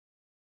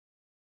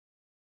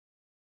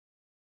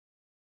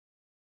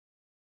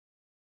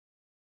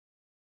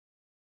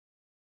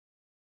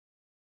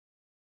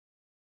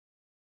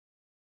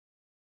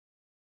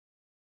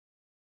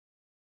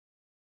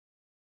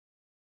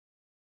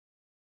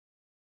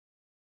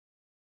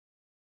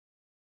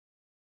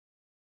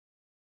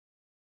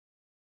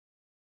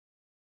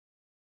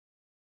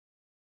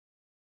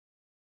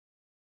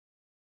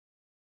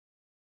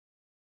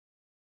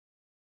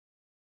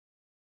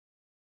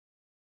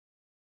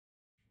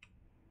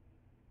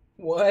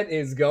What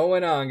is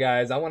going on,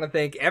 guys? I want to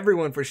thank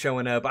everyone for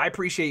showing up. I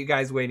appreciate you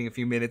guys waiting a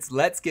few minutes.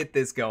 Let's get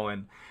this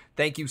going.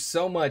 Thank you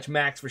so much,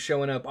 Max, for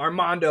showing up.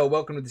 Armando,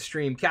 welcome to the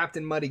stream.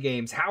 Captain Muddy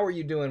Games, how are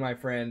you doing, my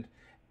friend?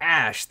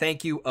 Ash,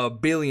 thank you a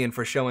billion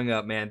for showing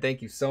up, man.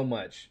 Thank you so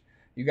much.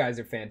 You guys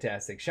are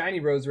fantastic.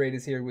 Shiny Rose Raid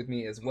is here with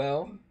me as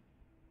well.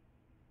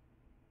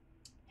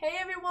 Hey,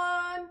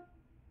 everyone.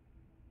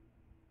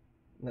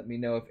 Let me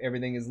know if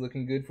everything is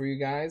looking good for you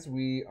guys.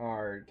 We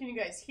are... Can you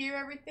guys hear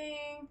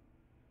everything?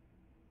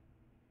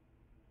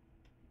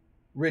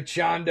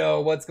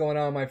 Richondo, what's going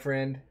on, my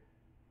friend?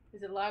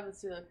 Is it live? Let's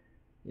do it.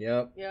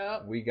 Yep.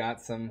 Yep. We got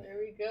some... There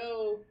we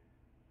go.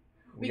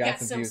 We got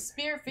some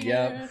spear fingers.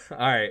 Yep. All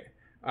right.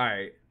 All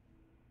right.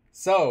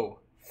 So,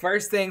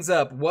 first things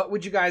up, what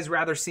would you guys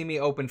rather see me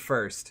open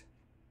first?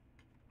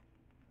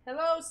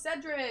 Hello,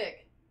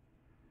 Cedric.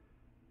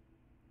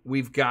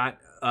 We've got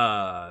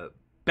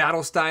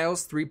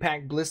BattleStyles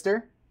 3-pack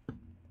blister.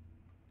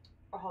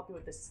 I'll help you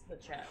with this, the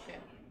chat. Okay.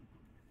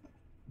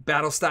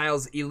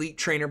 BattleStyles Elite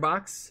Trainer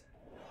Box.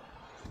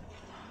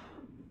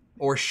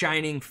 Or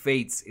Shining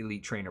Fates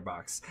Elite Trainer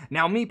Box.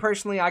 Now, me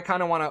personally, I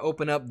kind of want to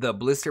open up the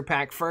blister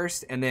pack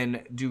first and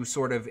then do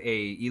sort of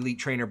a Elite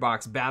Trainer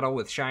Box battle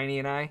with Shiny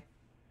and I.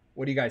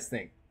 What do you guys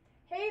think?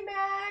 Hey,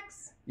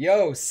 Max.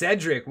 Yo,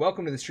 Cedric,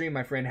 welcome to the stream,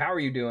 my friend. How are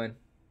you doing?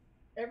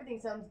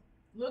 Everything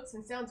looks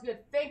and sounds good.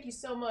 Thank you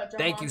so much, Armando.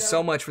 Thank you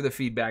so much for the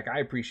feedback. I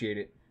appreciate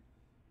it.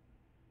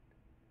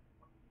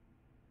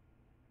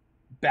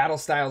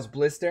 BattleStyles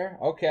blister.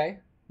 Okay,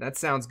 that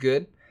sounds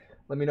good.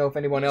 Let me know if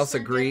anyone else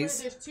agrees.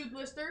 There's 2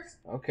 blisters.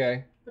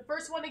 Okay. The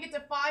first one to get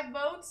to 5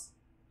 votes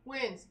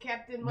wins.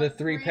 Captain. The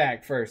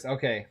 3-pack first.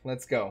 Okay,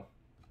 let's go.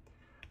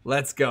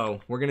 Let's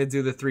go. We're gonna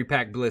do the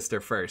 3-pack blister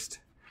first.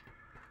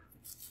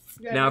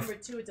 You gotta remember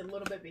too, it's a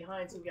little bit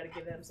behind, so we gotta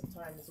give them some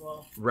time as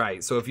well.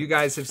 Right. So if you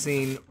guys have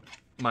seen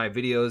my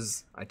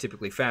videos, I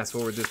typically fast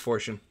forward this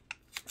portion.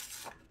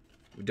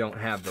 We don't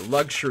have the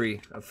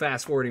luxury of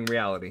fast forwarding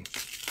reality.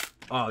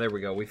 Oh, there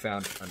we go. We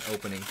found an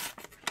opening.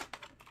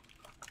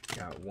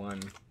 Got 1,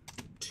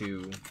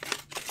 2,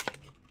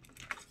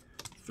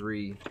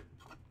 3.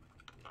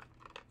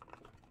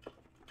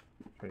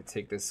 Try to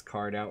take this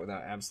card out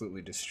without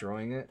absolutely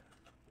destroying it.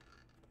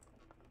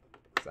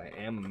 Because I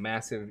am a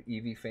massive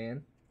Eevee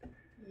fan.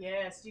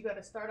 Yes, you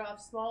gotta start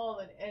off small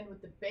and end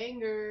with the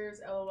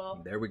bangers.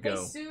 LOL. There we go.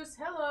 Hey, Seuss,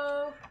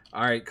 hello.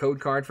 All right, code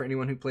card for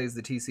anyone who plays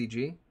the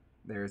TCG.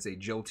 There's a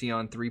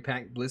Jolteon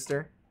 3-pack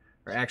blister.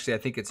 Or actually, I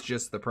think it's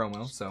just the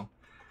promo. So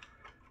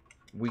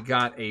we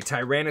got a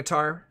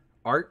Tyranitar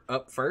art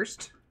up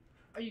first.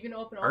 Are you gonna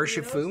open all of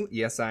Urshifu,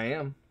 yes I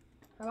am.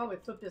 How about we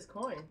flip this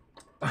coin?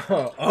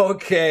 Oh,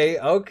 okay,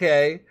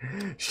 okay.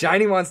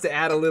 Shiny wants to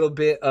add a little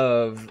bit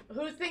of...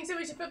 Who thinks that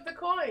we should flip the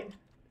coin?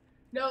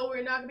 No,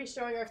 we're not gonna be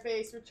showing our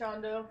face,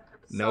 Richondo.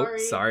 Nope,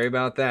 sorry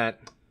about that.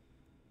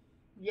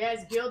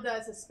 Yes, build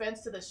that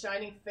suspense to the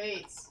Shining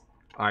Fates.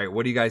 All right,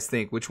 what do you guys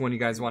think? Which one you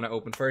guys want to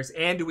open first?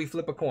 And do we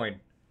flip a coin?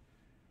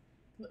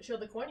 Show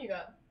the coin you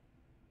got.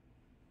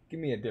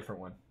 Give me a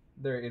different one.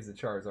 There is a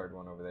Charizard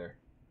one over there.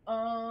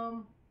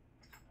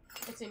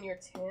 It's in your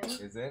tin.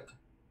 Is it?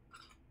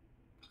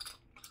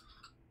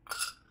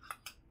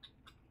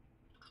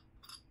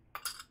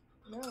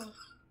 No.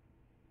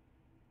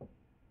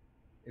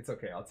 It's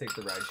okay. I'll take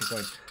the Raichu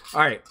coin.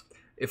 All right.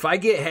 If I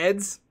get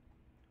heads,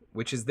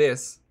 which is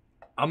this,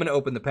 I'm going to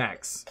open the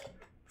packs.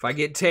 If I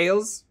get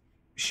tails,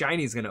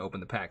 Shiny's going to open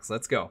the packs.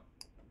 Let's go.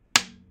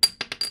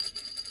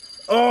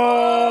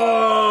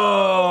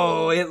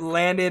 Oh, it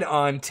landed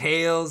on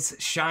tails.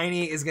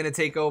 Shiny is going to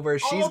take over.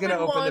 She's going to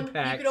open the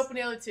packs. You can open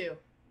the other 2.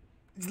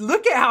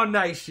 Look at how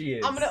nice she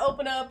is. I'm going to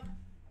open up.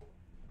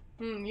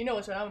 You know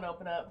which one I'm going to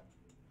open up.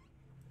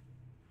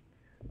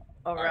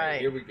 All right.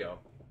 Here we go.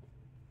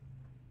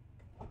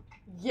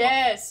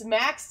 Yes,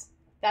 Max.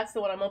 That's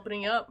the one I'm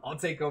opening up. I'll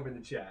take over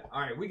the chat.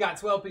 All right, we got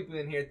 12 people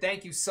in here.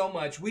 Thank you so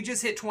much. We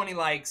just hit 20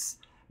 likes.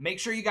 Make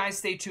sure you guys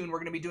stay tuned. We're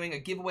going to be doing a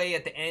giveaway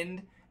at the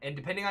end. And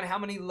depending on how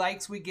many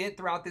likes we get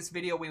throughout this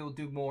video, we will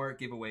do more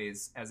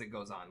giveaways as it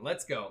goes on.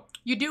 Let's go.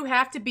 You do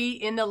have to be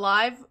in the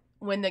live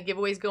when the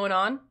giveaway's going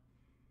on.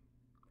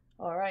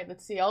 All right,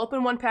 let's see. I'll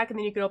open 1 pack and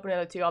then you can open the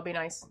other 2. I'll be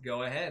nice.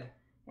 Go ahead.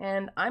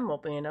 And I'm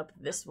opening up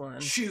this one.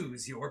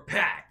 Choose your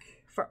pack.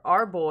 For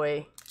our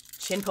boy,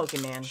 Chin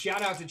Pokemon.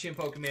 Shout out to Chin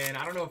Pokemon.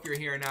 I don't know if you're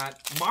here or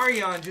not.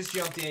 Marion just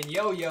jumped in.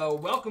 Yo, yo.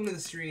 Welcome to the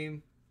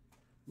stream.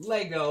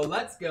 Lego.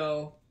 Let's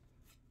go.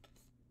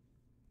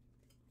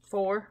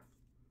 4.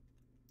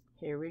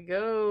 Here we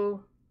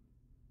go.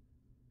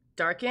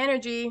 Dark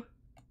Energy.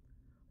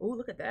 Oh,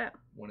 look at that.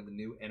 One of the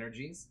new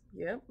energies.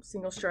 Yep.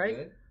 Single strike.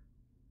 Good.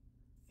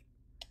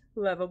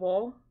 Level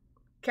Ball.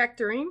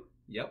 Cacturine.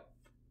 Yep.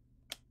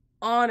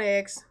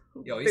 Onyx.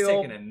 Yo, he's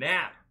taking a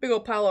nap. Big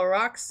old pile of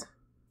rocks.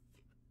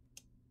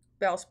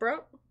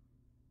 Bellsprout.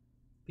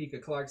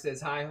 Pika Clark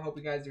says, hi, hope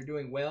you guys are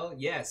doing well.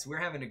 Yes, we're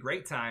having a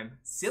great time.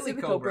 Silly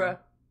Cobra.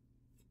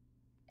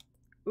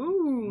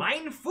 Ooh.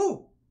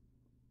 Mindfu.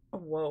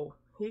 Whoa.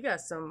 He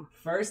got some.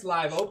 First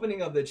live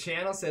opening of the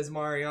channel, says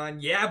Marion.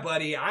 Yeah,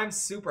 buddy, I'm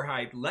super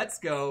hyped. Let's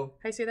go.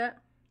 How you say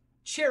that?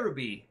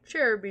 Cherubi.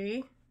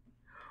 Cherubi.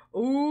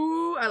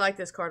 Ooh, I like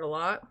this card a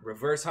lot.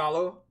 Reverse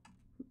Hollow.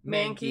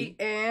 Mankey.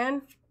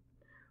 And,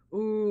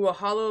 ooh, a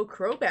Hollow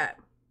Crobat.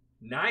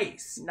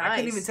 Nice. I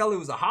couldn't even tell it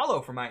was a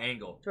hollow from my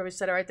angle. Do you want me to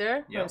set it right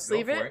there? Yeah,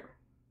 sleeve go it? for it.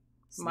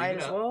 Sleeve Might it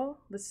as up. well.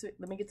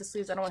 Let me get the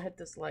sleeves. I don't want to hit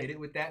this light. Hit it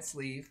with that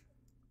sleeve.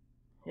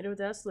 Hit it with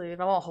that sleeve.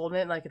 I'm all holding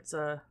it like it's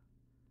a...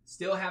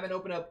 Still haven't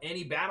opened up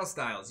any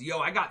BattleStyles. Yo,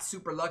 I got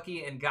super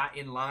lucky and got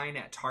in line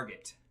at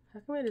Target. How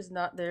come it is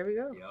not? There we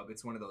go. Yup,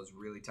 it's one of those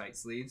really tight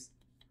sleeves.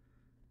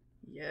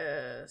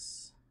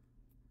 Yes.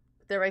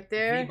 Put that right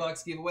there.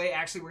 V-Bucks giveaway.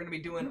 Actually, we're going to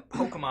be doing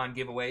Pokemon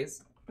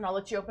giveaways. And I'll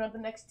let you open up the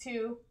next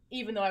two,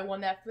 even though I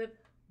won that flip.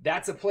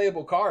 That's a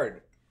playable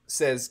card,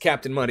 says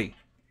Captain Muddy.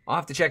 I'll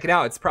have to check it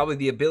out. It's probably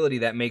the ability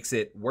that makes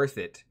it worth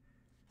it.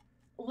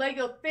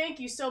 Lego, thank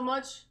you so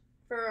much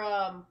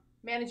for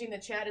managing the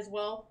chat as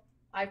well.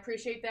 I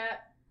appreciate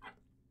that.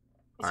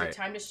 It's your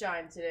time to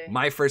shine today.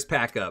 My first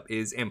pack up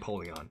is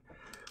Empoleon,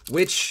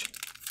 which,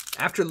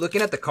 after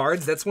looking at the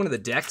cards, that's one of the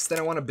decks that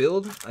I want to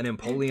build, an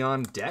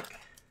Empoleon deck.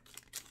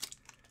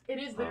 It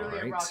is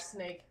literally a rock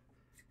snake.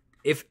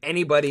 If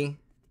anybody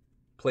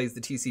plays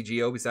the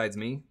TCGO besides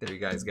me, there you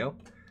guys go.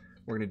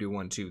 We're going to do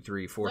 1, 2,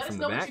 3, 4 from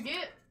the back. Let us know what you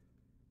get.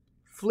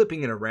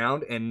 Flipping it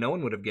around, and no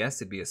one would have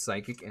guessed it'd be a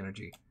Psychic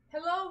Energy.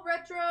 Hello,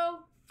 Retro.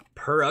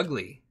 Per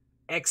Ugly.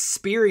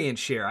 Experience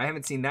Share. I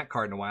haven't seen that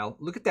card in a while.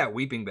 Look at that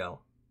Weeping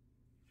Bell.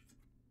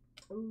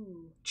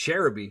 Ooh.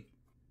 Cherubi.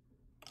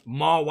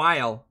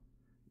 Mawile.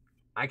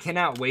 I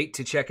cannot wait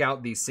to check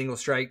out these single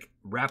strike,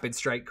 rapid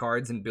strike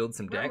cards and build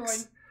some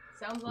decks.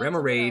 Sounds like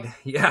Remoraid.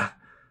 Yeah.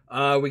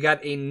 We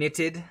got a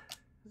knitted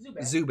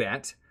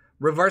Zubat.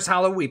 Reverse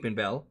Hollow Weeping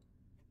Bell.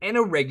 And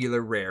a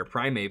regular rare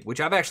Primeape, which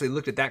I've actually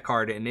looked at that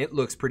card and it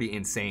looks pretty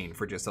insane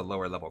for just a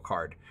lower level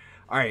card.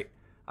 All right,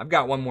 I've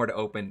got one more to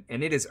open,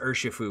 and it is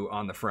Urshifu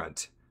on the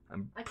front.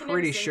 I'm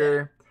pretty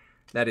sure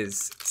that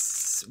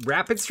is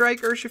Rapid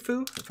Strike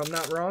Urshifu, if I'm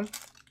not wrong.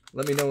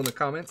 Let me know in the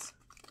comments.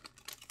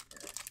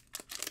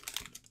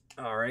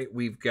 All right,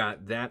 we've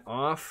got that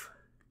off.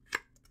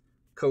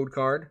 Code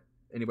card.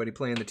 Anybody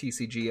playing the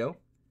TCGO?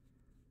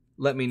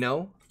 Let me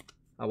know.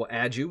 I will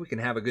add you. We can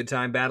have a good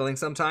time battling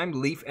sometime.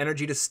 Leaf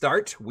Energy to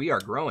start. We are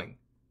growing.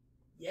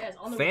 Yes,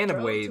 on the Fan of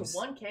road Waves. to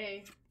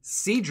 1K.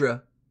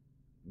 Seadra.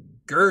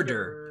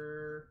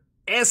 Girder.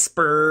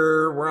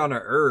 Esper. We're on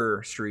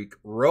a streak.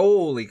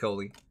 Roly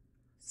Coly.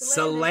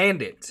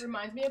 Salandit.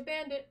 Reminds me of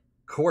Bandit.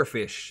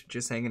 Corfish.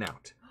 Just hanging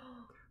out.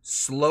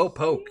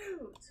 Slowpoke.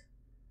 Cute.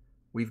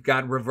 We've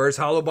got Reverse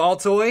Hollow Ball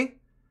Toy.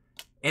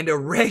 And a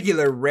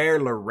regular rare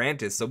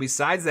Lurantis. So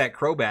besides that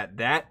Crobat,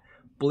 that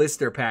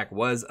blister pack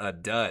was a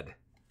dud.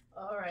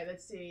 All right,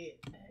 let's see.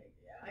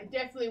 I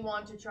definitely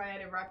want to try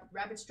out a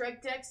rapid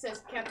strike deck,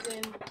 says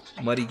Captain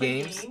Muddy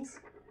Games.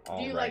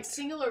 Do you like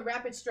single or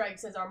rapid strike,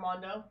 says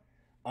Armando?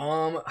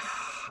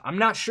 I'm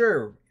not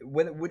sure.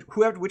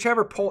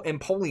 Whichever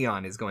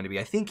Empoleon is going to be.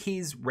 I think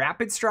he's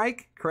Rapid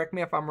Strike. Correct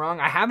me if I'm wrong.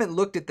 I haven't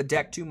looked at the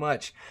deck too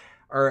much,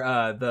 or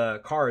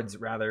the cards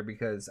rather,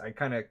 because I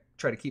kind of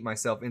try to keep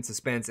myself in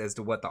suspense as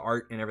to what the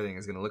art and everything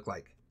is going to look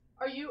like.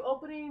 Are you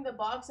opening the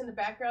box in the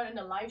background in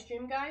the live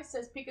stream, guys?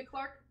 Says Pika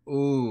Clark.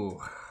 Ooh.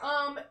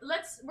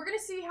 We're gonna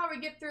see how we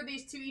get through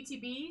these two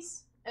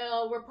ETBs.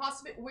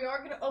 We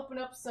are gonna open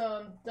up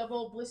some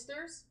double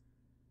blisters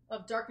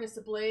of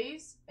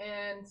Darknessablaze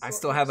and. I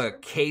still have a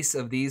case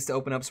of these to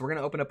open up, so we're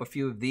gonna open up a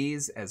few of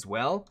these as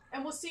well.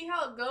 And we'll see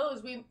how it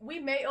goes. We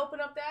may open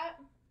up that.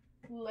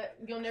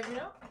 You'll never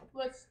know.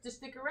 Let's just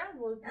stick around.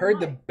 Heard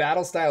the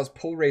BattleStyles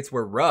pull rates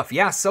were rough.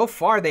 Yeah, so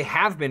far they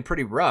have been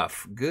pretty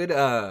rough. Good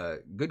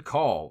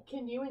call.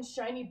 Can you and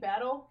Shiny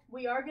battle?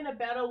 We are gonna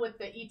battle with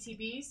the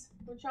ETBs,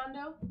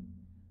 Luchando.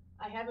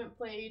 I haven't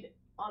played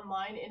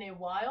online in a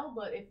while,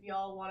 but if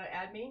y'all want to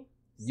add me,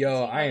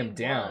 yo, I am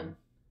down.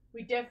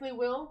 We definitely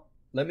will.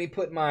 Let me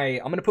put I'm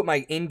gonna put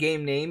my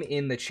in-game name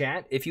in the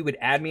chat. If you would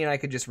add me and I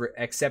could just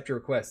accept your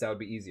request, that would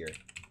be easier.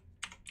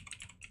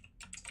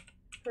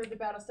 Heard the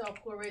BattleStyle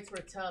pull rates were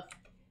tough.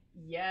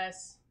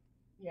 Yes.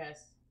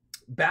 Yes.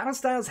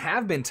 BattleStyles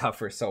have been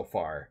tougher so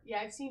far. Yeah,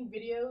 I've seen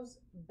videos.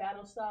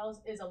 BattleStyles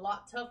is a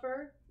lot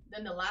tougher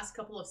than the last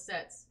couple of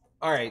sets.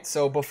 All right,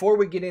 so before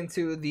we get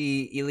into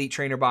the Elite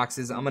Trainer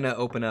boxes, I'm going to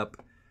open up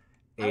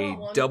a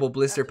double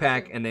blister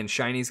pack, and then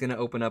Shiny's going to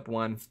open up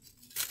one.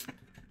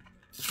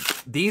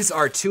 These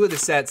are two of the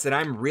sets that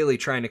I'm really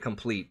trying to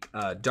complete.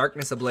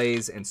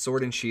 Darknessablaze and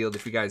Sword and Shield,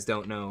 if you guys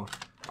don't know,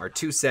 are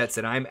two sets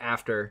that I'm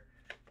after.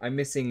 I'm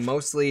missing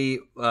mostly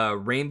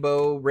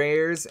rainbow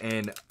rares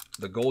and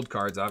the gold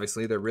cards,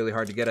 obviously. They're really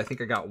hard to get. I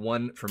think I got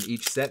one from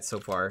each set so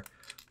far.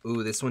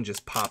 Ooh, this one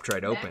just popped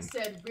right open. Max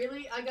said,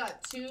 really? I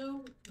got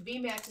 2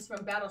 VMAXs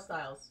from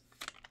BattleStyles.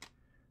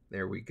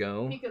 There we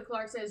go. Pika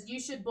Clark says, you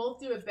should both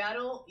do a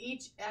battle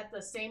each at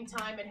the same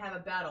time and have a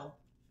battle.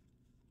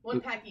 One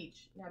pack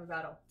each and have a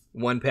battle.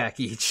 One pack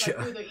each. Like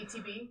through the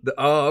ETB.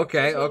 Oh,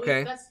 okay,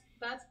 okay.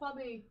 That's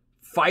probably...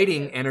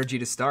 Fighting energy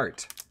to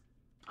start.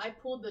 I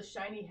pulled the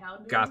Shiny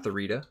Houndoom. Got the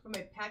Rita. From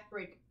a pack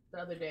break the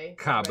other day.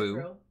 Kabu.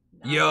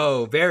 Nice.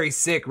 Yo, very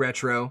sick,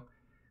 Retro.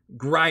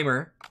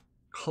 Grimer.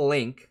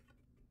 Clink,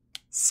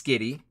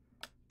 Skitty,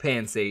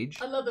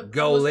 Pansage, I love the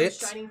Golett,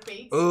 Shining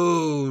Fates.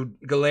 ooh,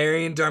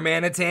 Galarian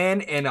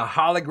Darmanitan, and a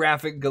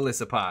holographic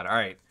Golisopod. All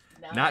right,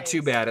 Nice. not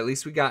too bad. At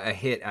least we got a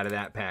hit out of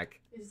that pack.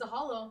 It's a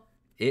holo.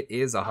 It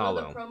is a I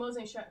holo. love the promos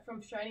and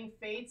from Shining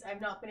Fates.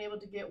 I've not been able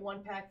to get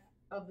one pack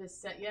of this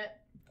set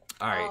yet.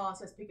 All right, Oh, it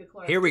says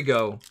Pikachu. here we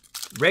go.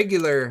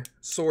 Regular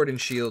Sword and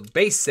Shield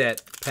base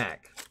set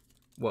pack.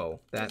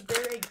 Whoa, that. Is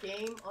there a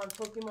game on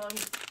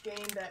Pokemon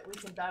game that we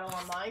can battle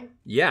online?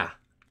 Yeah.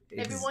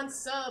 Everyone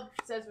sub,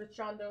 says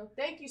Richondo.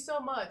 Thank you so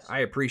much. I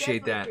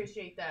appreciate that.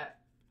 Appreciate that.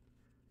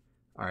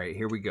 All right,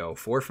 here we go.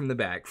 4 from the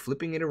back,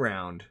 flipping it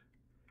around.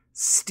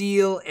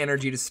 Steel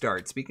Energy to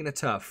start. Speaking of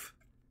tough.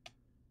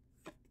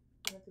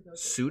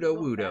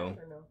 Sudowoodo.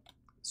 No?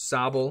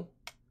 Sobble.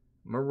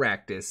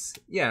 Maractus.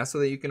 Yeah, so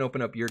that you can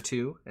open up your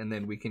 2, and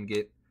then we can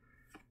get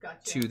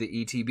to the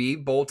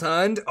ETB.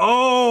 Boltund.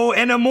 Oh,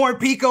 and a more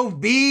Pico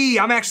V.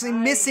 I'm actually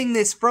missing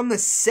this from the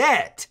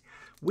set.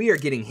 We are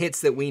getting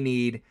hits that we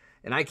need,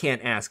 and I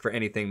can't ask for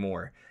anything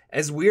more.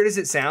 As weird as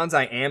it sounds,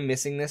 I am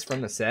missing this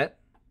from the set.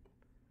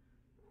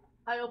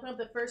 I opened up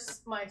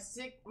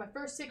my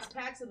first 6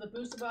 packs of the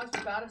booster box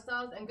for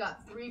BattleStyles and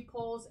got 3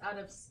 pulls out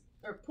of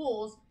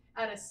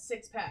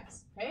 6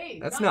 packs. Hey,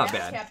 that's not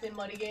bad. Captain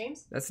Muddy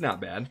Games. That's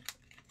not bad.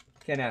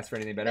 Can't ask for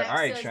anything better. Max all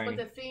right, says, Shiny. But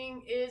the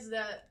thing is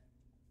that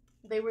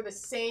they were the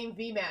same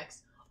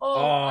VMAX.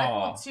 I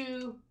pulled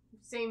 2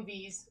 same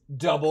Vs.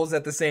 Doubles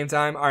at the same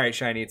time. All right,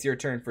 Shiny, it's your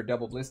turn for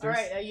double blisters.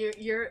 All right,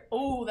 you're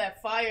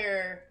that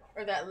fire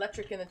or that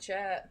electric in the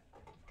chat.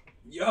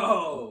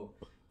 Yo,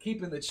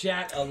 keeping the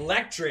chat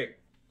electric.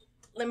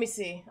 Let me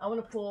see. I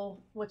want to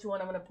pull which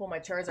one I'm going to pull my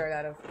Charizard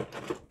out of.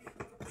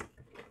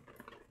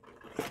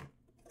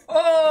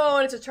 Oh,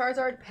 and it's a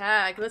Charizard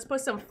pack. Let's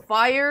put some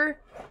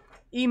fire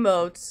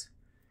emotes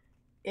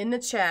in the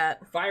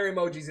chat. Fire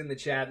emojis in the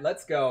chat.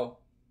 Let's go.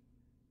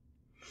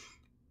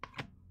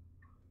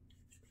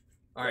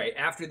 All right,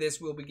 after this,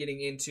 we'll be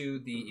getting into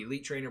the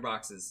Elite Trainer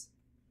boxes.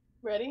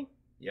 Ready?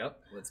 Yep,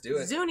 let's do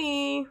it.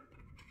 Zuni.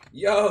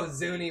 Yo,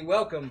 Zuni,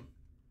 welcome.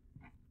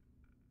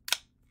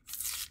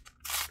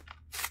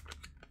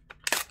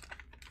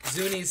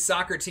 Zuni's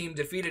soccer team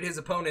defeated his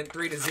opponent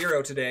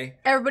 3-0 today.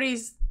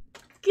 Everybody's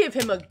give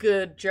him a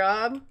good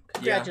job.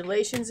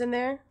 Congratulations in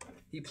there.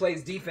 He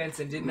plays defense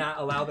and did not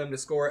allow them to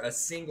score a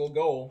single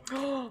goal.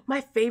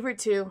 My favorite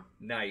too.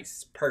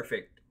 Nice.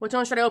 Perfect. Which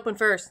one should I open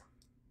first?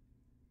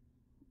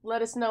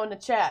 Let us know in the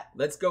chat.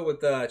 Let's go with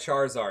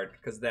Charizard,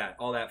 because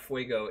all that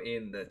fuego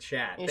in the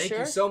chat. Thank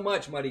you so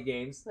much, Muddy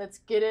Games. Let's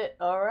get it.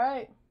 All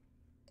right.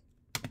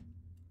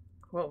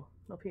 Whoa,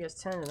 no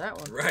PS10 in that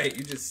one. Right,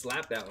 you just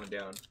slapped that one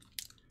down.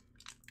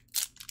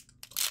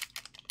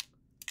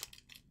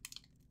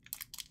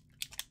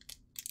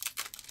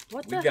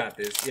 What we got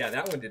this. Yeah,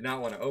 that one did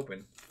not want to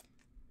open.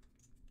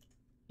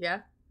 Yeah?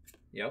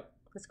 Yep.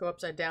 Let's go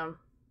upside down.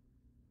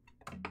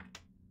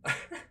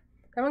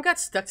 That one got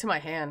stuck to my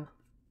hand.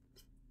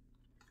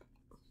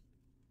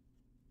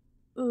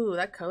 Ooh,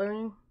 that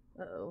coloring.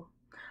 Uh-oh.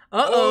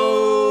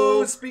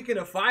 Uh-oh! Oh, speaking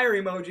of fire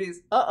emojis.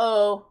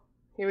 Uh-oh.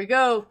 Here we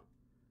go.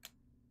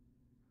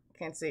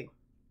 Can't see.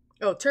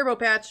 Oh, Turbo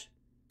Patch.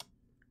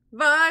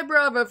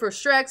 Vibrava for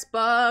Shrex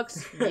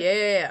Box.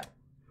 Yeah.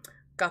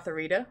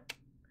 Gotharita.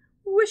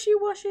 Wishy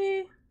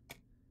Washy.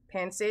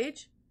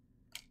 Pansage.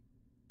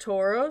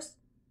 Tauros.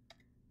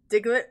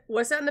 Diglett.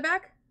 What's that in the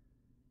back?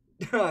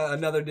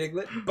 Another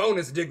Diglett.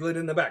 Bonus Diglett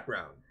in the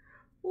background.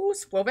 Ooh,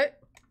 Swovit.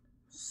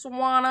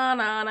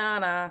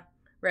 Swanna-na-na-na.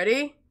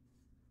 Ready?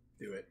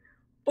 Do it.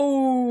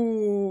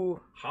 Ooh.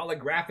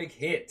 Holographic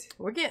hit.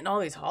 We're getting all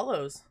these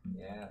hollows.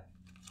 Yeah.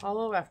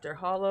 Hollow after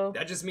hollow.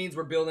 That just means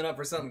we're building up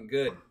for something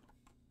good.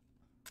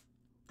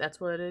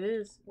 That's what it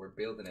is. We're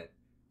building it.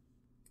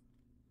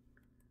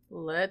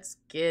 Let's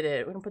get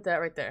it. We're going to put that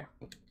right there.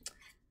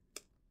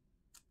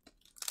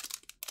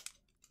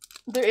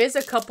 There is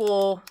a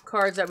couple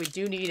cards that we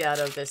do need out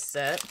of this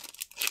set.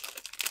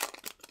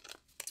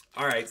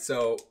 All right,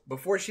 so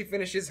before she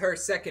finishes her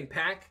second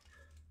pack,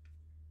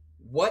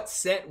 what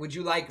set would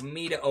you like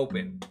me to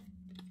open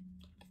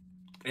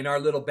in our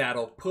little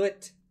battle?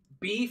 Put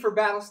B for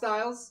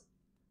BattleStyles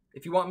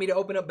if you want me to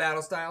open up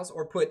BattleStyles,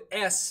 or put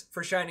S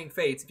for Shining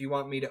Fates if you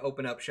want me to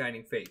open up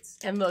Shining Fates.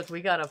 And look,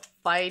 we got a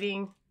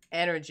fighting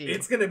energy.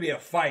 It's going to be a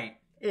fight.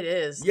 It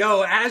is.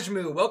 Yo,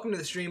 Ajmu, welcome to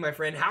the stream, my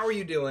friend. How are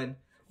you doing?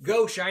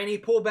 Go, Shiny.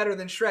 Pull better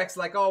than Shrex,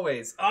 like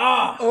always.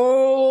 Ah!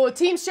 Oh,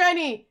 Team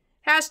Shiny.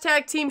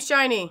 Hashtag Team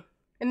Shiny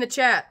in the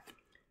chat.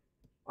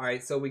 All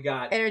right, so we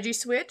got... Energy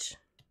Switch.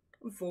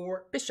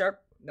 4. Bisharp.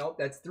 Nope,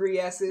 that's 3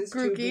 S's,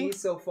 Grookey. 2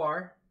 B's so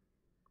far.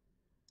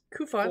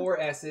 Kufan. 4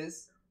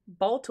 S's.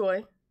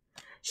 Baltoy.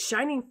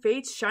 Shining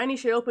Fates. Shiny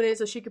should open it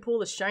so she could pull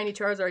the shiny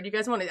Charizard. You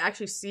guys want to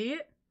actually see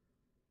it?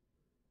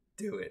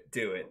 Do it.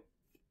 Do it.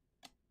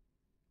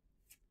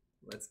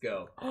 Let's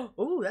go.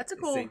 Oh, that's a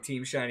cool... Say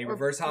Team Shiny.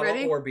 Reverse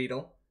Hollow or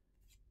Beetle.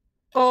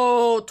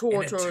 Oh,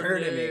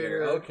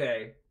 Turtonator.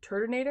 Okay.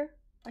 Turtonator?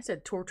 I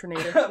said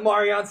Tortonator.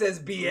 Marion says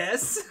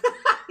BS.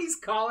 He's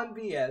calling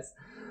BS.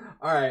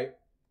 All right.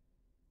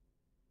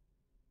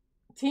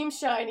 Team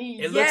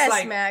Shiny. It Yes, looks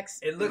like, Max.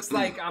 It looks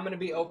like I'm going to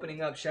be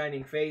opening up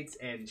Shining Fates,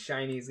 and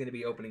Shiny is going to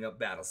be opening up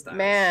BattleStyles.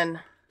 Man.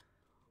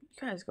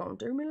 You guys gonna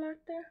do me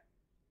like that?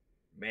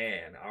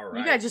 Man, all right.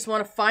 You guys just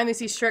want to finally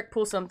see Shrek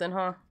pull something,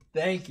 huh?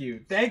 Thank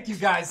you. Thank you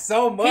guys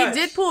so much. He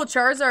did pull a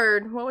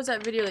Charizard. What was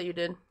that video that you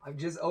did? I've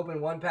just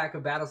opened one pack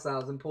of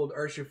BattleStyles and pulled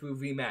Urshifu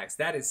VMAX.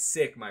 That is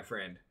sick, my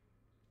friend.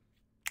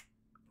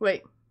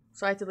 Wait,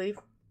 so I have to leave?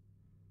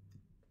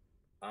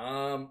 What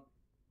are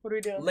we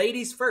doing?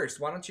 Ladies first.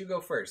 Why don't you go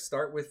first?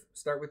 Start with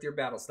your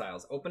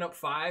BattleStyles. Open up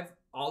 5.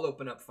 I'll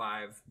open up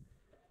 5.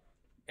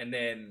 And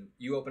then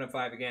you open up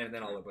 5 again, and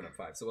then I'll open up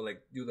 5. So we'll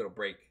like do a little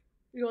break.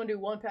 You want to do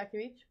 1 pack of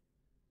each?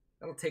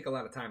 That'll take a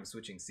lot of time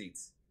switching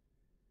seats.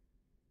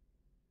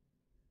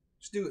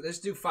 Let's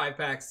do 5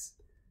 packs.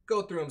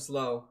 Go through them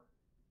slow.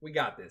 We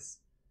got this.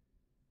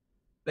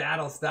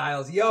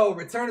 BattleStyles. Yo,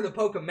 Return of the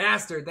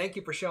Pokemaster. Thank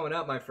you for showing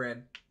up, my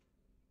friend.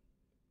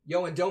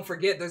 Yo, and don't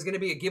forget, there's going to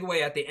be a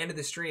giveaway at the end of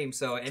the stream,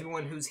 so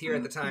anyone who's here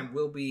at the time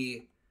will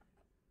be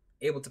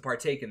able to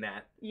partake in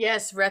that.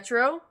 Yes,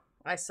 Retro.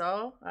 I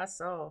saw.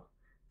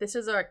 This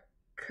is our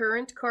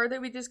current card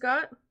that we just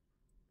got.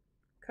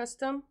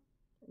 Custom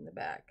in the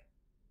back.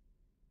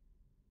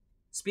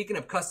 Speaking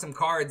of custom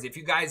cards, if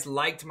you guys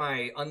liked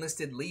my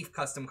Unlisted Leaf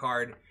custom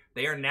card,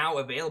 they are now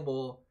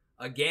available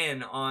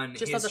again on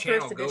his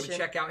channel. Go to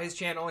check out his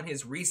channel and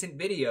his recent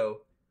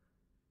video.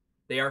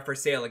 They are for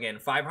sale again.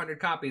 500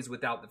 copies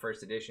without the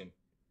first edition.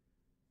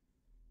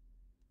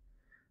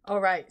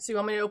 All right. So you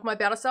want me to open my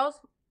BattleStyles?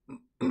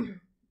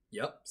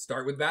 Yep.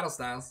 Start with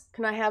BattleStyles.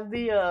 Can I have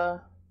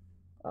the...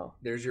 Oh.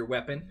 There's your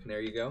weapon. There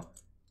you go.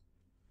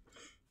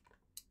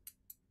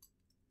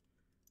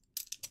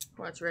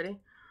 Watch, ready?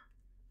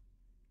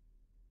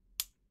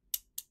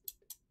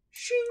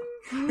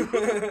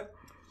 Shing!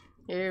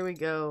 Here we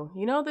go.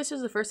 You know, this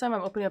is the first time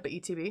I'm opening up an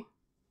ETB.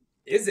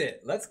 Is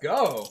it? Let's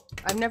go.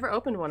 I've never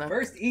opened one.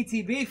 First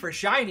ETB for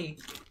Shiny.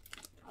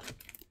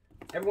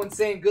 Everyone's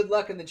saying good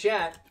luck in the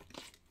chat.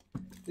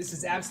 This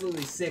is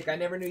absolutely sick. I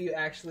never knew you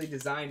actually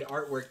designed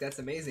artwork. That's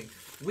amazing.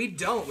 We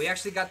don't. We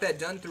actually got that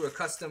done through a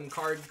custom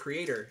card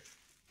creator.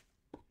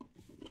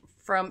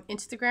 From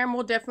Instagram.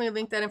 We'll definitely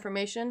link that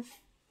information.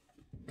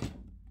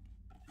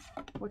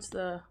 What's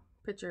the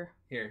picture?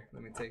 Here,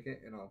 let me take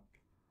it and I'll...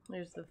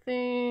 There's the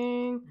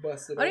thing.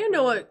 Bust it I don't even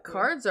know what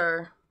cards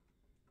are.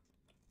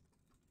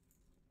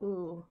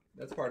 Ooh.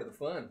 That's part of the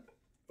fun.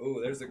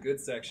 Ooh, there's a good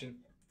section.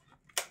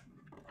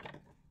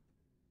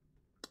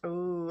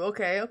 Ooh,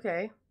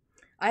 okay.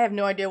 I have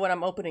no idea what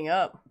I'm opening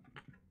up.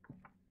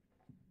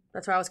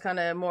 That's why I was kind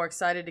of more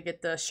excited to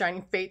get the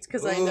Shining Fates,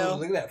 because I know.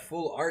 Look at that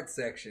full art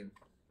section.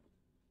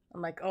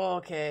 I'm like, oh,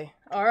 okay.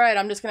 All right,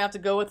 I'm just going to have to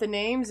go with the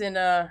names and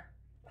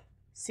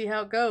see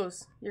how it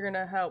goes. You're going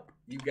to help.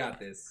 You got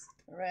this.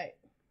 All right.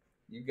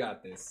 You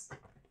got this.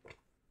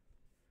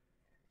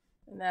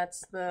 And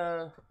that's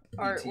the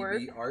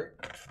artwork. ETB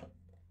art.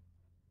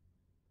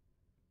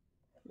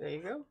 There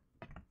you go.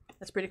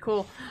 That's pretty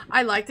cool.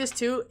 I like this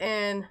too,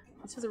 and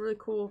this is a really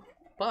cool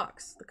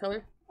box. The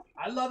color.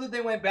 I love that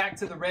they went back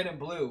to the red and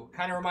blue.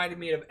 Kind of reminded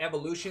me of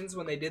Evolutions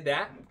when they did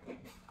that.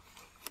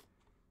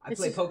 I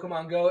play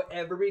Pokemon Go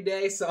every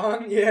day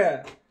song.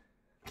 Yeah.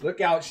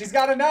 Look out. She's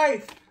got a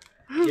knife.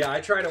 Yeah,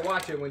 I try to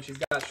watch it when she's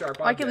got sharp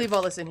objects. I can leave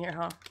all this in here,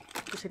 huh?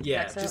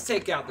 Just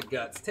take out the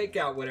guts. Take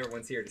out what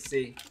everyone's here to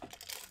see.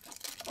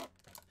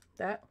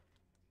 That?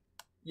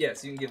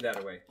 Yes, you can give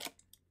that away.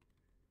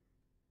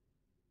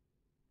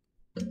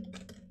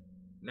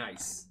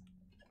 Nice.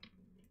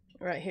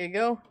 All right, here you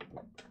go.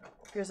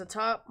 Here's the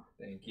top.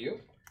 Thank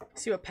you.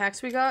 See what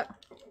packs we got?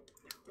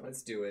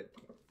 Let's do it.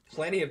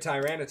 Plenty of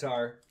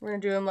Tyranitar. We're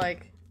going to do them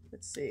like,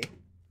 let's see.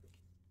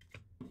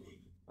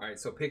 All right,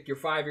 so pick your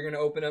 5 you're going to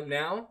open up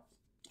now.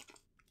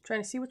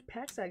 Trying to see which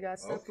packs I got.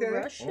 Stuff okay.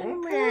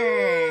 Rushing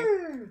me.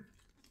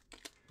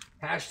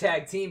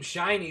 Hashtag Team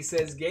Shiny,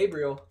 says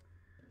Gabriel.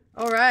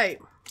 All right.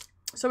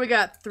 So we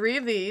got 3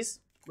 of these.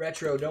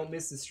 Retro, don't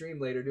miss the stream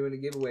later. Doing a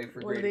giveaway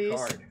for graded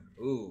card.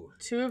 Ooh.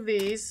 2 of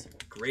these.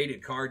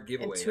 Graded card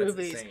giveaway. And 2 That's of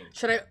these. insane.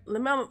 Should I?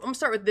 I'm gonna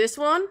start with this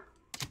one. You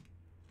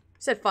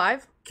said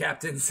 5.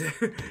 Captain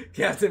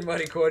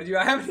Muddy quoted you.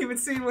 I haven't even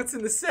seen what's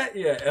in the set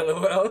yet.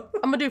 LOL.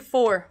 I'm gonna do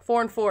 4.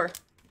 4 and 4.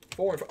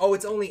 4 and 4. Oh,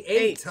 it's only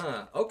 8,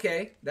 huh?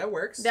 Okay, that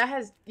works. That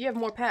has. You have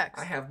more packs.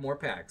 I have more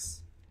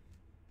packs.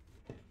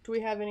 Do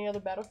we have any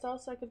other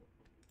BattleStyles I could?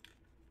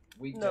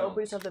 We don't. No,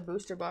 we just have the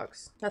booster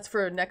box. That's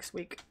for next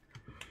week.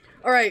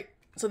 All right.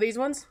 So these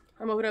ones,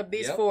 I'm opening up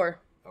these 4.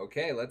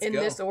 Okay, let's go. In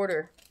this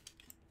order.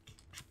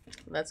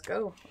 Let's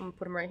go. I'm gonna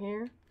put them right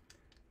here.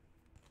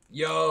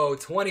 Yo,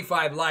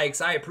 25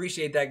 likes. I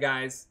appreciate that,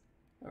 guys.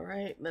 All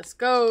right, let's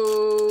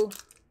go.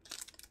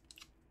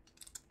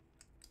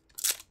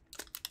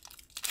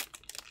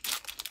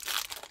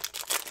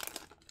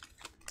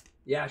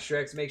 Yeah,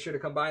 Shrex, make sure to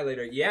come by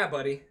later. Yeah,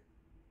 buddy.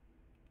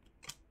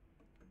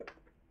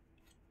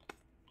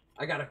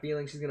 I got a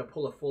feeling she's going to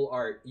pull a full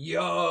art.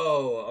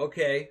 Yo,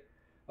 okay.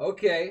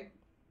 Okay.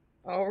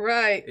 All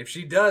right. If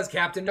she does,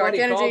 Captain Dark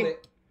Muddy Energy. called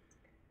it.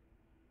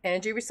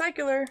 Energy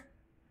Recycler.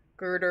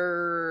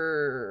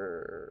 Girder.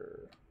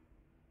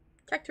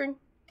 Cacturing.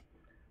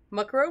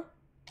 Muckrow.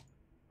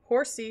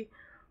 Horsey.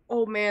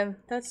 Oh man,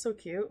 that's so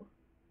cute.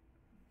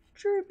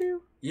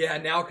 Tribute. Yeah,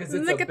 now because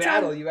it's a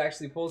battle, you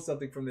actually pull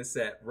something from this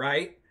set,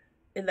 right?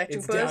 Electabuzz.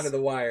 It's down to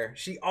the wire.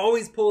 She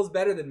always pulls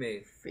better than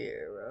me.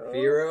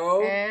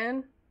 Fearow.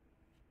 And...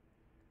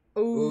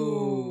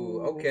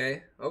 Ooh.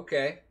 Okay.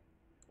 Okay.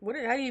 How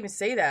do you even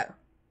say that?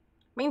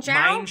 Mine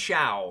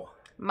Shao.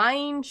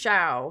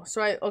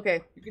 So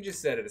okay. You can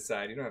just set it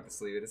aside. You don't have to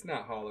sleeve it. It's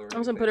not hollow. I'm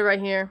just gonna put it right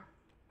here.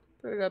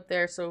 Put it up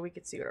there so we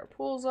can see what our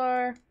pulls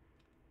are.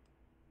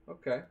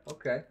 Okay.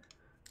 Okay.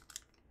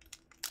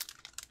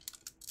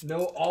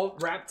 No alt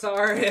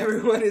Raptar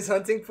everyone is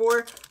hunting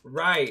for?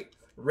 Right.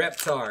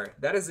 Reptar.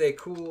 That is a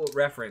cool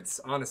reference,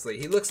 honestly.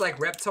 He looks like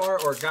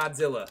Reptar or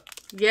Godzilla.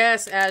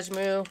 Yes,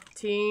 Ajmu.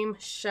 Team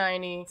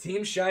Shiny.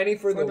 Team Shiny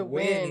for the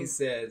win, he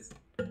says.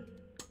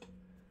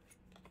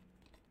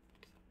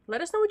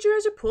 Let us know what you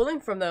guys are pulling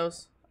from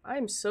those. I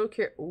am so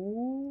curious.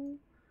 Ooh.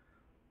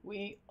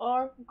 We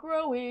are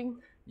growing.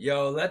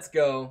 Yo, let's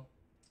go.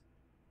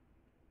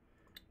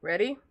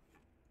 Ready?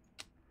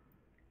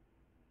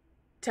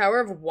 Tower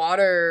of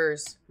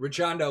Waters.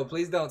 Richondo,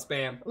 please don't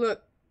spam.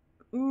 Look.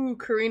 Ooh,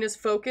 Karina's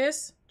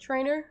Focus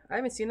Trainer. I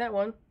haven't seen that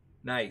one.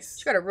 Nice.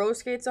 She got her roller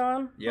skates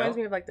on. Yep. Reminds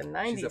me of like the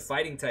 90s. She's a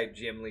fighting type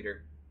gym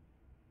leader.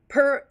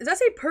 Does that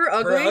say Per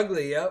Ugly? Per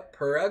Ugly, yep.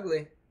 Per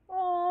Ugly.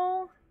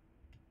 Aww.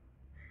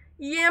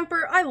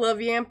 Yamper. I love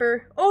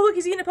Yamper. Oh, look,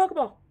 he's eating a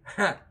Pokeball.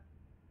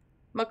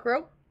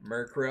 Muckrow.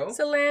 Murkrow.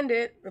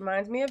 Salandit.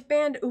 Reminds me of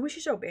Bandit. Ooh, we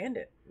should show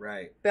Bandit.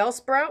 Right.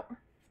 Bellsprout.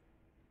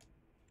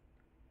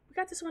 We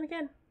got this one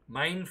again.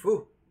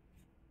 Mindfu.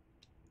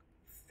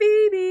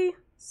 Phoebe.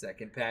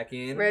 Second pack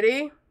in.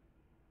 Ready?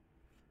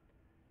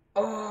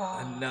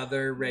 Oh.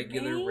 Another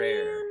regular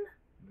rare.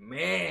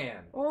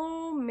 Man.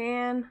 Oh,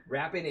 man.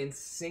 Rapid and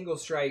single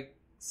strike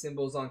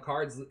symbols on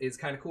cards is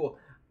kind of cool.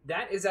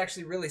 That is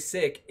actually really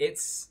sick.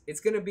 It's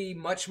going to be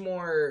much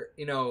more,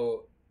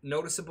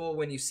 noticeable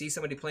when you see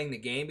somebody playing the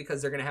game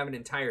because they're going to have an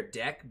entire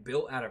deck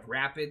built out of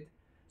rapid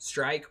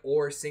strike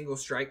or single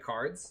strike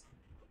cards.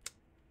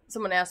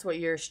 Someone asked what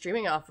you're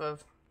streaming off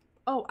of.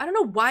 Oh, I don't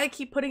know why I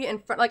keep putting it in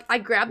front. Like, I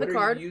grab the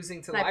card. What are you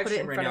using to live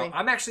stream right now?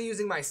 I'm actually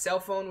using my cell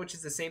phone, which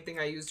is the same thing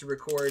I use to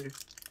record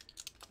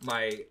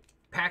my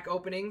pack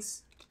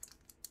openings.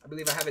 I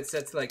believe I have it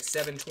set to like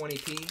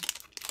 720p.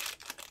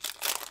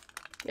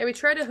 Yeah, we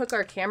tried to hook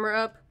our camera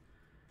up.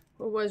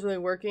 It was really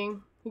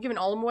working. You giving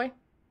all of them away?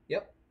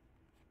 Yep.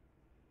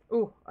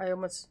 Ooh, I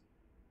almost...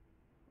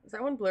 Is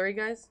that one blurry,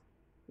 guys?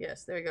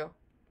 Yes, there we go.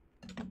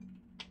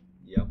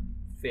 Yep.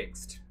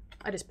 Fixed.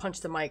 I just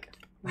punched the mic.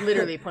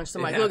 Literally punched the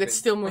mic. Look, it's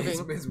still moving.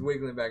 It's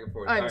wiggling back and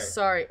forth. I'm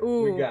sorry.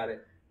 Ooh. We got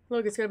it.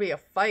 Look, it's going to be a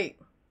fight.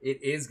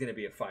 It is going to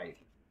be a fight.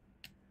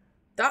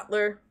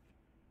 Dottler.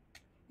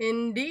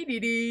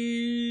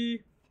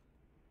 Indeedee.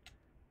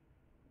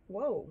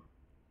 Whoa.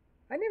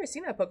 I've never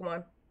seen that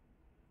Pokemon.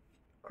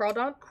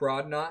 Crawdon.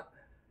 Crawdnot.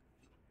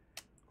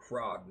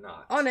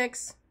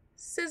 Onyx.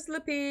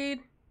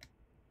 Sizzlipede.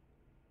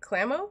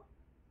 Clamo.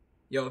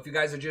 Yo, if you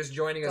guys are just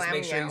joining us,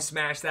 make sure you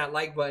smash that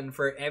like button.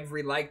 For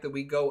every like that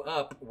we go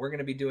up, we're going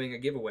to be doing a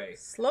giveaway.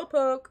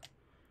 Slowpoke.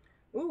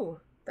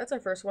 Ooh, that's our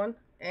first one.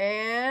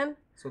 And...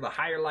 So the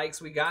higher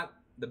likes we got,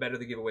 the better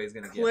the giveaway is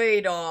going to get.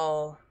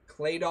 Claydol.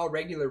 Claydol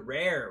regular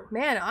rare.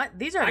 Man,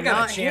 these are not hitting. I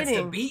got a chance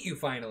to beat you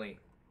finally.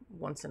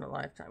 Once in a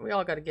lifetime. We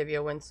all got to give you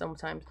a win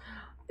sometimes.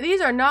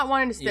 These are not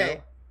wanting to stay.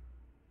 Yep.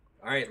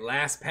 All right,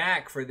 last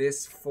pack for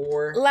this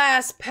 4.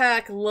 Last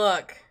pack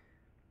luck.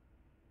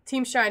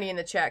 Team Shiny in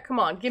the chat. Come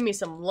on, give me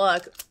some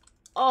luck.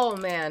 Oh,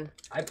 man.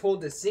 I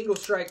pulled a single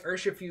strike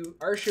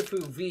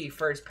Urshifu V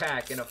first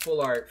pack and a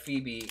full art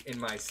Phoebe in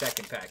my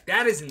second pack.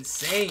 That is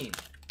insane.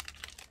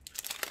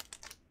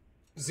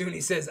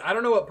 Zuni says, I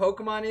don't know what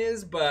Pokemon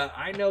is, but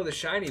I know the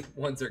shiny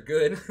ones are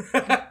good.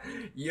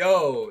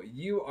 Yo,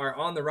 you are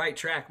on the right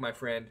track, my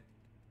friend.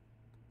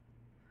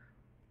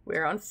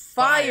 We're on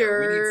fire.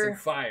 We need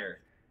some fire.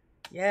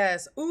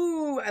 Yes.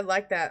 Ooh, I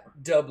like that.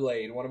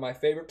 Doublade, one of my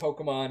favorite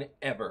Pokemon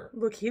ever.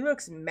 Look, he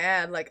looks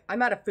mad. Like,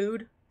 I'm out of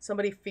food.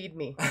 Somebody feed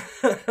me.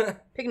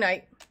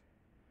 Pignite.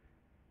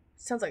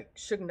 Sounds like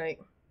Suge Knight.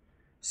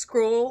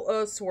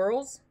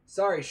 Swirls.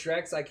 Sorry,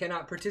 Shrex, I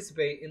cannot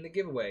participate in the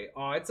giveaway.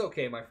 Aw, it's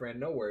okay, my friend.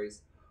 No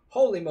worries.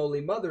 Holy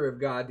moly, mother of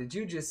God, did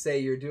you just say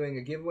you're doing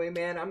a giveaway,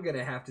 man? I'm going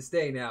to have to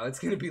stay now. It's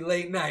going to be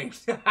late night.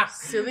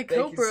 Silly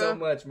Cobra. Thank you so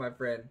much, my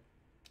friend.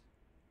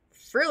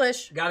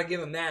 Frillish. Got to give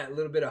him that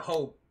little bit of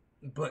hope,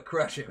 but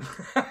crush him.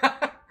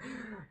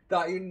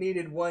 Thought you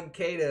needed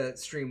 1K to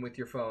stream with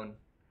your phone.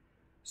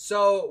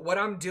 So, what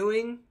I'm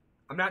doing,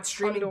 I'm not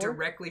streaming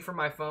directly from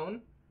my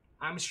phone.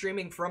 I'm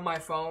streaming from my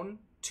phone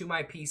to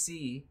my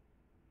PC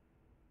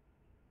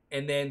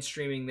and then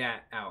streaming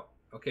that out.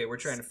 Okay, we're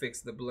trying to fix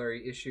the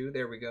blurry issue.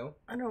 There we go.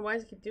 I don't know why I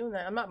keep doing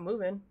that. I'm not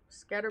moving.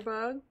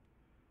 Scatterbug.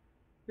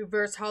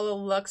 Reverse Hollow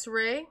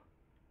Luxray.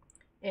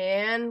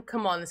 And,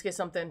 come on, let's get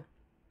something.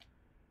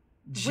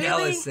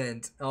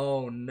 Jellicent. Really?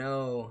 Oh,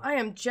 no. I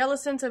am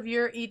Jellicent of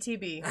your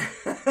ETB.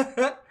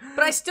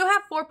 But I still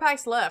have 4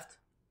 packs left.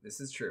 This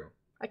is true.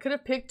 I could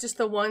have picked just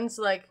the ones,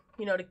 like,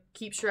 you know, to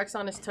keep Shrex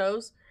on his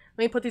toes.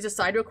 Let me put these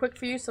aside real quick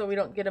for you so we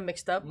don't get them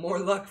mixed up. More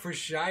luck for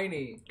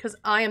shiny. Because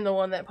I am the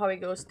one that probably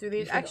goes through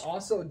these. You can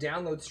also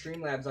download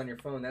Streamlabs on your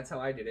phone. That's how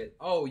I did it.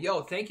 Oh,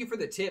 yo, thank you for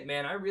the tip,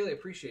 man. I really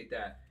appreciate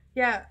that.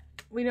 Yeah,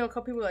 we know a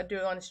couple people that do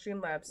it on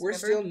Streamlabs. We're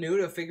still new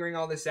to figuring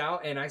all this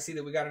out, and I see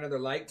that we got another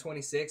like,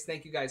 26.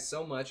 Thank you guys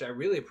so much. I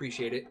really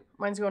appreciate it.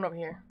 Mine's going over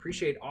here.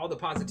 Appreciate all the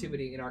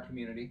positivity in our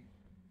community.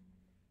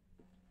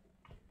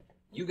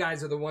 You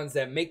guys are the ones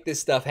that make this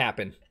stuff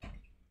happen.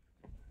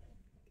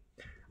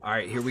 All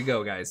right, here we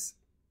go, guys.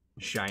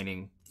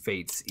 Shining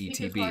Fates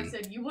ETB. Clark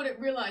said, you wouldn't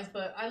realize,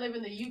 but I live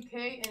in the UK,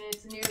 and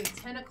it's nearly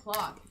 10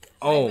 o'clock.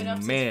 Oh, I've been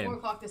up man. Since 4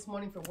 o'clock this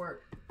morning for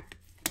work.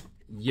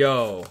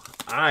 Yo,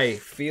 I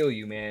feel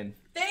you, man.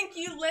 Thank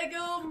you,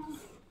 Lego.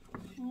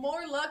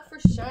 More luck for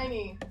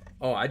shiny.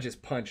 Oh, I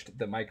just punched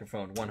the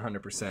microphone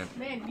 100%.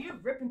 Man, you're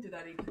ripping through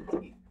that.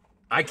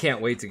 I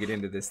can't wait to get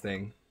into this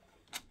thing.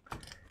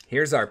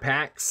 Here's our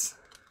packs.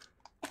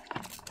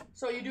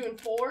 So you're doing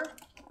 4?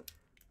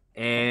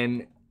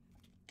 And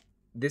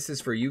this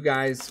is for you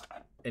guys,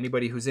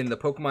 anybody who's in the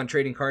Pokemon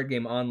trading card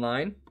game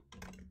online.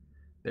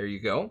 There you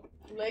go.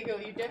 Lego,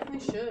 you definitely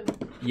should.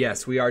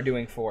 Yes, we are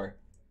doing 4.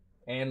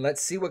 And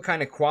let's see what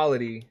kind of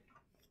quality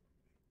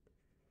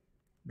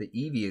the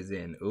Eevee is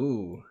in.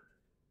 Ooh.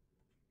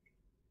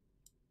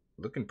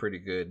 Looking pretty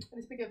good.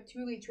 Let's pick up 2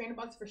 Elite Trainer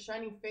Box for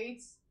Shining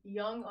Fates,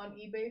 Young on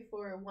eBay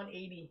for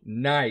 $180.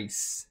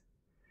 Nice.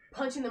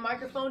 Punching the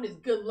microphone is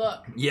good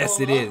luck. Yes,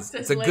 it is.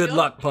 It's a good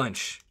luck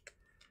punch.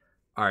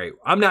 All right,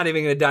 I'm not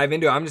even going to dive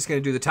into it. I'm just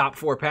going to do the top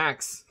 4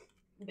 packs.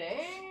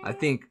 Dang. I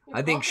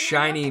think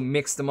Shiny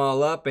mixed them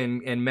all up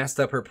and messed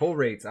up her pull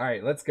rates. All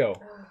right, let's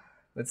go.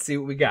 Let's see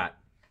what we got.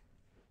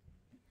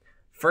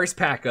 First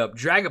pack up,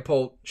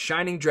 Dragapult,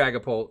 Shining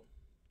Dragapult.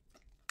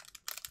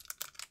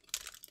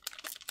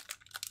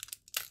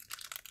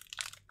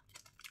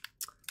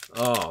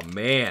 Oh,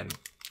 man.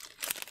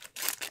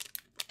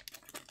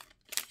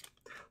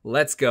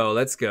 Let's go,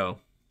 let's go.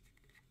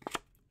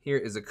 Here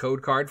is a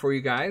code card for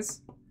you guys.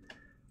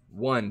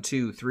 1,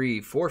 2, 3,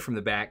 4 from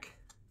the back.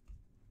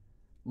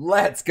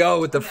 Let's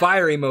go with the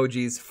fire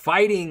emojis.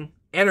 Fighting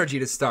energy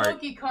to start.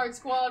 Poke Card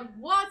Squad,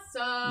 what's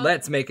up?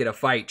 Let's make it a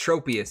fight.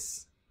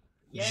 Tropius.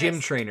 Yes. Gym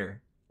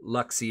Trainer.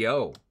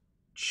 Luxio.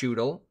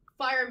 Choodle.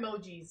 Fire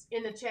emojis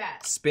in the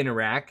chat.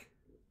 Spinarak.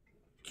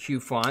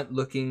 Q-Font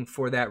looking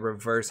for that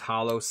reverse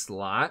hollow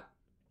slot.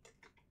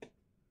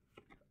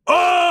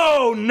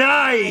 Oh,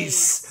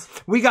 nice!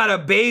 We got a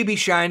baby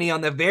shiny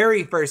on the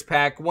very first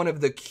pack. One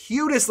of the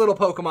cutest little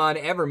Pokemon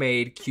ever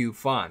made,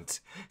 Q-Font.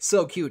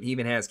 So cute, he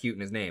even has cute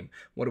in his name.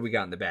 What do we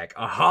got in the back?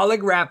 A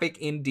holographic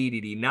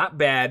Indeedee. Not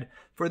bad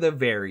for the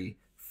very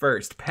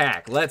first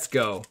pack. Let's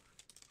go.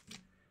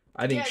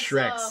 I think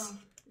Shrex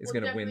is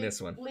going to win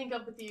this one. Link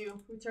up with you,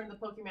 return the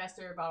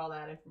Pokemaster about all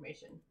that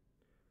information.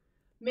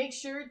 Make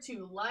sure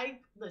to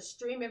like the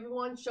stream,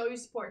 everyone. Show your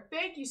support.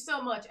 Thank you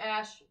so much,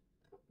 Ash.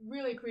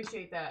 Really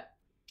appreciate that.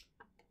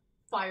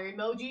 Fire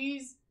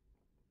emojis.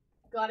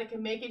 Glad I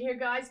can make it here,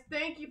 guys.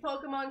 Thank you,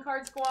 Pokemon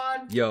Card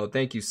Squad. Yo,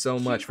 thank you so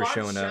much for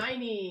showing up.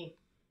 Shiny.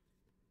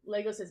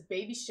 Lego says,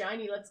 baby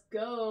shiny, let's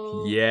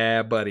go.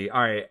 Yeah, buddy.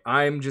 All right,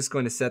 I'm just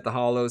going to set the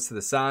hollows to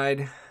the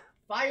side.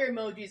 Fire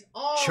emojis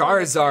all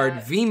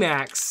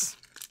charizardvmax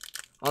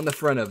on the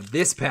front of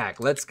this pack.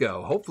 Let's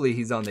go. Hopefully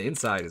he's on the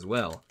inside as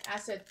well.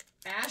 Ash said,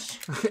 Ash?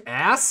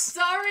 Ass?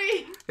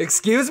 Sorry.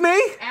 Excuse me?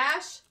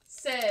 Ash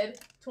said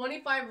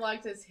 25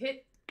 likes has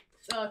hit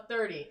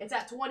 30. It's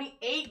at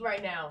 28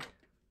 right now.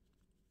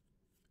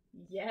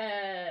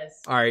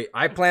 Yes. All right,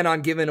 I plan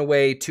on giving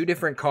away 2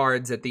 different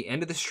cards at the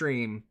end of the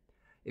stream.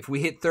 If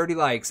we hit 30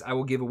 likes, I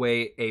will give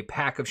away a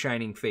pack of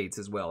Shining Fates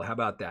as well. How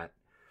about that?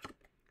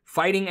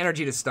 Fighting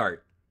energy to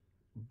start.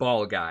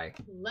 Ball Guy.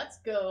 Let's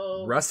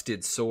go.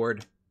 Rusted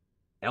Sword.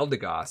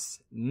 Eldegoss.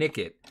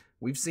 Nickit.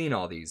 We've seen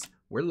all these.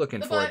 We're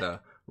looking for the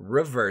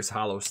reverse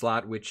hollow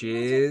slot, which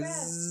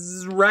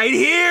is right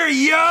here.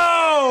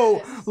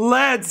 Yo! Yes.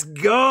 Let's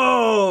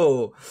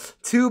go!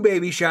 2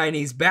 baby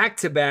shinies back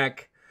to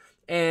back.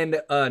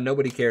 And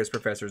nobody cares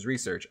Professor's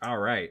research. All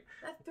right.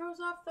 That throws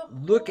off the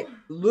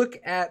Look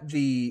at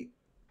the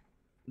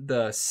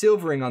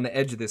silvering on the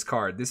edge of this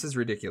card. This is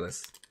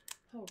ridiculous.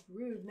 Oh,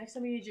 rude. Next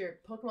time you need your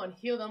Pokemon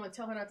healed, I'm going to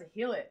tell her not to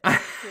heal it.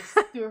 Just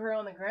threw her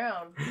on the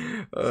ground.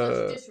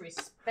 Such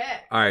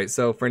disrespect. All right,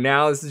 so for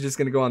now, this is just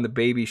going to go on the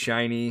baby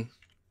shiny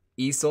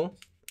Easel.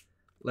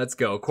 Let's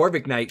go.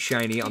 Corvic Knight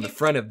shiny on the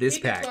front of this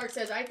pack. Clark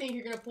says, I think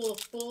you're going to pull a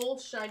full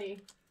shiny,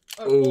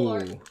 or full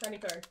art shiny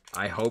card.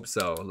 I hope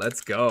so.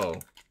 Let's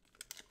go.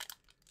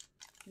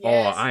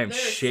 Yes, oh, I'm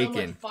shaking.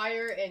 So much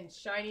fire and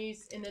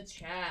shinies in the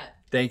chat.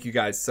 Thank you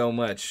guys so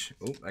much.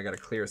 Oh, I got to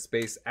clear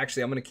space.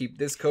 Actually, I'm going to keep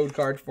this code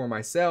card for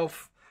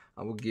myself.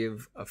 I will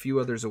give a few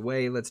others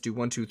away. Let's do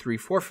 1, 2, 3,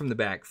 4 from the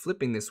back.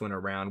 Flipping this one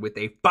around with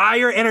a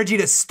fire energy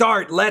to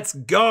start. Let's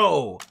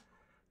go.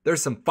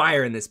 There's some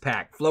fire in this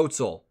pack.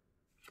 Floatzel,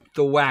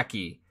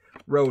 Thwackey,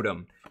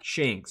 Rotom,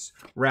 Shinx,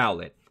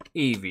 Rowlet,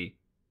 Eevee,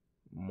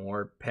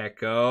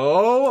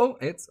 Morpeko.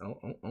 It's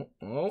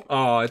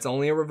it's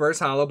only a reverse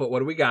hollow, but what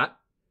do we got?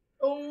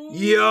 Oh,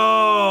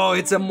 Yo,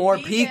 it's a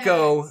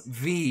Morpeko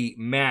VMAX.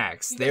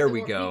 VMAX. There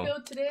we go.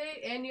 Morpeko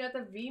today, and you got the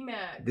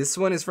VMAX. This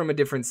one is from a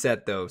different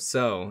set though,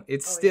 so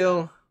it's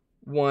still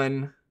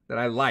one that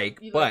I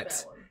like,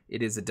 but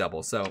it is a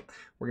double. So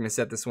we're gonna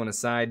set this one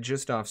aside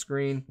just off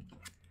screen.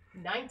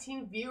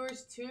 19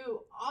 viewers too.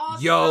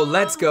 Awesome. Yo,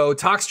 let's go.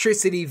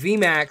 Toxtricity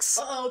VMAX.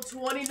 Uh-oh,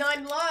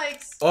 29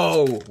 likes.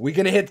 Oh, we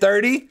gonna hit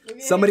 30?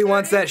 Somebody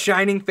wants that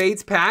Shining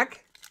Fates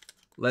pack?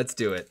 Let's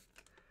do it.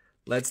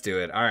 Let's do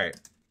it. All right.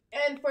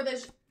 And for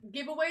this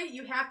giveaway,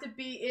 you have to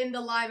be in the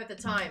live at the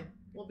time.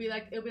 It'll be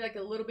like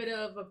a little bit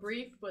of a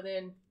brief, but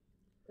then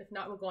if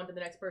not, we'll go on to the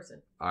next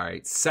person. All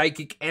right.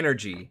 Psychic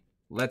Energy.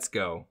 Let's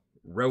go.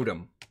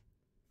 Rotom.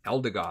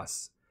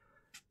 Eldegoss.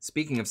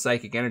 Speaking of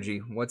Psychic Energy,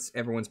 what's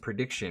everyone's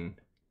prediction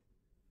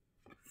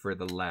for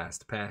the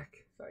last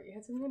pack? Sorry, you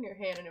had something in your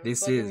hand and it was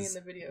This bugging me is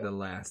in the video. the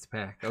last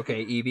pack.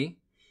 Okay, Eevee.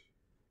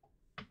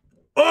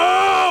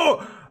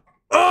 Oh!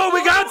 Oh,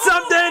 we got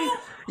something!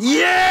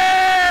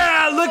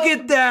 Yeah! Look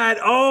at that!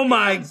 Oh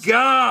my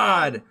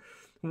god!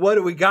 What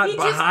do we got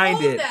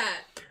behind it?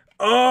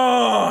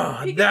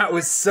 Oh, that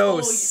was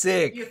so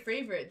sick. Your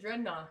favorite,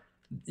 Dreadnought.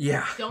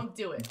 Yeah. Don't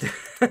do it.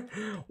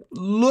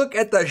 Look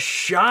at the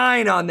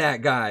shine on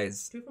that,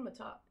 guys. Two from the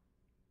top.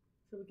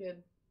 So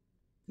good.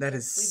 That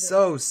is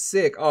so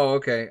sick. Oh,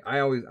 okay.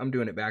 I'm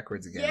doing it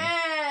backwards again.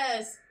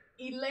 Yes!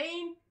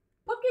 Elaine,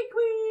 Poke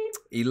Queen.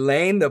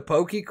 Elaine the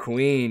Poke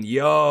Queen.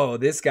 Yo,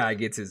 this guy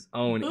gets his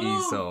own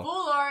ESO.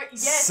 Full art.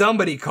 Yes.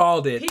 Somebody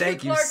called it. Pika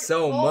Thank Clark you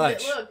so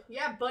much. Look,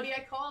 yeah, buddy,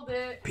 I called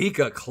it.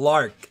 Pika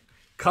Clark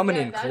coming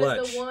in clutch.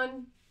 That is the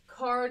one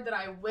card that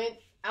I went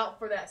out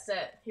for that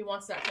set. He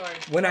wants that card.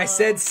 When I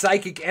said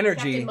Psychic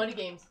Energy. Captain Muddy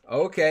Games.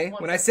 Okay.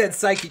 When I said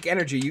Psychic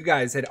Energy, you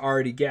guys had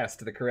already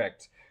guessed the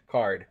correct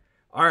card.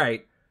 All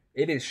right.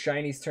 It is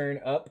Shiny's turn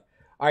up.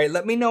 All right.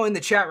 Let me know in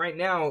the chat right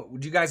now.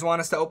 Would you guys want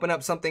us to open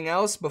up something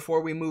else before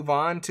we move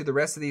on to the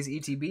rest of these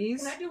ETBs?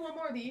 Can I do one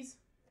more of these?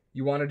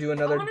 You want to do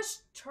another? I want a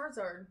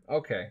Charizard.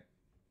 Okay.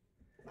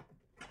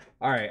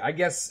 All right, I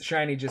guess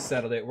Shiny just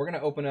settled it. We're going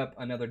to open up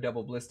another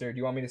double blister. Do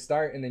you want me to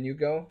start and then you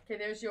go? Okay,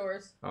 there's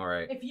yours. All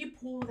right. If you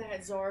pull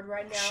that Zard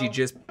right now.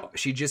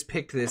 She just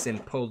picked this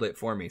and pulled it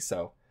for me,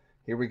 so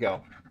here we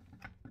go.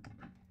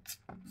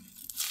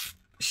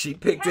 She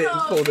picked it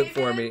and pulled it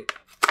for me.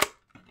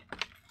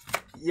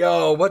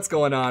 Yo, what's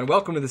going on?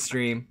 Welcome to the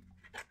stream.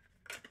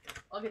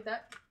 I'll get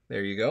that.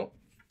 There you go.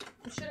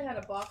 We should have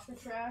had a box for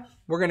trash.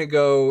 We're going to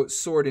go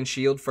Sword and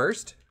Shield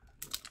first.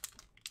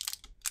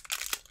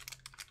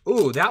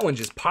 Ooh, that one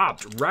just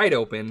popped right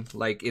open,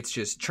 like it's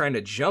just trying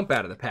to jump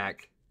out of the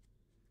pack.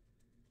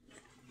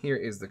 Here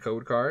is the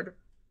code card.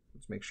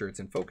 Let's make sure it's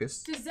in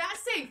focus. Does that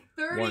say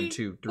 34 1,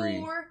 2,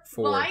 3,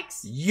 4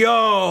 likes?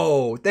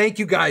 Yo, thank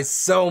you guys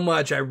so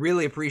much. I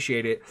really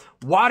appreciate it.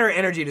 Water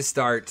energy to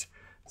start.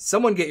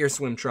 Someone get your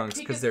swim trunks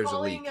because there's a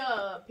leak.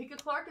 Pika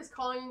Clark is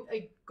calling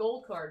a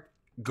gold card.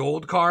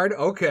 Gold card?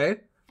 Okay.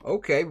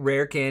 Okay.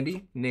 Rare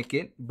candy,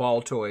 Nickit,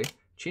 Ball Toy,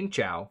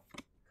 Chinchou.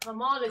 Come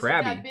on, let's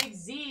get that big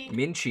Z.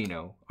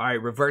 Minchino. All right,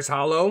 reverse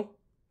holo.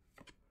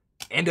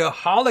 And a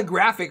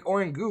holographic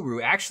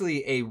Oranguru.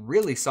 Actually, a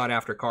really sought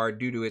after card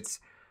due to its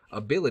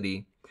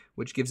ability,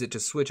 which gives it to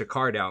switch a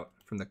card out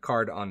from the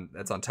card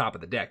that's on top of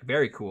the deck.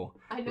 Very cool.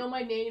 I know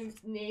my name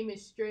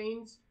is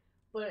strange,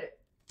 but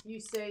you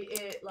say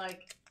it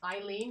like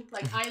Eileen.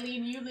 Like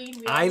Eileen, you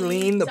lean.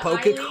 Eileen the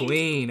Poke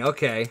Queen.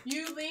 Okay.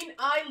 You lean,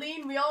 I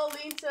lean. We all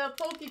lean to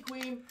Poke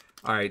Queen.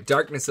 All right,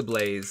 Darkness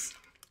Ablaze.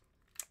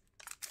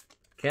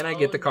 Can I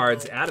get the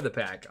cards out of the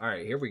pack? All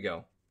right, here we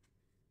go.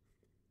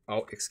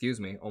 Oh,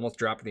 excuse me. Almost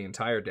dropped the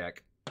entire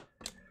deck.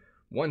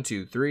 1,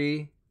 2,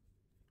 3,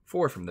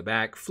 4 from the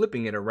back.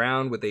 Flipping it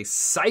around with a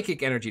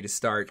Psychic Energy to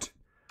start.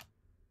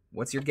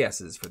 What's your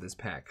guesses for this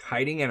pack?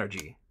 Hiding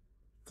Energy.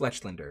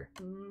 Fletchlander.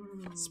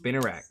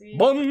 Spinnerack.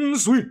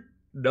 Bunsweet.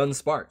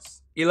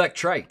 Dunsparce.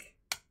 Electrike.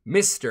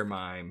 Mr.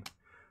 Mime.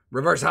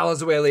 Reverse Holo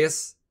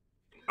Zoalius.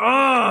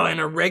 Oh,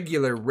 and a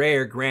regular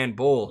rare Grand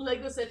Bull.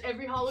 Lego said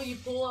every holo you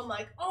pull, I'm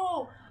like,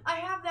 oh, I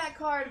have that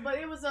card, but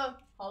it was a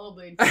Holo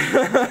Blade.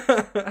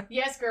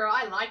 Yes, girl,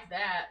 I like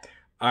that.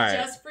 All right.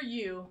 Just for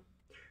you.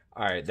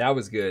 All right, that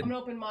was good. I'm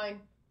going to open mine.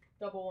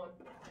 Double one.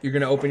 You're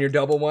going to open your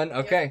double one?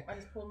 Okay. Yep, I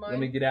just pulled mine. Let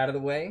me get out of the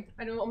way.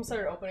 I know, I'm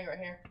started opening right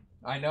here.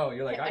 I know,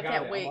 you're like, I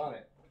can't wait. I'm on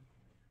it.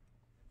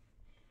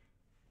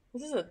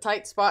 This is a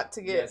tight spot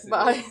to get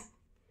by.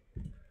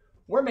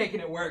 We're making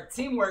it work.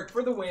 Teamwork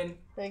for the win.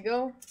 There you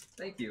go.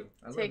 Thank you.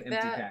 I love Take empty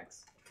that.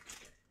 packs.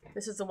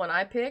 This is the one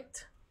I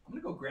picked. I'm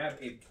going to go grab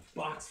a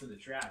box for the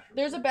trash.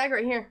 There's a bag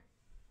right here.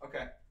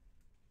 Okay.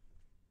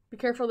 Be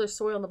careful, there's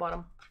soil on the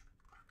bottom.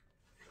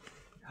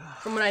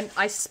 From when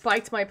I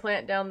spiked my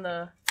plant down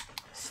the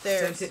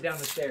stairs. Sent it down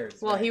the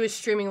stairs. Well, he was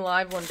streaming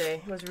live one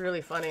day. It was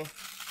really funny.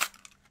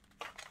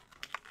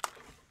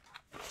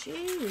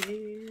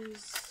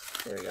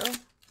 Jeez. There we go.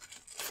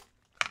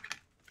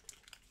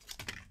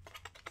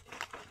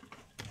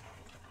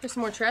 Here's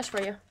some more trash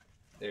for you.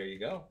 There you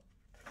go.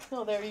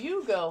 Oh, there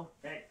you go.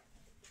 Hey.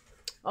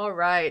 All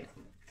right.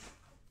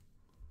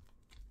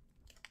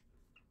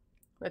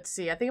 Let's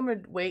see. I think I'm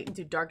going to wait and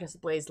do Darkness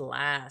Ablaze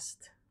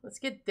last. Let's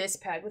get this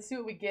pack. Let's see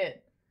what we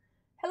get.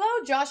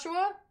 Hello,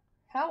 Joshua.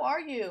 How are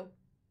you?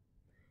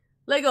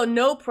 Lego,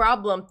 no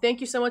problem.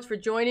 Thank you so much for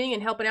joining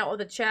and helping out with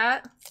the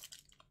chat.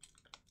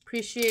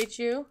 Appreciate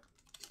you.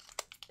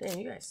 Damn,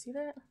 you guys see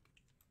that?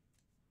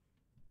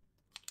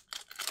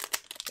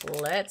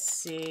 Let's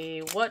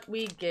see what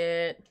we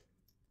get.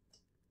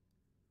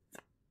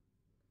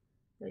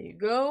 There you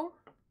go.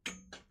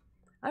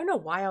 I don't know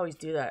why I always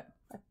do that.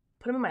 I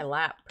put them in my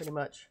lap, pretty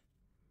much.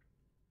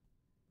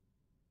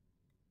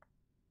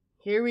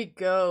 Here we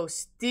go.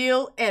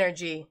 Steel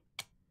Energy.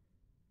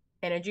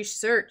 Energy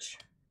Search.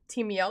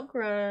 Team Yell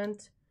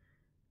Grunt.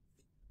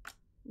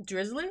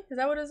 Drizzly? Is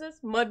that what it is?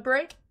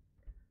 Mudbray.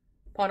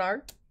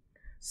 Ponard.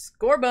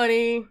 Score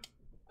Bunny.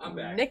 I'm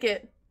back.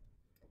 Nickit.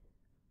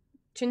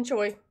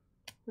 Chinchoy.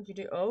 What'd you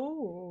do?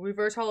 Oh,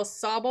 Reverse Hollow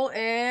Sobble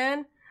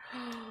and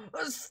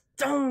a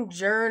Stone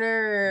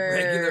Journer.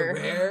 Regular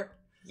rare?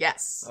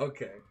 Yes.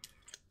 Okay.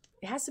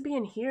 It has to be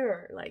in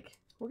here. Like,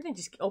 we're gonna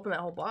just open that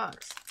whole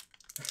box.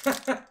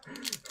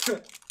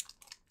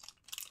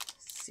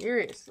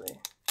 Seriously.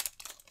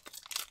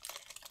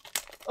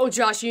 Oh,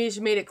 Josh, you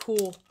just made it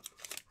cool.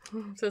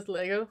 Says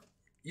Lego.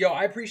 Yo,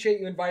 I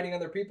appreciate you inviting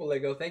other people,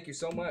 Lego. Thank you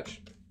so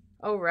much.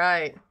 All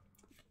right.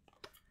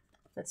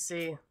 Let's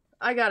see.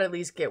 I gotta at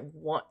least get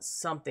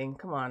something.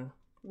 Come on.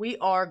 We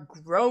are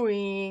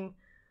growing.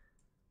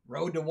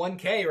 Road to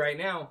 1K right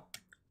now.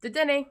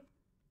 Dedenne.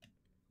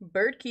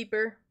 Bird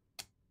Keeper.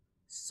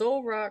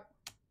 Soul Rock.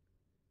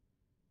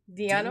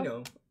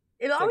 Deano.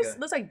 It always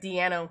looks like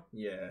Deano.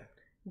 Yeah.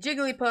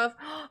 Jigglypuff.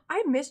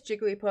 I miss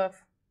Jigglypuff.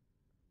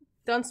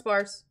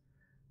 Dunsparce.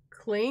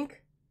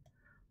 Clink.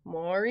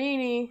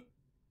 Morini.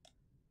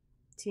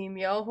 Team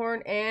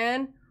Yellhorn.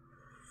 And...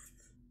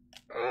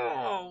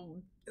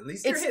 oh... At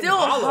least it's still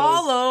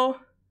hollow,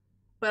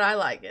 but I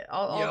like it.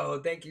 Yo,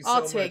 thank you so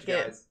much, guys. I'll take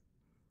it.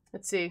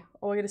 Let's see.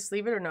 Oh, I gotta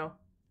sleeve it or no?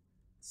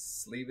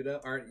 Sleeve it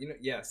up, or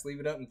yeah, sleeve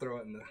it up and throw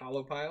it in the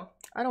hollow pile.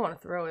 I don't want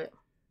to throw it.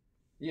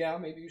 Yeah,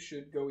 maybe you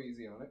should go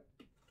easy on it.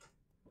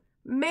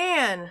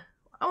 Man,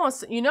 I want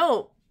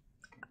to.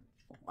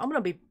 I'm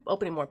gonna be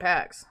opening more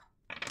packs.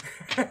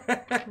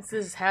 This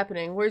is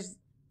happening. Where's?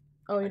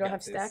 Oh, you don't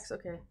have stacks?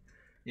 Okay.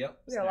 Yep.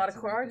 We got a lot of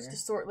cards to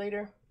sort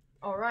later.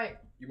 All right.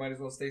 You might as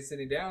well stay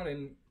sitting down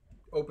and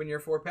open your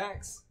 4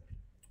 packs.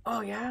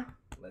 Oh, yeah?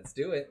 Let's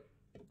do it.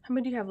 How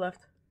many do you have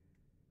left?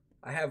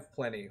 I have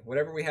plenty.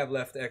 Whatever we have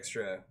left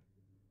extra,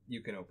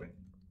 you can open.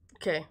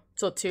 Okay,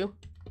 so 2?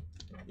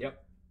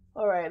 Yep.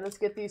 All right, let's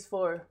get these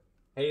 4.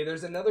 Hey,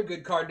 there's another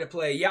good card to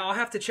play. Yeah, I'll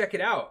have to check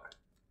it out.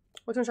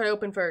 Which one should I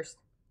open first?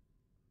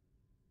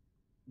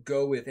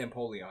 Go with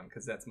Empoleon,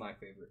 because that's my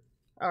favorite.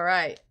 All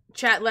right.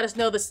 Chat, let us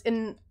know this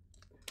in...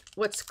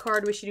 What's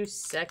card we should do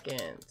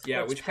second?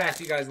 Yeah, which pack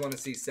do you guys want to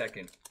see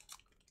second?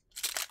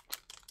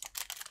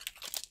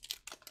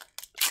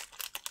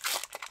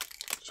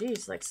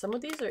 Jeez, like some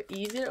of these are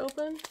easy to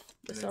open,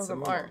 but some of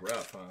them aren't.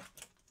 Rough, huh?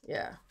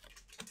 Yeah.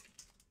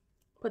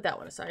 Put that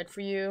one aside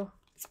for you.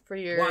 For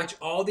your... Watch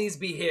all these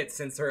be hits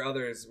since her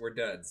others were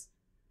duds.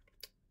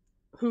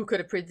 Who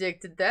could have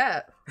predicted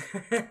that?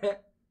 Is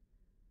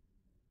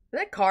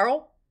that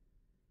Carl?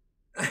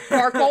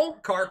 Carcole?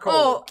 Carcole.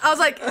 Oh, I was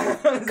like,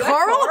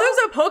 Carl? There's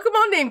a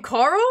Pokemon named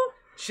Carl?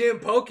 Shim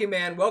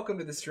Pokemon, welcome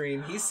to the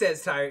stream. He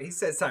says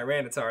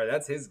Tyranitar.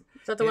 That's his. Is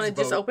that the one I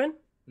just opened?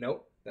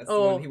 Nope. That's the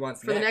one he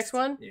wants for next. The next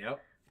one? Yep.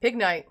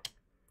 Pignite.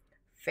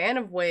 Fan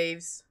of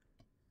Waves.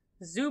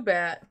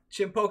 Zubat.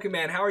 Shim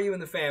Pokemon, how are you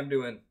and the fam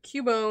doing?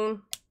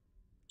 Cubone.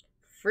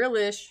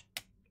 Frillish.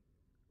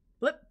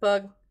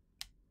 Blipbug.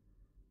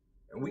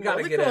 And we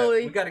gotta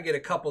get a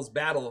couples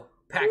battle.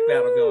 Pack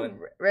battle going.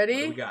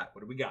 Ready?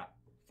 What do we got?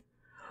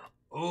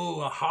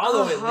 Oh, a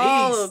hollow at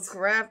least.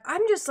 Holograph.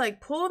 I'm just like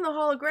pulling the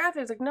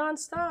holographics like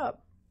nonstop.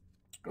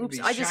 Oops,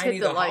 I just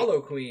hit the light. Hollow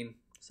Queen.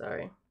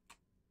 Sorry.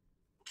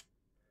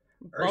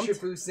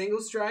 Urshifu single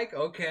strike.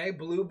 Okay,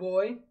 Blue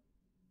Boy.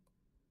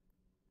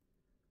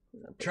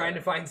 Trying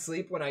to find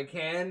sleep when I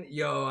can.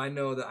 Yo, I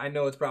know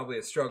it's probably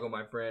a struggle,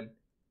 my friend.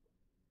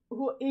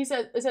 He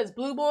said it says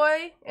Blue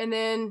Boy and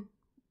then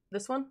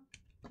this one.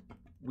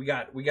 We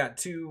got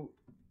 2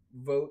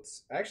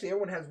 votes. Actually,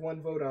 everyone has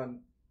 1 vote on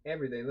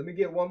everything. Let me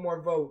get 1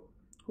 more vote.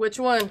 Which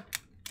one?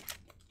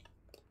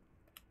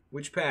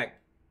 Which pack?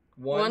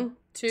 1,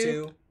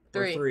 2,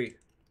 3. Or 3.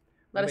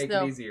 Let us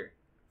know. Make it easier.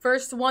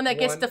 First one that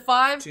gets to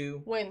 5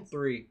 2, wins.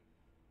 3.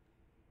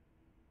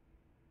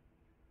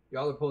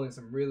 Y'all are pulling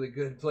some really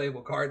good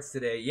playable cards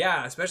today.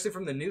 Yeah, especially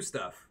from the new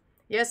stuff.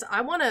 Yes,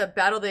 I want to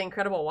battle the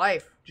Incredible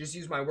Wife. Just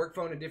use my work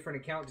phone, a different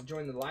account to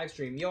join the live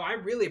stream. Yo, I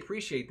really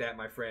appreciate that,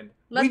 my friend.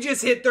 We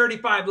just hit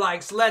 35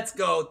 likes. Let's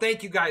go.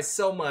 Thank you guys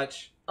so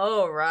much.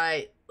 All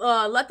right.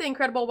 Let the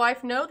Incredible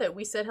Wife know that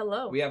we said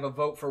hello. We have a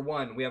vote for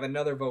 1. We have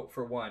another vote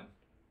for 1.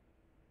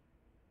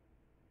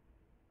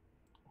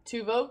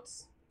 2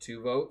 votes?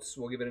 2 votes.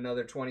 We'll give it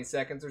another 20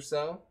 seconds or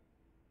so.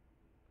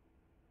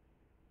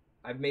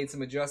 I've made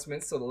some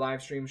adjustments so the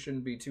live stream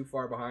shouldn't be too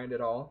far behind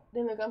at all.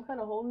 Then look, I'm kind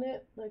of holding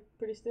it like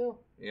pretty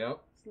still. Yep.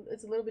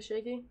 It's a little bit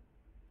shaky.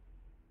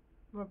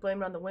 gonna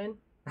blame it on the wind.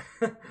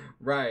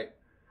 Right.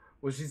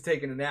 Well, she's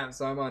taking a nap,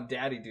 so I'm on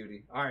daddy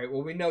duty. All right.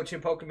 Well, we know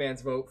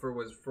Pokemans vote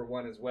was for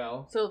one as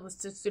well. So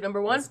let's just do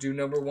number 1. Let's do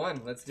number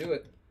 1. Let's do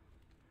it.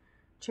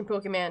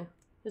 Pokemon,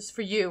 this is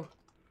for you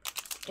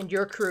and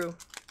your crew.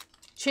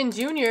 Chin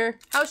Jr.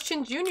 How's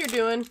Chin Jr.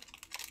 doing?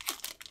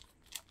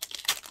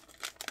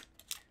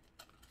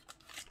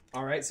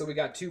 All right. So we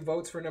got 2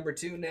 votes for number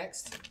 2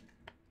 next.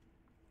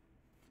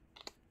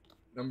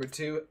 Number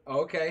 2.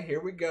 Okay. Here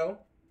we go.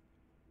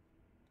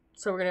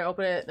 So we're going to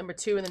open it at number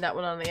 2 and then that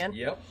one on the end?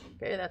 Yep.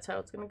 Okay, that's how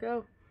it's going to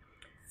go.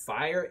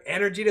 Fire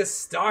energy to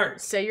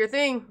start. Say your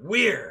thing.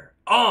 We're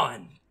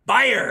on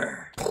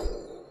fire.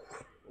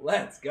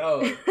 Let's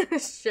go.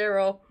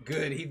 Cheryl.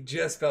 Good. He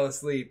just fell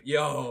asleep.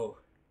 Yo.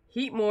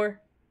 Heat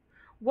more.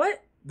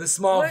 What? The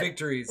small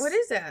victories. What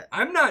is that?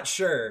 I'm not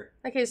sure.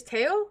 Like his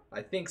tail?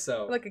 I think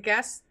so. Like a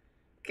gas,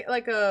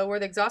 like where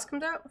the exhaust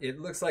comes out? It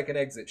looks like an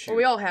exit chute. Well,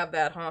 we all have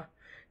that, huh?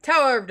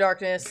 Tower of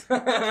Darkness.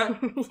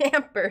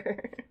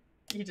 Yamper.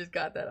 You just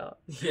got that off.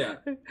 Yeah.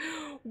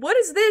 What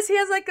is this? He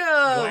has like a...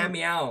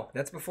 Glammeow.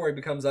 That's before he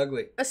becomes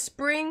ugly. A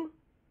spring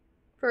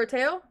for a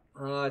tail?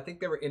 I think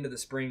they were into the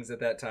springs at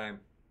that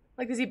time.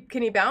 Like,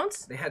 can he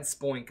bounce? They had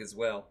Spoink as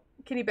well.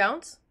 Can he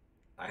bounce?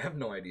 I have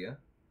no idea.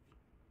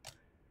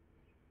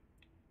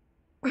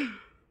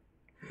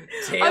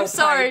 I'm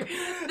sorry.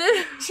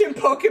 Jim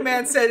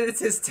Pokemon said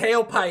it's his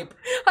tailpipe.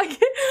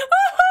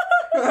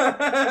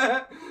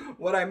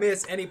 What I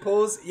miss? Any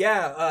pulls?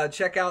 Yeah,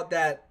 check out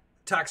that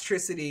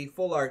Toxtricity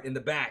full art in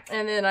the back.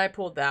 And then I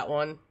pulled that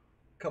one.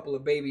 Couple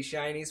of baby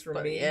shinies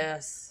from me.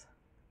 Yes.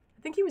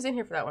 I think he was in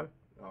here for that one.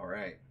 All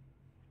right.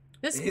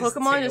 This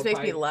Pokemon just makes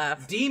me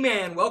laugh.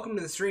 D-Man, welcome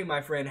to the stream,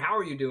 my friend. How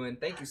are you doing?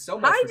 Thank you so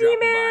much for dropping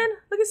by. Hi, D-Man.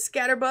 Look at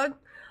Scatterbug.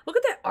 Look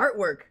at that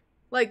artwork.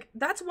 Like,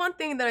 that's one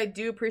thing that I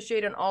do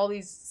appreciate on all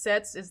these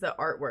sets is the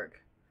artwork.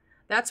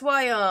 That's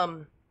why I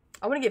want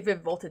to get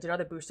Viv Voltage,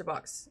 another booster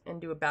box,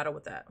 and do a battle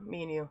with that.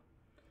 Me and you.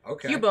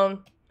 Okay.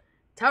 Cubone,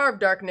 Tower of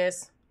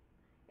Darkness,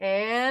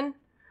 and...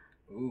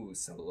 Ooh,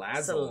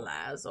 Salazzle.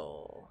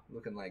 Salazzle.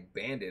 Looking like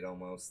Bandit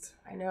almost.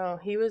 I know.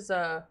 He was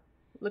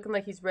looking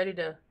like he's ready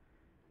to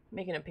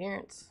make an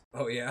appearance.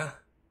 Oh, yeah?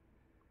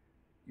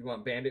 You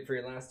want Bandit for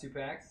your last 2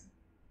 packs?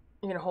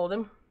 You're going to hold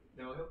him?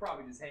 No, he'll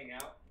probably just hang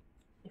out.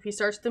 If he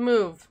starts to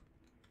move.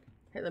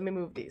 Here, let me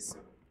move these.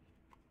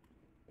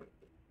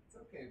 It's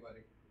okay,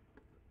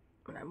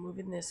 buddy. I'm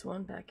moving this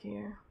one back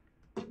here.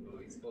 Oh,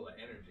 he's full of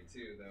energy,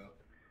 too, though.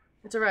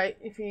 It's alright.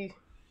 If you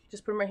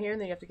just put him right here,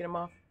 and then you have to get him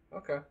off.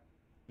 Okay.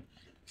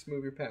 Just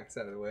move your packs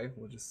out of the way.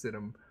 We'll just sit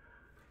them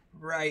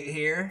right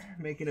here.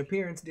 Make an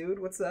appearance, dude.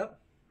 What's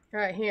up?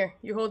 Alright, here.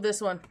 You hold this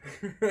one.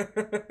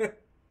 You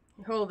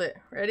hold it.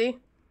 Ready?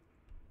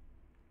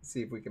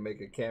 See if we can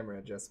make a camera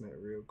adjustment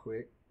real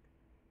quick.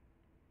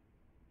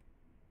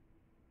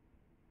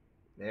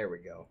 There we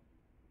go.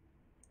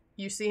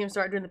 You see him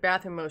start doing the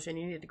bathroom motion.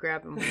 You need to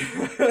grab him.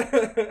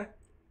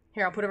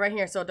 Here, I'll put it right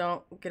here so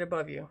don't get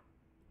above you.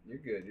 You're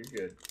good.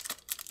 You're good.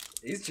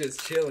 He's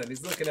just chilling.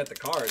 He's looking at the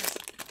cards.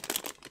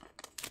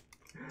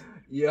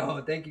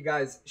 Yo, thank you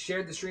guys.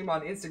 Shared the stream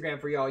on Instagram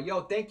for y'all.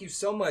 Yo, thank you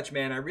so much,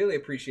 man. I really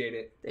appreciate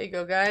it. There you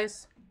go,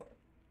 guys.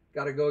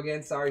 Gotta go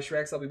again. Sorry,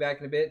 Shrex. I'll be back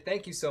in a bit.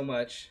 Thank you so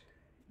much.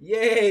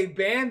 Yay,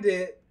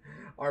 Bandit.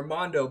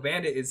 Armando,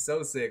 Bandit is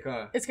so sick,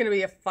 huh? It's going to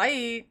be a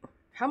fight.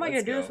 How am I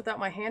going to do this without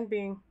my hand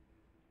being...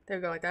 There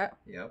we go, like that?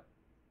 Yep.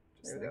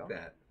 Just like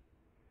that.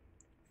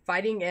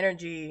 Fighting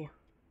energy.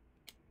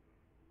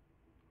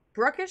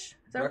 Bruckish?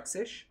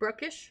 Bruxish?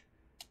 Bruckish?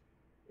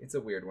 It's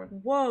a weird one.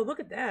 Whoa, look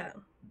at that.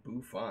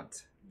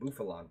 Buffalant.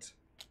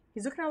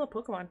 He's looking at all the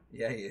Pokemon.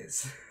 Yeah, he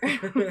is.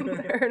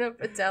 Earn of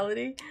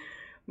Fatality.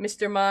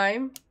 Mr.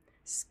 Mime.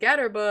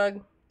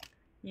 Scatterbug.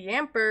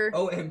 Yamper.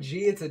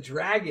 OMG, it's a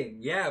dragon.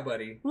 Yeah,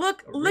 buddy.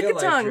 Look,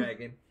 Lickitung.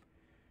 Dragon.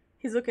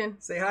 He's looking.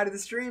 Say hi to the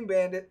stream,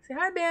 Bandit. Say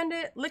hi,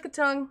 Bandit.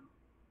 Lickitung.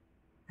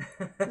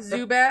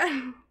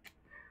 Zubat.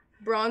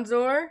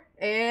 Bronzor.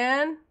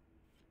 And...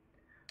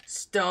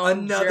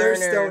 Another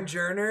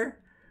Stonejourner?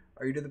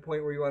 Are you to the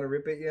point where you want to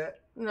rip it yet?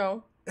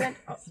 No.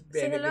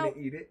 Bandit gonna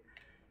eat it?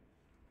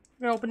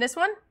 You gonna open this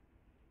one?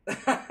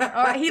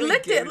 Alright, he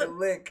licked it.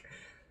 Lick.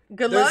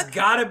 Good luck.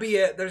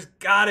 There's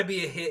gotta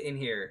be a hit in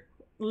here.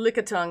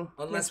 Lickitung.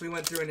 Unless we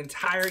went through an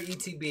entire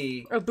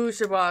ETB. A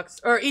booster box.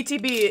 Or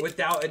ETB.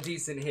 Without a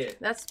decent hit.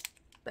 That's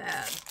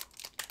bad.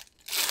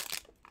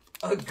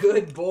 A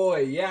good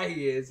boy. Yeah,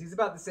 he is. He's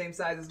about the same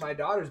size as my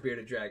daughter's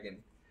bearded dragon.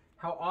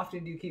 How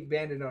often do you keep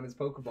Bandit on his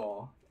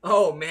Pokeball?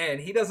 Oh, man.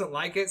 He doesn't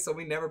like it, so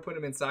we never put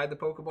him inside the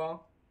Pokeball.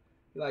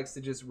 He likes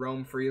to just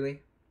roam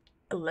freely.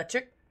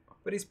 Electric.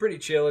 But he's pretty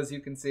chill, as you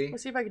can see.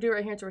 Let's see if I can do it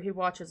right here to where he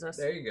watches us.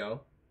 There you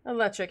go.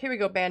 Electric. Here we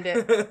go,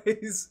 Bandit.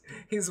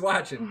 he's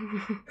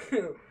watching.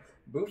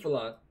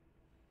 Buffalant.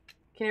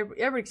 Can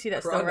everybody see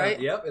that stuff, right?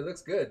 Yep, it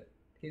looks good.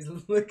 He's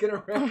looking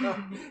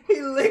around.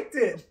 He licked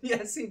it.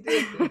 Yes, he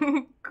did.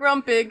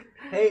 Grumpig.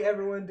 Hey,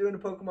 everyone doing the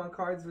Pokemon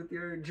cards with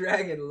your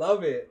dragon.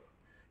 Love it.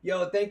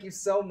 Yo, thank you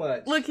so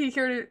much. Look, he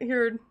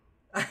heard.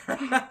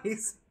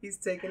 He's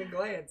taking a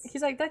glance.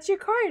 He's like, that's your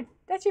card.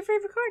 That's your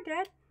favorite card,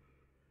 Dad.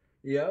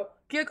 Yep.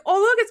 Oh,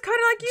 look, it's kind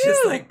of like you.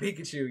 Just like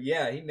Pikachu.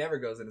 Yeah, he never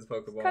goes in his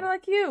Pokeball. Kind of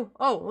like you.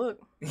 Oh, look.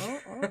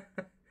 Oh.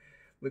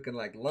 Looking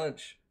like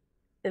lunch.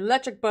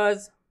 Electric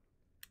Buzz.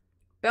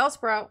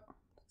 Bellsprout.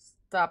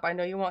 Stop. I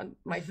know you want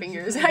my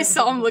fingers. I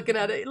saw him looking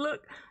at it.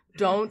 Look.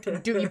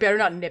 Don't do. You better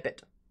not nip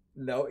it.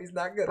 No, he's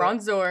not good.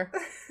 Bronzor.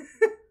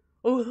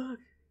 Oh, look.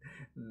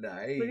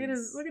 Nice.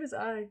 Look at his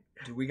eye.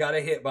 Do we got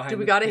a hit behind? Do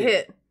we got a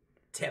hit?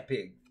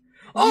 Tepig.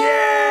 Oh!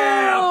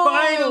 Yeah!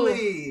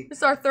 Finally! This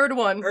is our third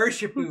one.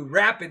 Urshifu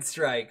Rapid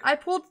Strike. I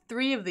pulled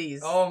 3 of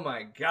these. Oh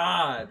my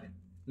god.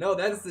 No,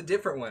 that is the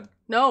different one.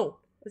 No.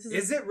 This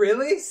is it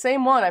really?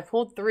 Same one. I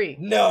pulled 3.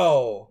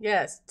 No.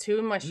 Yes, 2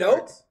 in my shorts.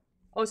 Nope.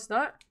 Oh, it's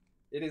not?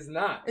 It is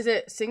not. Is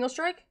it single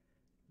strike?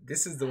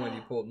 This is the one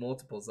you pulled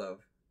multiples of.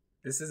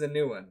 This is a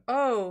new one.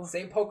 Oh.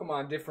 Same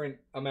Pokemon, different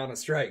amount of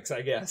strikes,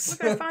 I guess.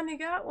 Look, I finally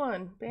got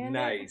one. Bandit.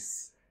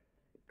 Nice.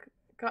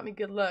 Got me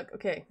good luck.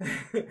 Okay.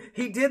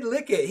 He did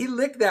lick it. He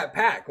licked that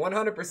pack.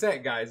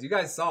 100%, guys. You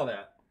guys saw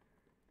that.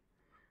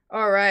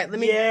 All right. Let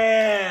me.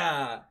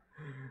 Yeah.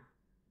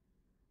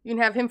 You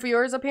can have him for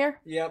yours up here?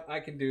 Yep, I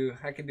can do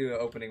an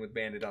opening with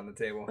Bandit on the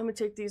table. Let me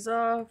take these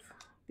off.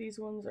 These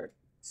ones are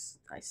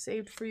I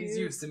saved for you. He's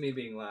used to me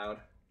being loud.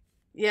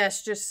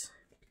 Yes, just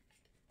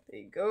there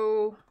you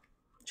go.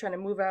 Trying to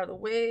move out of the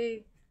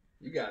way.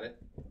 You got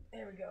it.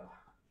 There we go.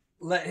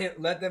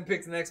 Let them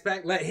pick the next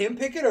pack. Let him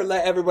pick it or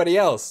let everybody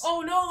else?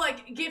 Oh no,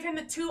 like give him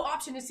the 2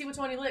 options to see which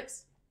one he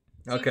licks.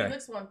 See okay. If he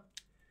licks one.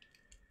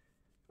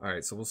 All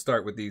right, so we'll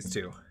start with these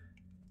 2.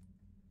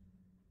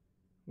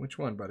 Which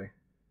one, buddy?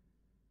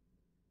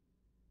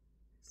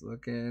 He's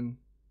looking.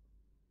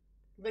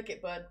 Lick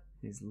it, bud.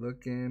 He's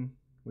looking.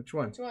 Which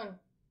one? Which one?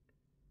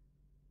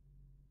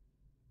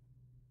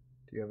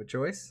 Do you have a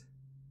choice?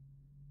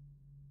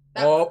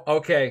 That one.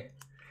 Okay.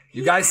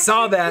 You guys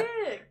saw that.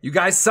 You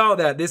guys saw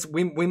that.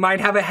 We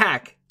might have a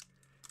hack.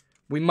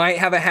 We might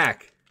have a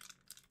hack.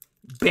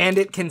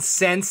 Bandit can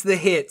sense the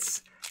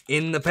hits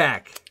in the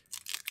pack.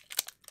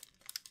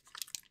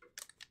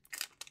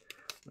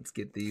 Let's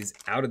get these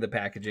out of the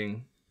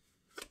packaging.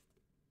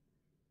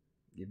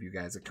 Give you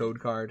guys a code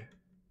card.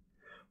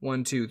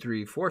 1, 2,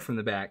 3, 4 from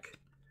the back.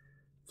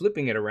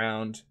 Flipping it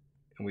around,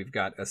 and we've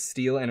got a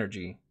Steel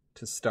Energy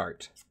to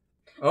start.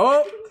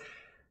 Oh!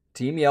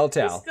 Team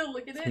Yelltow. He's still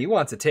looking at it. He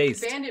wants a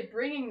taste. Bandit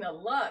bringing the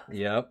luck.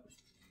 Yep.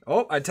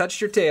 Oh, I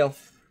touched your tail.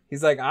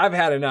 He's like, I've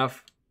had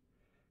enough.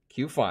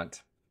 Q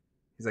font.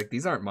 He's like,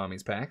 these aren't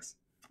mommy's packs.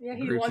 Yeah,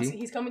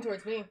 he's coming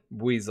towards me.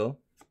 Weasel.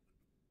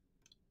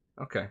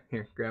 Okay,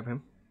 here, grab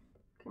him.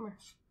 Come here.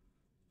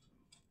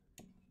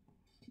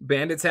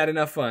 Bandit's had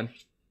enough fun.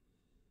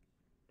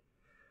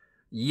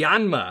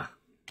 Yanma.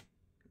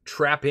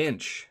 Trap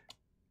Inch.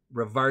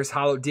 Reverse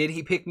Hollow. Did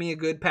he pick me a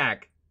good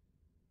pack?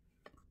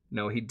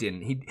 No, he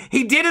didn't.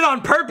 He did it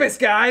on purpose,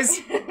 guys.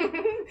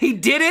 He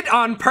did it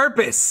on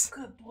purpose.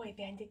 Good boy,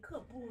 Bandit.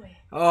 Good boy.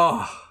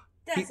 Oh.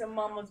 That's a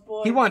mama's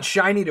boy. He wants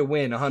Shiny to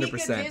win 100%.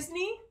 Pika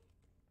Disney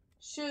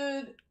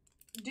should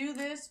do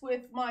this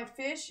with my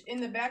fish in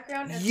the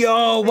background.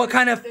 Yo, what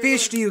kind of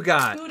fish do you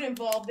got? Food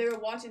involved. They were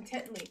watching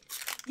intently.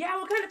 Yeah,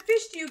 what kind of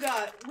fish do you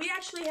got? We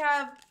actually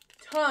have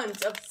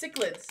tons of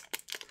cichlids.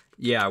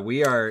 Yeah,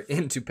 we are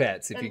into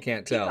pets, if you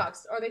can't tell.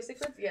 Peacocks. Are they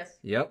cichlids? Yes.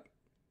 Yep.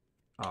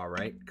 All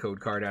right, code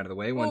card out of the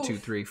way. 1, 2,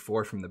 3,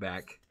 4 from the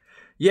back.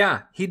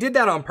 Yeah, he did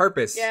that on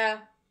purpose. Yeah.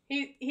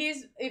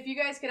 He's if you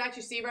guys could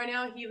actually see right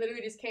now, he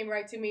literally just came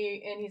right to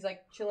me and he's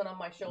like chilling on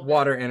my shoulder.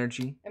 Water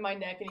Energy. And my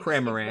neck and he's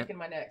Cramorant. licking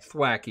my neck.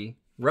 Thwacky.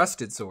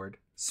 Rusted Sword.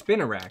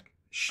 Spinarak.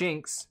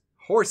 Shinx.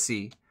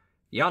 Horsey.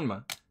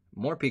 Yanma.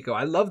 More Pico.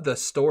 I love the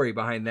story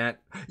behind that.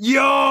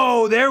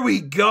 Yo, there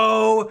we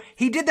go.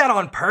 He did that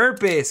on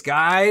purpose,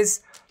 guys.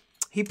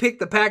 He picked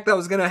the pack that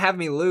was going to have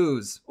me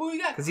lose. Oh, you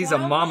got because he's a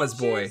mama's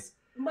boy.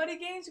 Muddy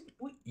games?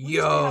 We Yo.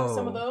 used to have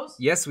some of those.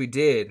 Yes, we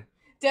did.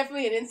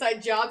 Definitely an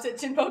inside job to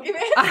Chin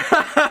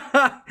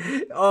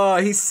Pokemon. Oh,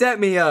 he set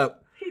me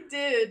up. He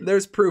did.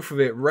 There's proof of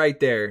it right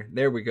there.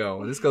 There we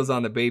go. This goes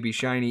on the baby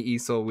shiny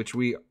easel, which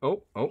we...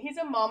 Oh. He's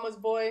a mama's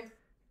boy.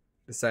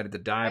 Decided to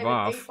dive and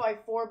off. An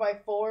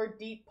 8x4x4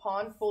 deep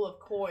pond full of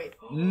koi.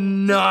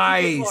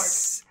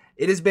 Nice.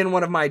 It has been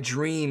one of my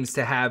dreams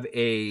to have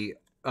a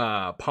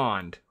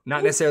pond.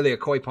 Not necessarily a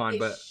koi pond,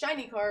 but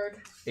shiny card.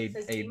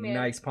 A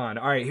nice pond.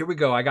 All right, here we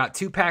go. I got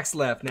 2 packs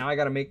left. Now I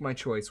got to make my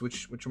choice.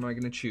 Which one am I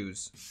going to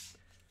choose?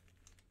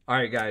 All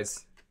right,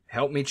 guys.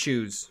 Help me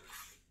choose.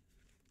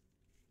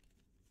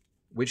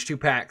 Which 2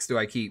 packs do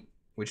I keep?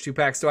 Which 2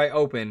 packs do I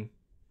open?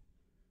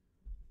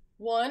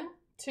 1,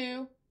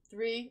 2,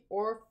 3,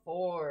 or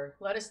 4.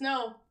 Let us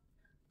know.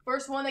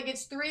 First one that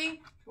gets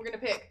 3, we're going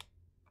to pick.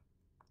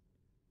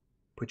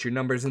 Put your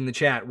numbers in the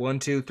chat. 1,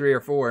 2, 3, or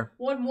 4.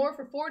 One more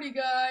for 40,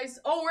 guys.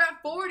 Oh, we're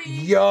at 40.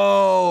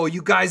 Yo,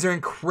 you guys are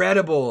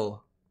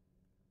incredible.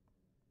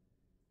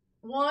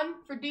 1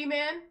 for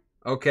D-Man.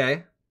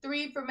 Okay.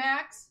 3 for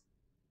Max.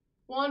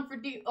 1 for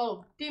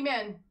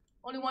D-Man.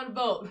 Only 1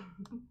 vote.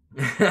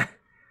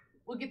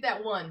 We'll get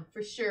that 1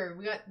 for sure.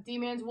 We got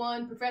D-Man's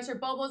 1. Professor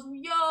Bubbles.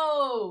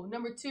 Yo!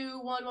 Number 2.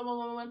 1, 1, 1,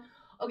 1, 1.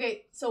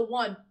 Okay, so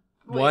 1.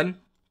 Wait. 1?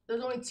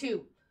 There's only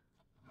 2.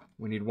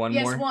 We need one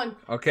yes, more? Yes, 1.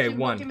 Okay, Team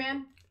 1.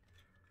 Pokemon.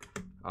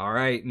 All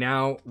right,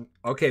 now,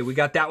 okay, we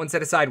got that one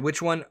set aside.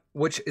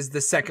 Which is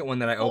the second one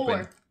that I 4.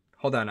 opened?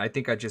 Hold on, I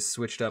think I just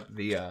switched up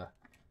the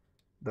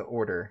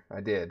order.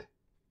 I did.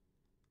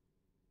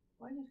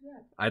 Why did you do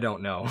that? I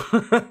don't know.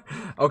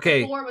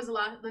 Okay. 4 was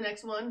the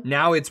next one.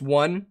 Now it's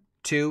 1,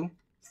 2,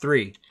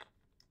 3.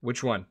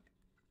 Which one?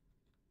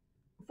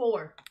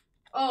 4.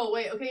 Oh,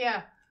 wait, okay,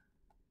 yeah.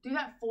 Do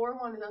that 4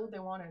 one, is that what they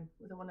wanted?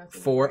 The one that's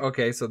 4,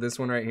 okay, so this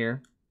one right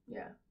here.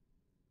 Yeah.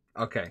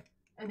 Okay.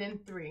 And then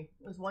 3. It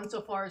was 1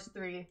 so far as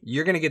 3.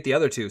 You're going to get the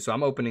other 2, so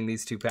I'm opening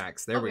these 2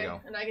 packs. There we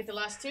go. And I get the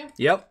last 2?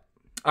 Yep.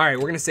 All right,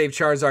 we're going to save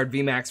Charizard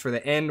VMAX for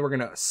the end. We're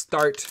going to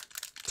start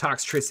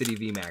Toxtricity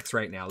VMAX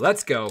right now.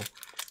 Let's go.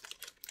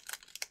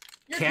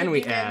 Can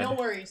we add? No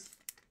worries.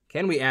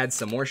 Can we add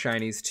some more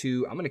shinies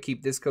to? I'm going to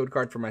keep this code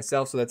card for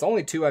myself, so that's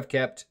only 2 I've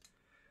kept.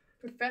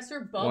 Professor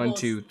Bubbles. 1,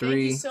 2, 3,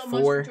 Thank you so 4.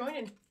 much for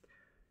joining.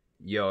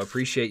 Yo,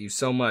 appreciate you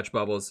so much,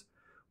 Bubbles.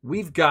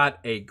 We've got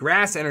a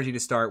grass energy to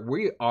start.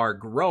 We are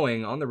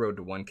growing on the road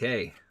to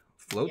 1K.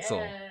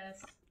 Floatzel.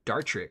 Yes.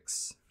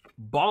 Dartrix.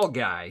 Ball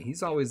Guy.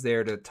 He's always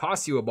there to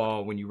toss you a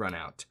ball when you run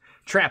out.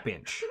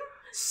 Trapinch.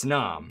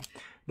 Snom.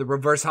 The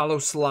reverse hollow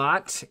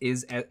slot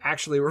is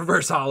actually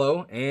reverse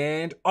hollow.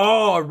 And,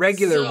 oh, a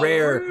regular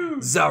rare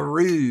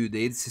Zarude.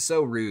 It's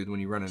so rude when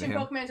you run into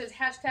him. Pokemon says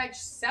hashtag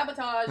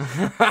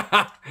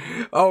sabotage.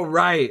 Oh,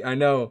 right. I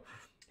know.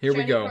 Here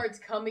we go. Cards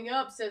coming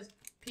up, says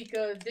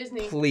Pika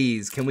Disney.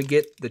 Please, can we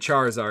get the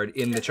Charizard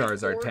in the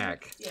Charizard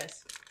pack?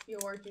 Yes.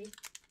 Jirachi.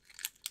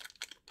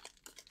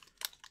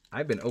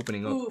 I've been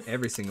opening up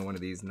every single one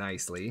of these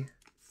nicely.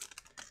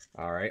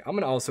 All right, I'm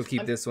going to also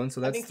keep this one,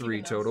 so that's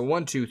 3 total.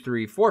 1, 2,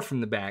 3, 4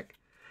 from the back.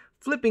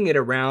 Flipping it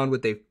around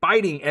with a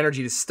fighting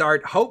energy to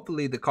start.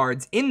 Hopefully the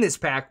cards in this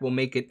pack will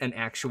make it an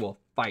actual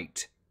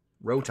fight.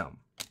 Rotom.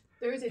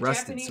 There is a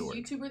Japanese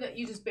YouTuber that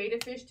uses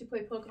beta fish to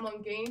play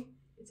Pokemon game.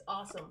 It's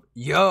awesome.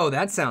 Yo,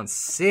 that sounds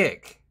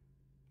sick.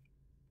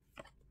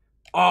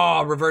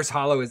 Oh, reverse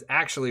hollow is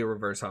actually a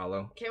reverse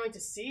hollow. Can't wait to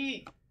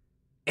see.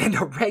 And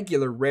a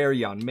regular rare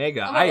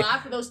Yanmega. I'm gonna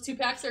laugh, those 2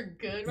 packs are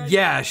good right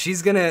yeah, now.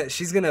 she's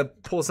gonna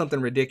pull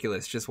something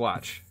ridiculous. Just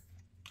watch.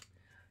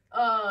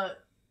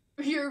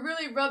 You're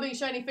really rubbing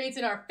shiny fates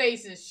in our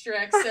faces,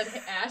 Shrex, said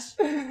Ash.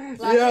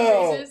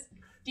 Yo.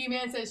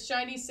 D-Man says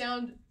shiny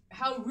sound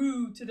how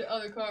rude to the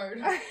other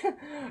card.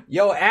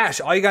 Yo, Ash,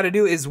 all you gotta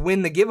do is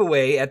win the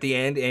giveaway at the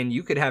end and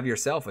you could have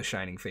yourself a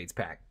Shining Fates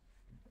pack.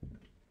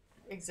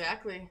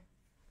 Exactly.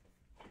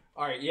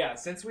 Alright, yeah,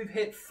 since we've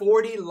hit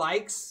 40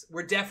 likes,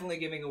 we're definitely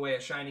giving away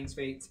a Shining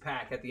Fates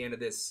pack at the end of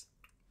this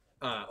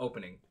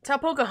opening. Tell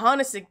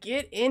Pocahontas to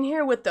get in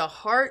here with the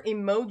heart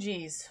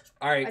emojis.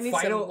 Alright,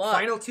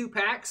 final 2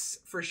 packs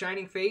for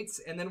Shining Fates,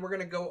 and then we're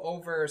going to go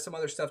over some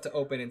other stuff to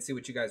open and see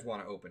what you guys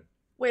want to open.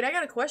 Wait, I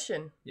got a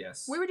question.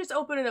 Yes. We were just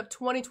opening up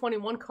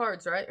 2021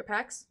 cards, right? Or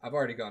packs? I've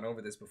already gone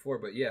over this before,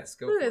 but yes,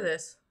 go for it. Look at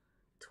this.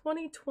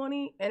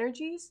 2020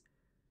 energies?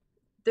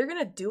 They're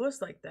going to do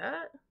us like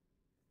that?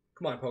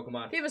 Come on,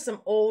 Pokemon. Give us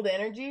some old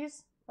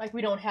energies. Like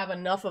we don't have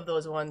enough of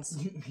those ones.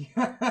 Do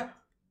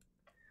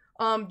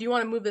you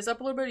want to move this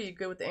up a little bit, or are you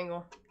good with the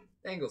angle?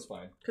 Angle's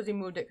fine. Because we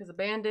moved it because of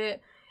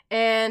Bandit.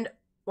 And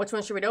which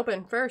one should we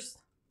open first?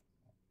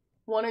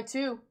 1 or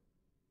 2?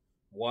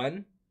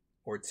 1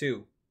 or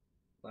 2?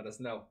 Let us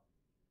know.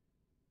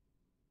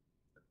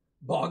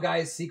 Ball Guy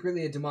is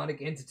secretly a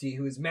demonic entity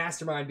who is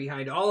mastermind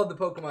behind all of the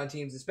Pokemon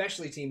teams,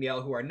 especially Team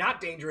Yell, who are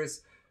not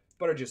dangerous,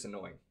 but are just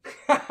annoying.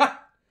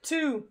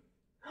 2.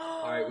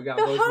 All right, we got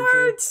the both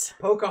hearts.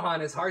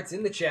 Pocahontas hearts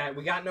in the chat.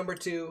 We got number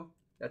 2.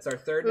 That's our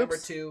third number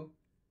 2.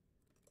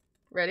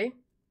 Ready?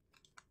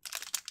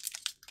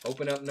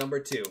 Open up number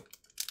 2.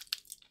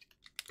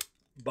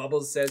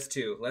 Bubbles says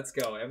 2. Let's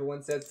go.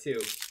 Everyone says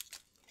 2.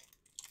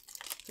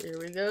 Here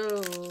we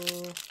go.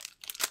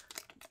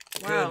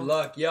 Wow. Good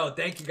luck. Yo,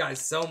 thank you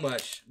guys so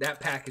much. That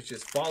pack is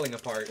just falling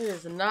apart. It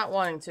is not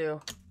wanting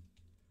to.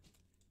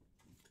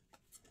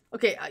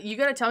 Okay, you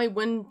gotta tell me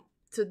when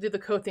to do the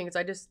code thing, because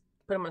I just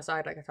put them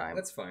aside like a time.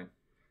 That's fine.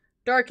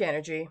 Dark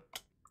Energy.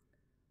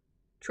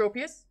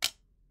 Tropius.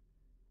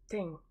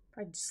 Dang,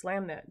 I just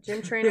slammed that.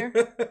 Gym Trainer.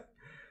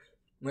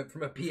 Went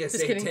from a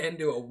PSA 10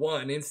 to a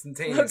 1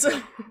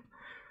 instantaneously.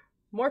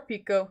 More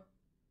Pico.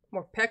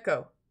 More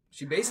Pecco.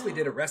 She basically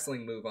did a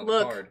wrestling move on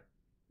the card.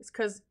 It's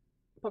because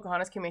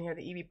Pocahontas came in here,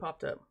 the Eevee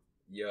popped up.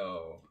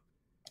 Yo.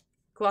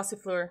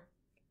 Glossifleur.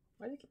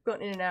 Why do they keep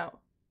going in and out?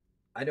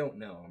 I don't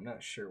know. I'm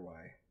not sure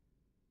why.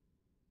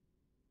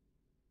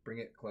 Bring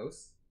it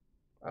close.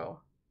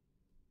 Oh.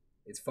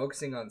 It's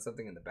focusing on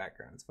something in the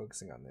background. It's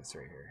focusing on this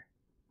right here.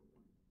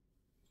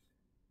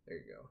 There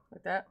you go.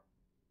 Like that?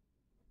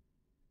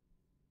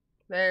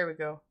 There we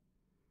go.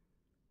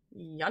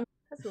 Yun.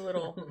 That's a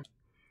little...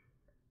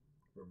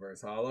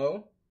 Reverse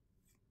hollow.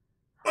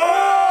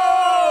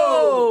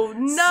 Oh!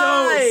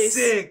 Nice! So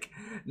sick!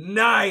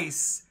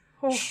 Nice!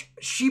 Oh.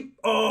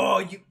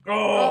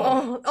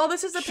 Oh,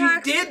 this is the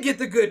pack. She did get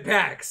the good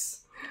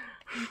packs.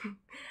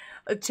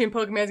 A Chin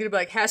Pokemon's gonna be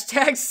like,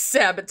 hashtag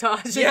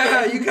sabotage.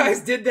 Yeah, you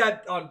guys did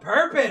that on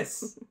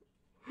purpose.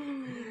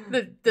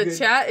 The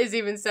chat is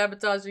even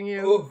sabotaging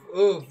you. Oof,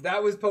 oof.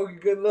 That was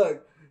good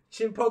look.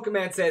 Chin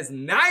Pokemon says,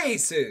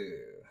 nice.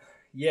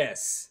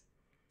 Yes.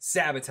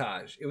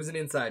 Sabotage. It was an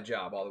inside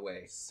job all the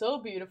way. So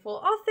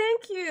beautiful. Oh,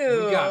 thank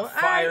you. We got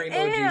fire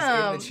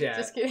emojis in the chat.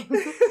 Just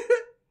kidding.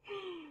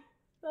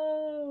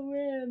 Oh,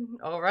 man.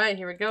 All right,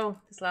 here we go.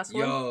 This last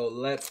one. Yo,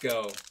 let's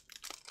go.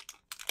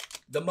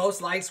 The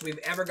most likes we've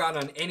ever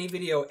gotten on any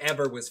video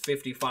ever was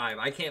 55.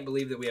 I can't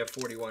believe that we have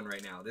 41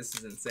 right now. This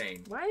is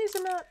insane. Why is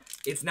it not?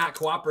 It's not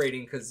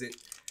cooperating because it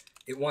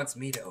wants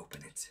me to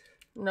open it.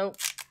 Nope.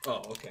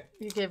 Oh, okay.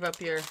 You gave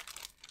up your...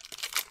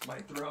 My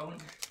throne.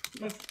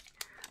 I'm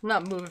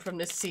not moving from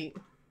this seat.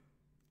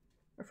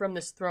 Or from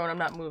this throne, I'm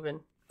not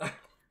moving.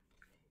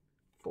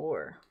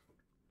 4.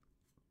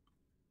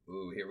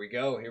 Ooh, here we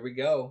go. Here we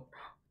go.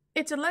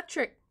 It's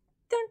electric.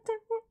 Dun, dun,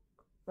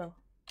 dun. Oh,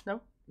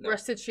 no?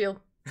 Rusted shield.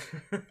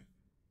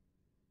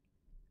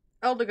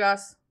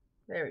 Eldegoss.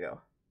 There we go.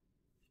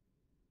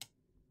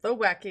 So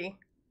wacky.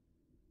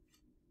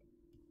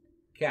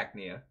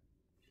 Cacnea.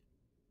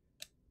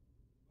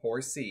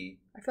 Horsey.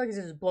 I feel like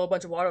he's just blow a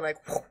bunch of water like...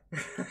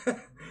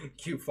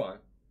 Cute font.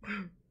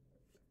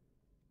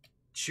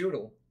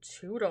 Choodle.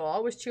 Choodle.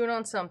 Always chewing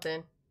on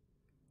something.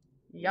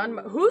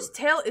 Yanma. Whose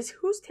tail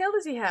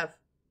does he have?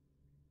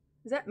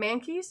 Is that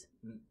Mankey's?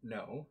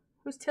 No.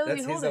 Whose tail is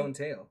he holding? That's his own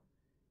tail.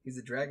 He's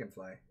a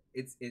dragonfly.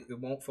 It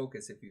won't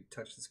focus if you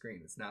touch the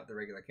screen. It's not the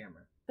regular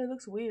camera. It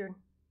looks weird. It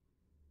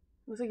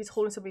looks like he's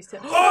holding somebody's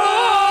tail.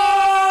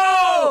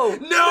 Oh!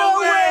 No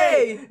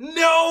way!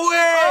 No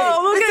way!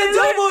 Oh, it's a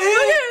double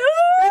hit!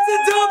 It's a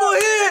double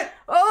hit!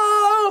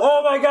 Oh!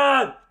 Oh my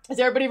god! Is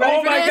everybody ready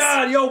for this? Oh my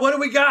god! Yo, what do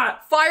we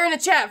got? Fire in the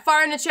chat!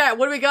 Fire in the chat!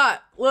 What do we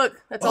got?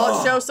 Look, that's all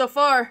it shows so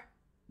far.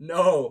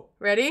 No.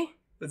 Ready?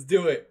 Let's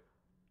do it.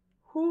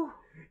 Whew.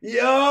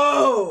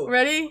 Yo!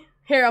 Ready?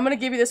 Here, I'm gonna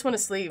give you this one a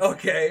sleeve.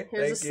 Okay.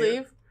 Here's a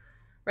sleeve.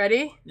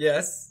 Ready?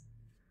 Yes.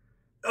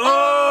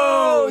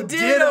 Oh,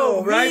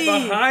 Ditto V. right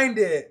behind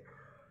it.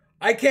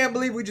 I can't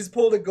believe we just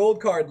pulled a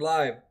gold card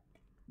live.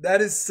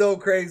 That is so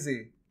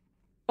crazy.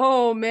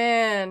 Oh,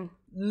 man.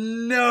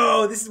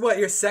 No, this is what,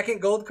 your second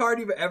gold card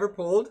you've ever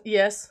pulled?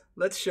 Yes.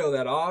 Let's show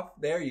that off.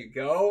 There you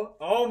go.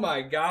 Oh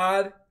my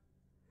god.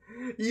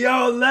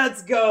 Yo,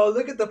 let's go.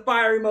 Look at the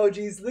fire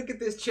emojis. Look at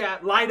this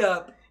chat. Light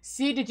up.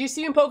 See, did you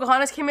see when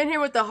Pocahontas came in here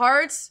with the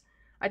hearts?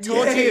 I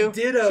told you.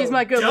 Ditto. She's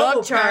my good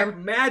luck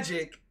charm.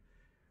 Magic.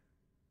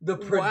 The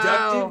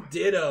productive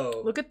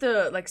Ditto. Look at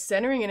the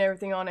centering and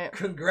everything on it.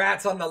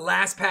 Congrats on the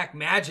last pack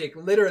magic,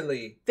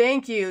 literally.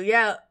 Thank you.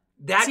 Yeah.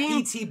 That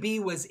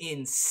ETB was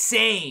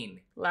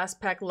insane.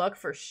 Last pack luck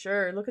for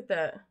sure. Look at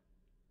that.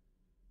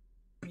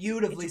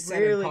 Beautifully it's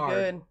centered really card.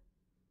 Good.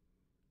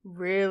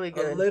 Really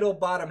good. A little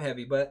bottom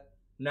heavy, but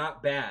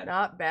not bad.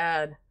 Not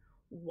bad.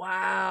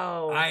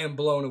 Wow. I am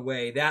blown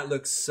away. That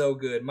looks so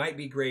good. Might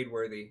be grade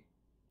worthy.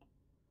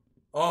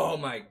 Oh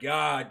my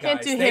god, guys.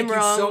 Can't do Thank you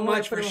wrong. so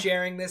much for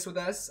sharing this with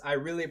us. I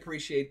really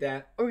appreciate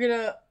that. We're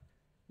gonna...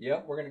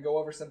 Yep, we're gonna go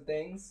over some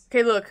things.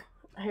 Okay, look.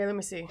 Here, let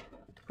me see.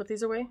 Put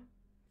these away.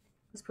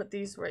 Let's put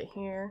these right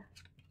here.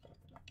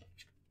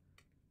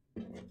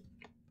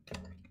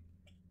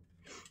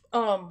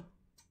 Do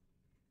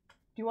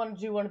you want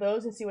to do one of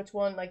those and see which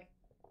one,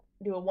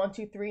 do a 1,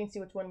 2, 3 and see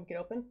which one we can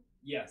open?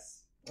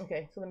 Yes.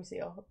 Okay, so let me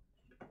see.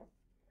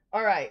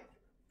 All right.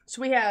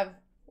 So we're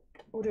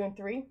doing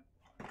 3.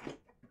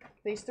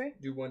 These 3?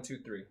 Do 1, 2,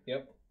 3.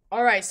 Yep.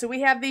 All right, so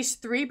we have these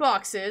 3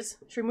 boxes.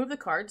 Should we move the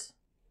cards?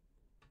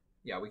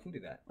 Yeah, we can do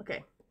that.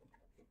 Okay.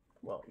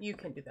 Well, you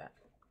can do that.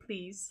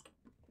 Please.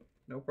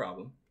 No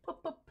problem.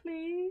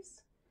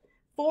 Please.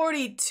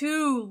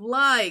 42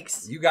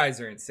 likes. You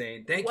guys are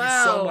insane. Thank you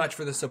so much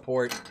for the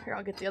support. Here,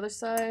 I'll get the other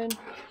side.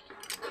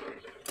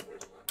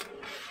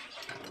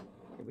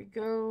 Here we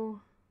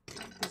go.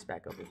 Put this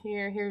back over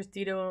here. Here's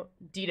Dito.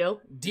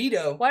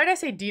 Dito? Why did I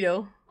say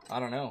Dito? I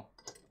don't know.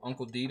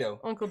 Uncle Dito.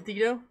 Uncle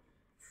Dito.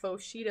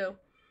 Foshito.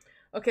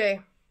 Okay.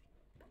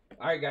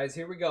 All right, guys.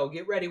 Here we go.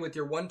 Get ready with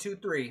your 1, 2,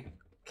 3.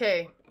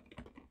 Okay.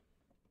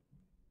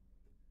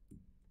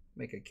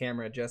 Make a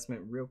camera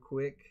adjustment real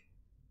quick.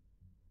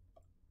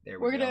 There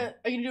we go.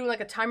 Are you gonna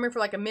do a timer for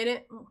a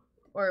minute?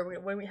 Or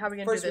how are we gonna do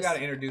this? First, we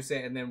gotta introduce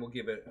it, and then we'll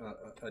give it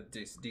a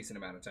decent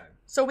amount of time.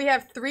 So we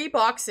have 3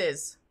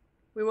 boxes.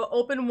 We will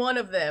open one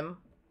of them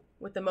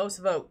with the most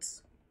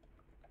votes.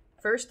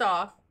 First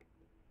off,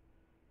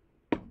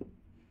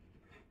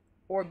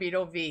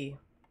 Orbeetle V.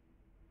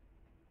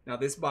 Now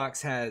this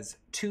box has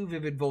 2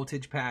 Vivid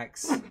Voltage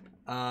packs.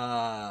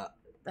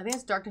 I think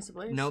it's Darkness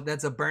Ablaze. Nope,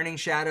 that's a Burning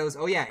Shadows.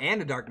 Oh yeah,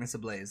 and a Darkness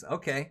Ablaze.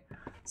 Okay.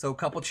 So a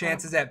couple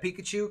chances at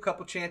Pikachu, a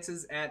couple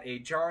chances at a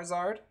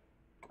Charizard.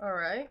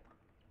 Alright.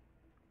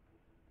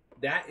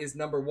 That is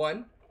number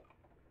 1.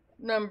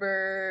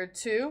 Number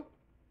 2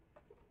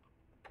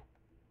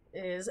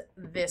 is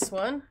this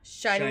one.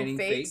 Shining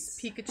Fates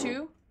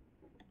Pikachu.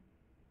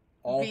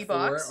 All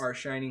V-Box. 4 are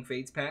Shining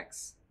Fates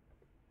packs.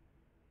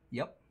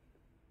 Yep.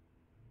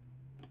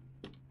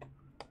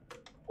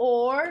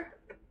 Or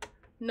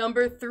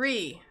Number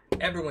 3.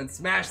 Everyone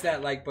smash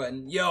that like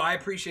button. Yo, I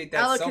appreciate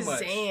that so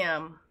much.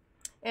 Alakazam.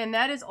 And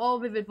that is all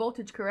Vivid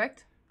Voltage,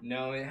 correct?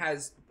 No, it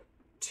has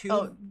 2.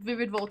 Oh,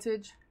 Vivid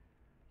Voltage.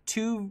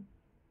 2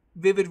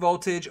 Vivid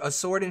Voltage, a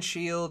Sword and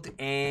Shield,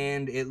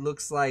 and it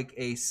looks like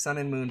a Sun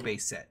and Moon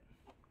base set.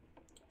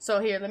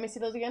 So here, let me see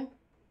those again.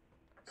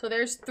 So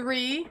there's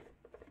 3.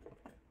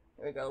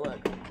 There we go, look.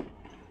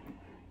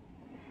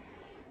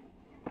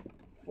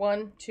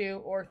 1,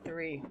 2, or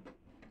 3.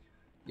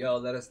 Yo,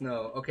 let us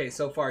know. Okay,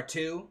 so far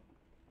 2.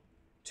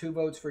 2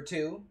 votes for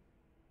 2.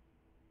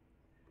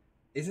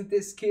 Isn't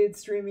this kid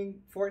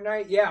streaming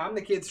Fortnite? Yeah, I'm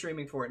the kid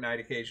streaming Fortnite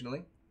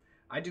occasionally.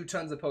 I do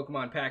tons of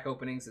Pokemon pack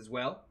openings as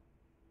well.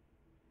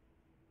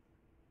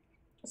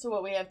 So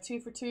what, we have 2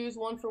 for 2s,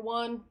 1 for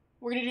 1.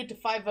 We're going to do it to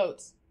 5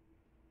 votes.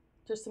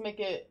 Just to make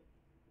it...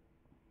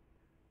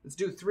 Let's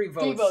do 3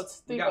 votes. 3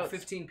 votes. We got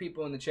 15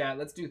 people in the chat.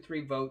 Let's do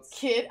 3 votes.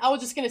 Kid. I was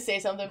just going to say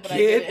something, but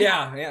kid? I didn't.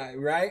 Yeah,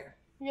 right?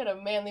 You got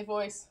a manly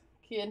voice,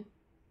 kid.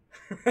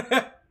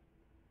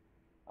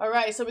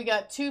 Alright, so we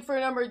got 2 for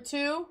number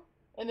 2,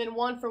 and then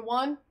 1 for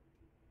 1.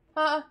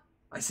 Huh?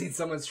 I seen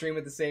someone stream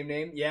with the same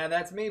name. Yeah,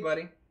 that's me,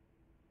 buddy.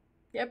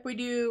 Yep, we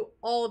do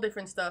all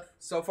different stuff.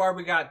 So far,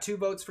 we got 2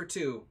 votes for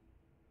 2.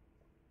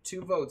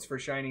 2 votes for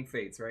Shining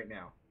Fates right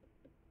now.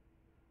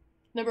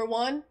 Number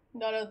 1?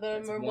 Not of the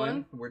number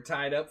 1? We're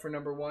tied up for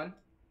number 1.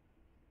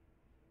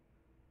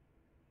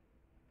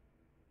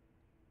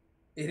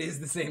 It is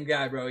the same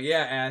guy, bro.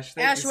 Yeah, Ash.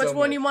 Thank Ash, you which so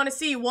one much. you want to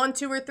see? 1,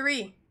 2, or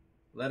 3?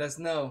 Let us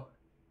know.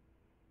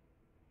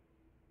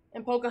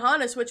 And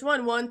Pocahontas, which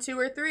one? 1, 2,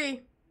 or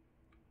 3?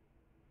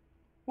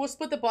 We'll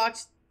split the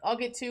box. I'll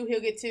get 2.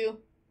 He'll get 2.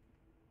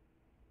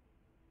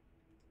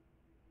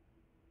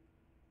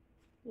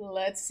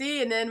 Let's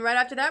see. And then right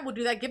after that, we'll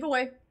do that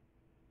giveaway.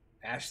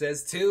 Ash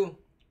says 2.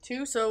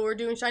 2, so we're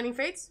doing Shining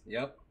Fates?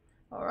 Yep.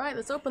 All right,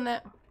 let's open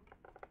that.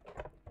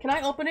 Can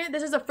I open it?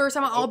 This is the first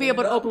time I'll be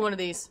able to open one of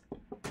these.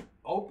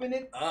 Open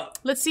it up.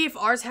 Let's see if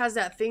ours has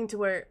that thing to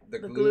where the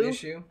glue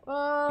issue?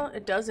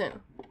 It doesn't.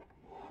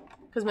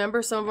 Because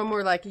remember, some of them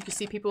were like, you could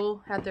see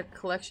people had their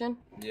collection?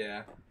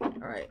 Yeah. All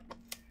right.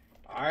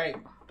 All right.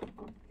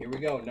 Here we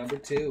go. Number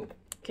 2.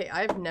 Okay,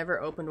 I've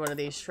never opened one of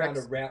these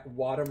Shrex. Found a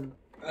water...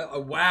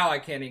 wow, I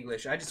can't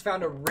English. I just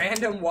found a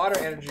random water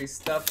energy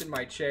stuffed in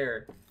my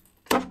chair.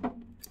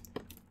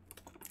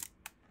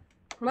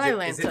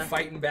 Is it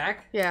fighting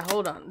back? Yeah,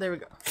 hold on. There we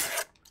go.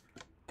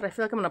 But I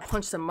feel like I'm going to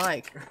punch the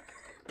mic.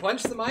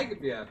 Punch the mic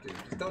if you have to.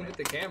 Just don't hit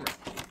the camera.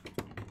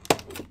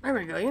 There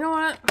we go. You know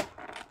what?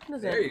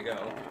 There you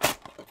go.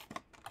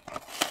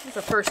 It's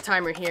the first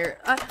timer here.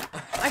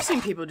 I've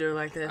seen people do it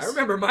like this. I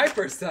remember my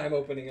first time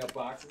opening up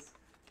boxes.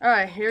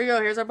 Alright, here we go.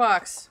 Here's our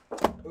box.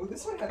 Ooh,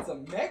 this one had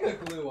some mega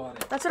glue on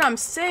it. That's what I'm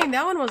saying.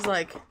 That one was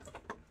like...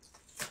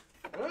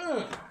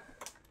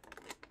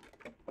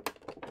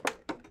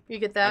 You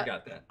get that? I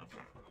got that.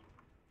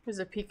 Here's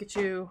a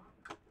Pikachu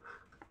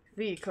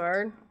V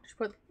card. Just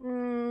put...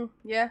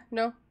 yeah?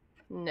 No?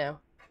 No.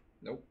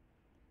 Nope.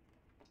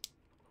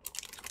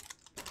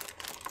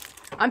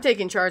 I'm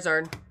taking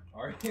Charizard.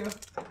 Are you?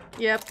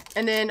 Yep.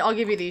 And then I'll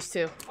give you these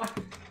two.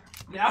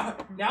 Now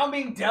I'm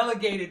being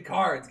delegated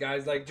cards,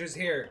 guys. Like, just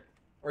here.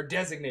 Or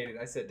designated.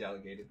 I said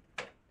delegated.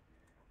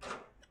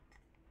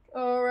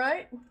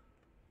 Alright.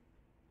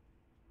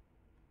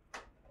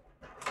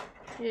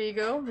 Here you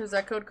go. Here's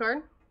that code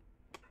card.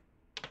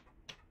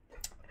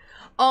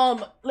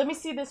 Let me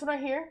see this one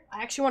right here.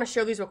 I actually want to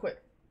show these real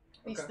quick.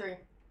 These 3.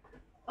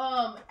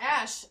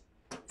 Ash,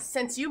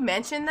 since you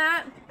mentioned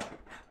that,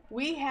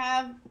 we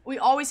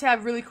always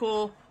have really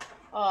cool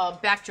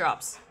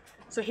backdrops.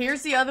 So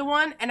here's the other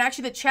one, and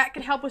actually the chat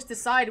can help us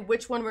decide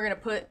which one we're gonna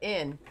put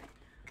in.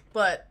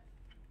 But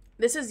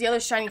this is the other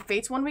Shining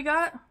Fates one we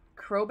got.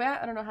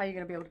 Crobat. I don't know how you're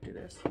gonna be able to do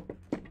this.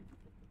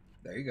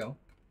 There you go.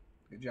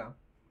 Good job.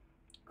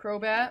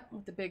 Crobat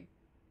with the big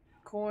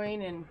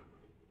coin, and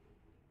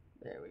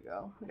there we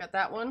go. We got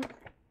that one.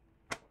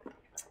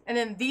 And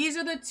then these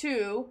are the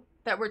 2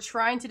 that we're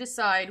trying to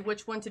decide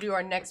which one to do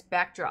our next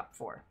backdrop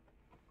for.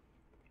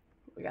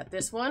 We got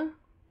this one.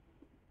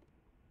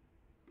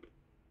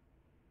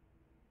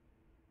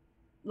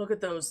 Look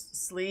at those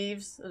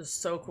sleeves. Those are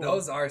so cool.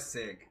 Those are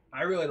sick.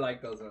 I really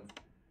like those ones.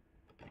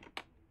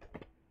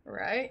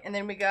 Right. And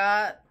then we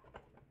got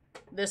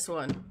this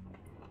one.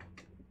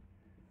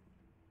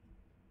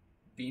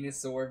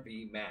 Venusaur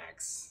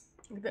VMAX.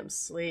 Look at them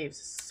sleeves.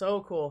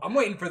 So cool. I'm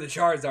waiting for the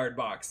Charizard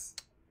box.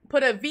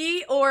 Put a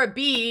V or a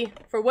B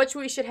for which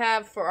we should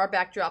have for our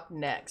backdrop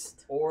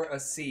next. Or a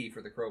C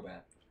for the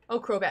Crobat. Oh,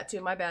 Crobat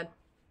too. My bad.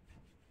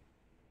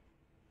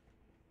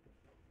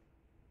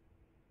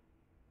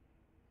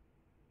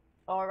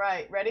 All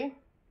right, ready?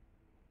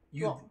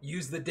 You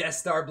use the Death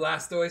Star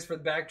Blastoise for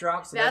the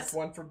backdrop, so that's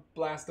one for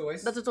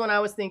Blastoise. That's what I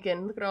was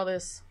thinking. Look at all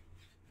this.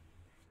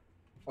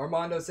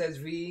 Armando says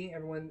V.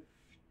 Everyone,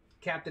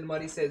 Captain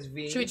Muddy says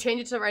V. Should we change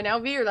it to right now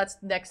V, or that's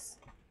next?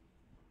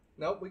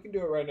 Nope, we can do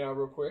it right now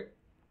real quick.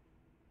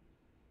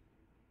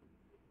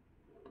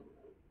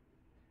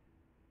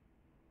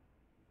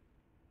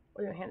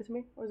 Oh, you gonna hand it to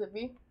me? Or is it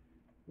V?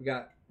 We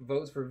got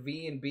votes for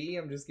V and B.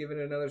 I'm just giving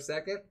it another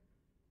second.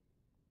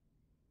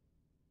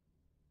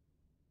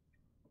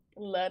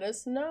 Let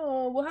us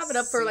know. We'll have it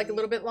up for like a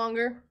little bit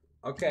longer.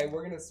 Okay,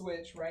 we're going to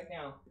switch right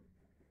now.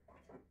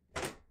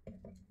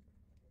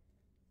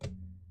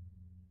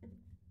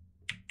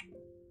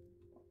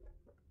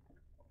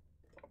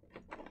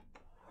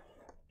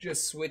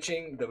 Just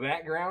switching the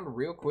background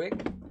real quick.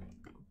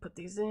 Put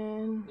these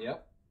in.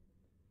 Yep.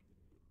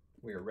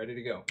 We are ready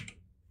to go.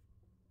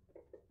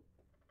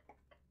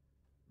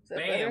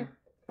 Bam.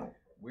 Better?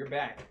 We're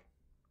back.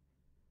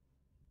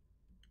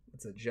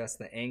 Let's adjust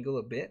the angle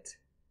a bit.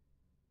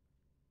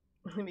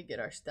 Let me get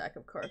our stack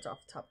of cards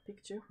off the top of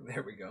Pikachu.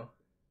 There we go.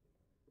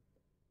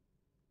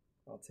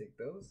 I'll take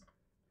those.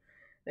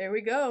 There we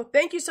go.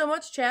 Thank you so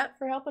much, chat,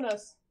 for helping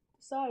us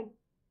decide.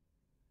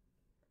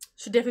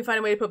 Should definitely find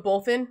a way to put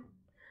both in.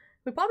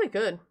 We probably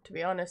could, to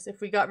be honest.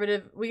 If we got rid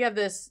of... We have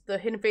this, the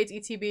Hidden Fates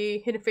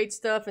ETB, Hidden Fates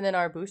stuff, and then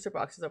our booster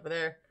boxes over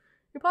there.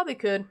 We probably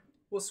could.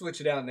 We'll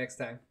switch it out next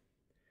time.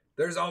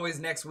 There's always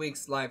next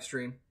week's live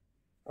stream.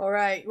 All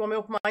right. You want me to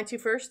open mine too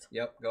first?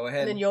 Yep, go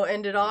ahead. And then you'll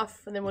end it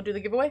off, and then we'll do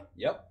the giveaway?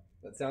 Yep,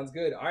 that sounds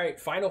good. All right,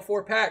 final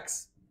 4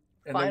 packs.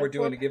 And then we're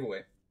doing a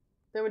giveaway.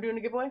 Then we're doing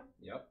a giveaway?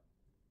 Yep.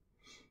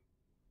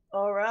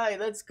 All right,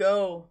 let's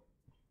go.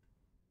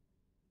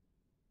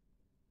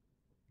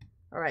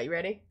 All right, you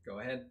ready? Go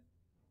ahead.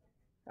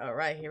 All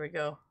right, here we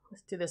go.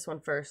 Let's do this one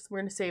first. We're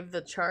going to save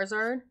the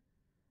Charizard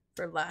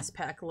for last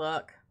pack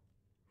luck.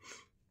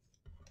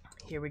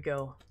 Here we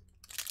go.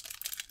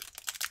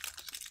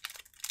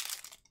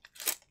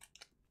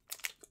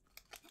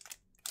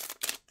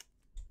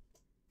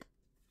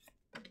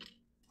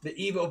 The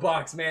Evo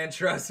box, man,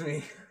 trust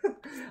me.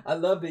 I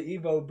love the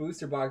Evo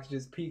booster box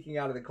just peeking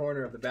out of the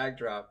corner of the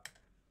backdrop.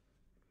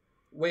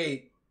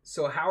 Wait,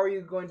 so how are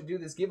you going to do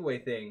this giveaway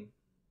thing?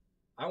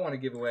 I want to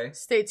give away.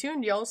 Stay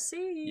tuned, y'all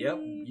see. Yep,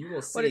 you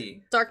will see. What is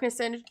darkness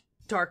and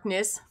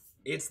darkness?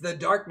 It's the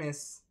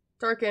darkness.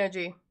 Dark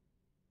energy.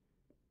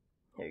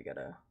 Here you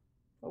gotta.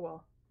 Oh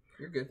well.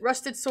 You're good.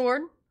 Rusted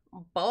sword.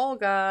 Ball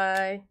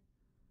guy.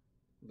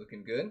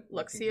 Looking good.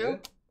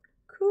 Luxio.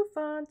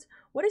 Kufant.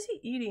 What is he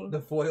eating?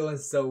 The foil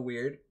is so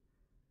weird.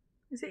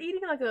 Is he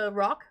eating like a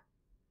rock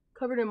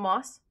covered in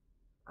moss?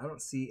 I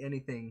don't see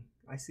anything.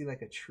 I see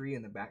like a tree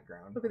in the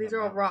background. Look at these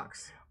are all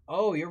rocks.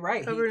 Oh, you're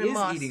right. Covered he in is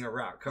moss. eating a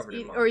rock covered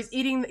in moss. Or he's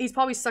eating. He's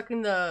probably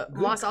sucking the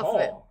moss off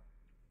of it.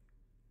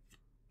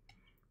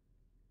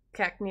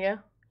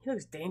 Cacnea. He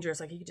looks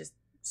dangerous. Like he could just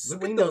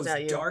swing those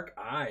at you. Look at those dark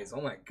eyes.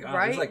 Oh my god.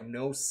 Right? There's like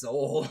no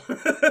soul.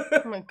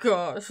 Oh my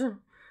gosh.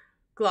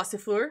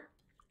 Glossifleur.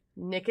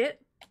 Nickit.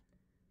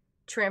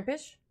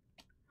 Trampish.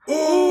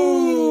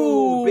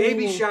 Ooh!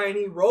 Baby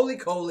shiny.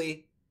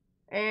 Roly-Coly.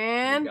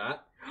 And...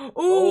 got?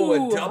 Ooh!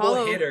 A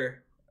double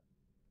hitter.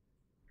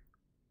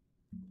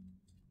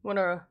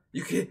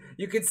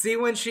 You could see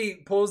when she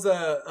pulls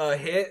a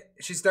hit,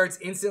 she starts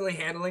instantly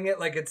handling it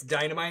like it's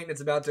dynamite and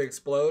it's about to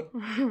explode.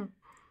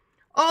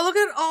 Oh, look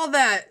at all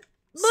that!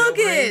 Look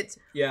it!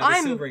 Yeah,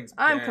 the silvering's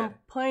bad. I'm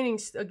complaining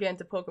again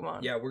to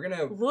Pokemon. Yeah, we're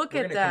gonna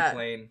that.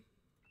 Complain.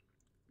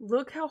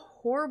 Look how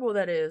horrible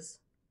that is.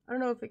 I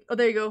don't know if it, oh,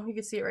 there you go. You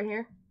can see it right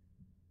here.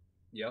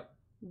 Yep.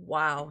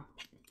 Wow.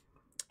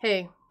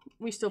 Hey,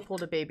 we still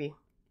pulled a baby.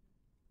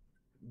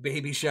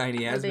 Baby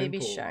shiny has been pulled.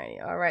 Baby shiny.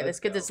 All right, let's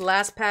get this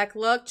last pack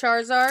luck,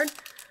 Charizard.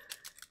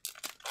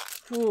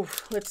 Ooh,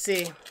 let's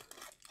see.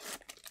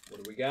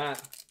 What do we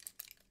got?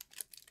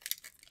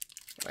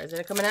 Why isn't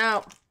it coming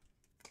out?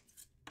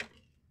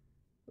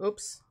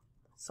 Oops.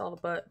 Saw the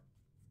butt.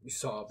 You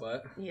saw a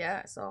butt?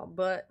 Yeah, I saw a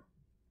butt.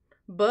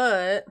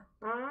 But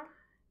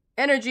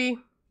energy.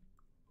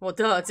 Well,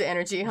 duh, it's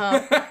energy,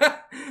 huh?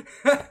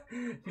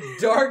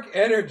 Dark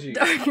energy.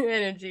 Dark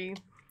energy.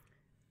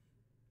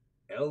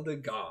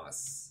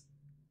 Eldegoss.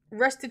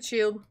 Rusted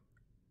shield.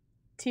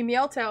 Team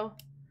Yeltel.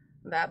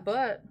 That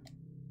butt.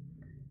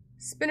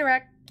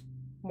 Spinnerack.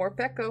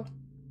 Morpeko.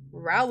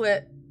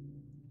 Rowlet.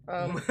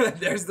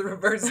 There's the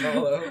reverse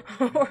holo.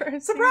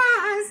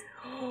 Surprise!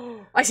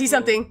 I see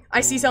something.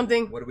 I see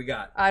something. What do we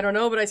got? I don't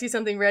know, but I see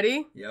something.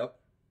 Ready? Yep.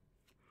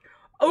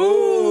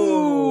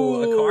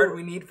 Ooh! A card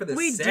we need for the set.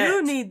 We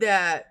do need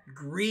that.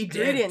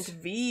 Gradient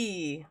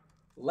V.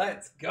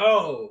 Let's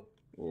go.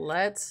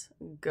 Let's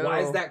go. Why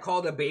is that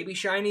called a baby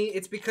shiny?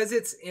 It's because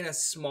it's in a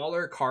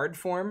smaller card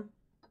form.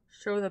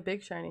 Show the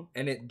big shiny.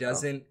 And it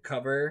doesn't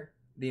cover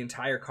the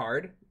entire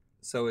card.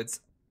 So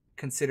it's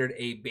considered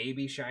a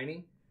baby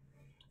shiny.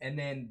 And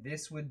then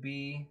this would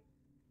be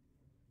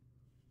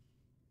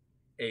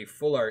a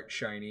full art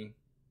shiny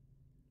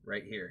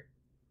right here.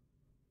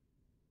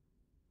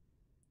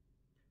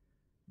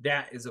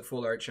 That is a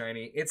full art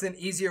shiny. It's an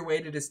easier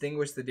way to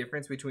distinguish the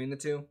difference between the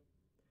two.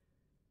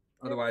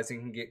 Otherwise, it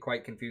can get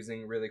quite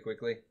confusing really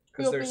quickly.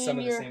 Because there's some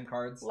of the same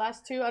cards.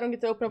 Last two. I don't get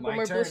to open up one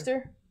more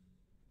booster.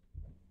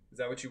 Is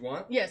that what you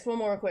want? Yes, one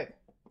more quick.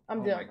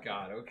 I'm done. Oh my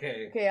god,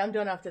 okay. Okay, I'm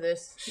done after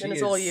this. Then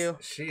it's all you.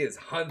 She is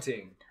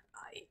hunting.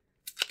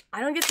 I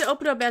don't get to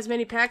open up as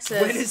many packs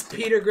as... When is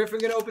Peter Griffin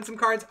going to open some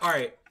cards?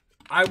 Alright,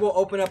 I will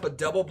open up a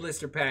double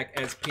blister pack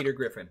as Peter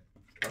Griffin.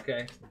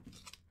 Okay?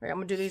 Alright, I'm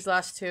gonna do these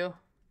last two.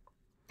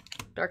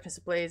 Darkness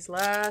Ablaze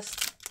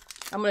last.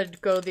 I'm gonna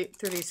go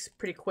through these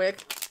pretty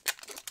quick.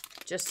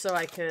 Just so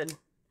I could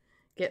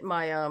get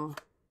my,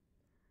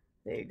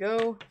 there you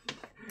go.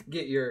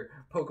 Get your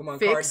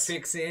Pokemon card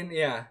fix in,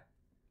 yeah.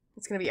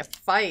 It's gonna be a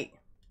fight.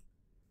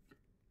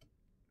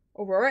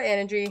 Aurora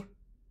Energy.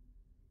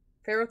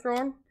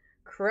 Ferrothorn.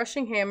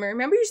 Crushing Hammer.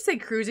 Remember you used to say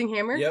Cruising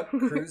Hammer? Yep,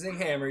 Cruising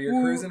Hammer. You're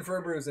cruising for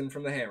a bruising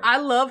from the hammer. I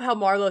love how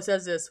Marlo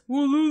says this.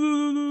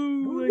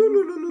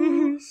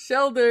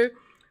 Shelder.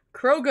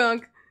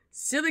 Krogunk.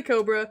 Silly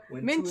Cobra.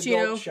 When Minchino. two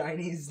adult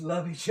shinies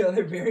love each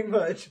other very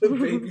much, a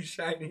baby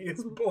shiny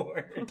is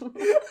born.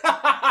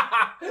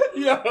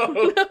 Yo,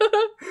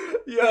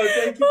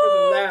 thank you for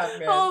the laugh,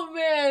 man. Oh,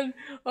 man.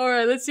 All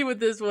right, let's see what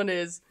this one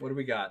is. What do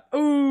we got?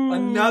 Ooh.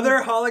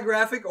 Another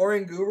holographic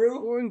Oranguru?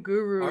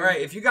 Oranguru. All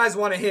right, if you guys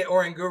want to hit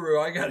Oranguru,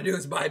 all you got to do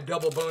is buy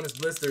double bonus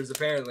blisters,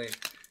 apparently.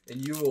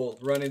 And you will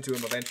run into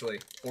him eventually,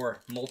 or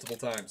multiple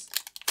times.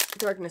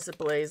 Darkness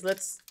Ablaze.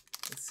 Let's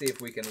see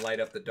if we can light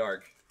up the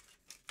dark.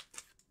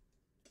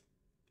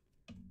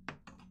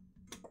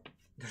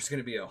 There's going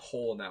to be a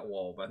hole in that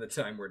wall by the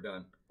time we're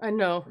done. I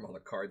know. From all the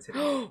cards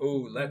hitting.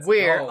 Ooh, let's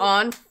We're go.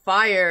 on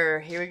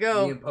fire. Here we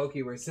go. Me and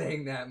Pokey were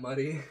saying that,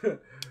 Muddy.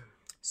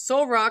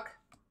 Soul Rock.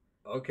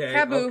 Okay,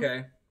 Kaboo.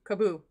 okay.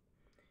 Kaboo.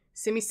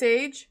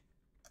 Simisage.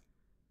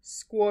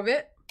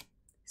 Squirvit.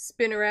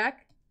 Spinarak.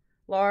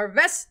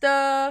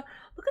 Larvesta.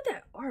 Look at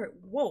that art.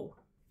 Whoa.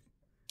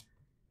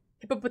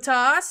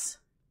 Hippopotas.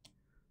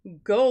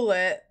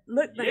 Golett.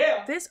 Look,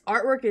 like, this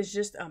artwork is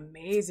just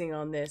amazing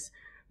on this.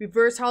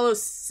 Reverse Hollow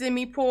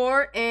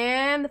Simipour,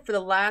 and for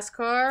the last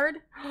card,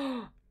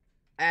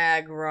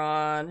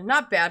 Aggron.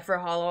 Not bad for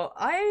a hollow.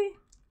 I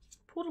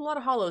pulled a lot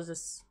of hollows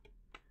this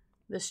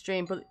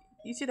stream, but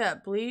you see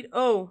that bleed?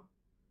 Oh.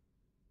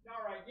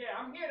 All right, yeah,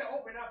 I'm here to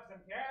open up some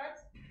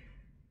cards.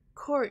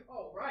 Corey.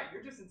 Oh, right,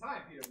 you're just in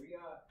time, Peter.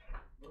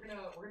 We're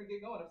gonna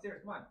get going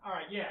upstairs. Come on. All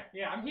right,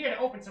 yeah, I'm here to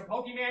open some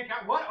Pokemon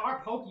cards. What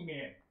are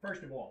Pokemon?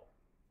 First of all,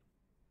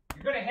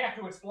 you're gonna have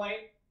to explain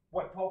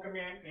what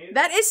Pokemon is.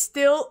 That is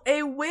still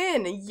a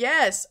win.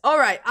 Yes. All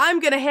right. I'm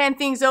going to hand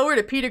things over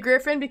to Peter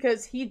Griffin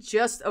because he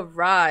just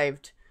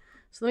arrived.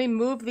 So let me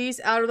move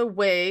these out of the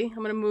way. I'm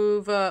going to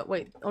move,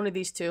 wait, only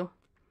these two.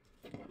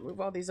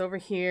 Move all these over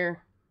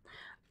here.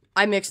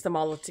 I mixed them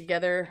all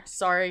together.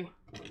 Sorry.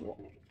 I'll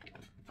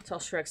tell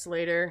Shrex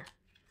later.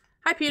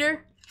 Hi,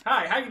 Peter.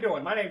 Hi, how you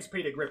doing? My name's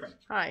Peter Griffin.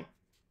 Hi.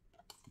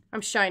 I'm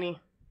Shiny.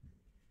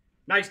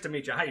 Nice to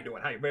meet you. How you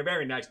doing? Hi,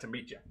 very nice to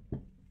meet you.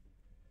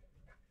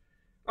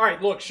 All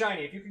right, look,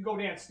 Shiny, if you could go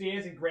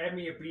downstairs and grab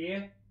me a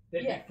beer,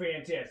 that'd be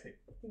fantastic.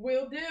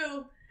 Will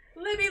do.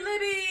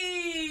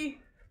 Libby!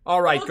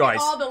 All right, Look guys.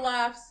 at all the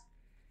laughs.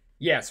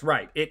 Yes,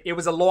 right. It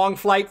was a long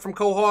flight from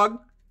Quahog.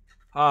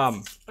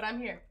 But I'm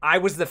here. I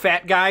was the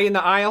fat guy in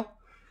the aisle.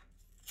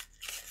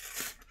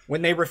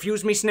 When they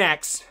refused me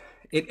snacks,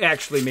 it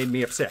actually made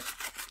me upset.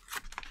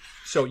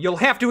 So you'll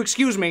have to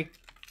excuse me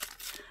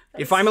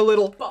if I'm a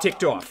little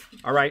ticked off,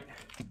 all right?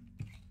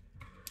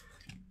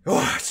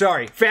 Oh,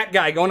 sorry. Fat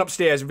guy going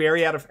upstairs,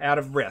 very out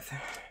of breath.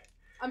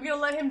 I'm gonna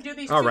let him do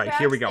these all two right, packs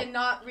here we go. And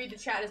not read the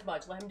chat as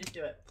much. Let him just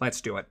do it. Let's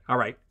do it. All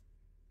right.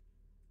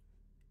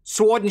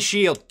 Sword and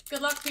shield.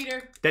 Good luck,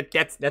 Peter.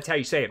 That's how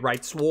you say it,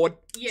 right? Sword?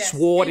 Yes.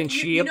 Sword and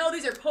shield. You know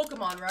these are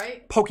Pokemon,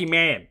 right?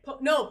 Pokemon.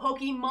 No,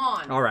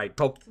 Pokemon. All right.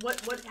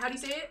 What? How do you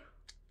say it?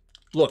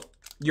 Look,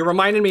 you're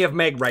reminding me of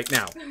Meg right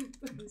now.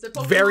 Is it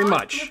Pokemon very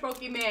much. Or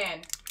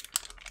Pokemon.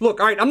 Look,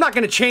 all right, I'm not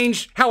going to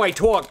change how I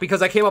talk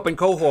because I came up in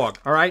Quahog,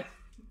 all right?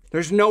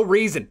 There's no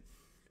reason.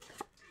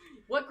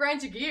 What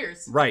grinds your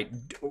gears? Right.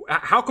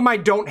 How come I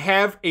don't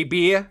have a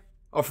beer,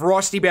 a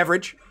frosty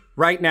beverage,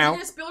 right now? You're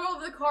gonna spill it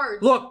over the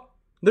cards. Look,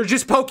 they're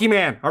just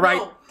Pokemon, all right?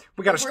 No.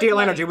 We got a Steel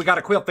Energy, we got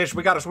a Quillfish,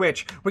 we got a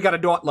Switch, we got a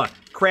Dotla,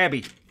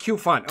 Krabby,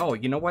 Q-Fun. Oh,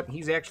 you know what?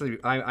 He's actually,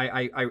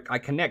 I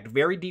connect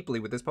very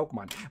deeply with this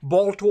Pokemon.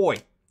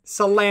 Baltoy,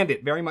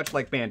 Salandit, very much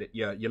like Bandit,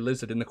 you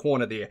lizard in the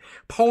corner there.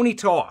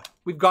 Ponyta,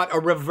 we've got a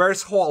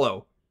Reverse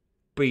Hollow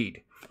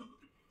Bead.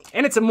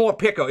 And it's a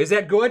Morpeko. Is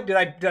that good? Did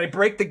I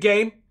break the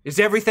game? Is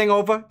everything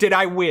over? Did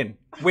I win?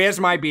 Where's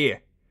my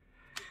beer?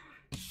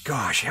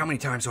 Gosh, how many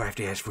times do I have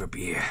to ask for a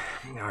beer?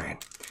 All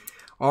right.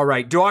 All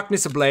right,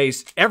 Darkness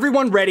Ablaze.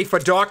 Everyone ready for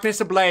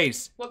Darkness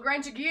Ablaze? What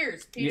grinds your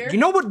gears, Peter? You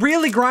know what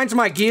really grinds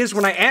my gears?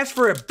 When I ask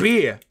for a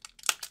beer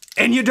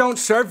and you don't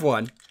serve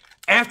one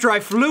after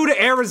I flew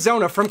to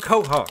Arizona from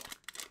Quahog.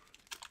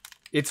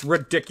 It's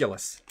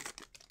ridiculous.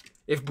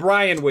 If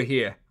Brian were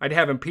here, I'd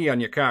have him pee on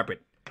your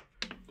carpet.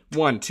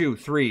 1, 2,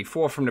 3,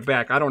 4 from the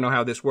back. I don't know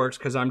how this works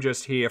because I'm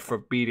just here for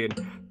beating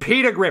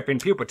Peter Griffin,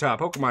 Pupitar,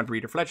 Pokemon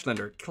Breeder,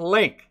 Fletchlander,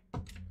 Clink.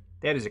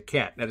 That is a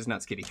cat. That is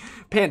not Skitty.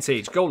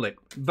 Pansage, Golett,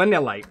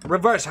 Vanillite,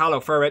 Reverse Hollow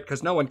Furret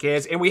because no one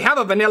cares. And we have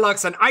a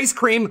Vanillux and ice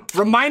cream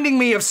reminding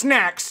me of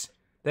snacks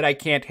that I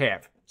can't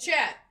have.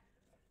 Chat.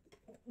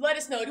 Let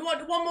us know. Do you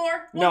want one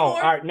more? No,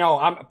 all right, no.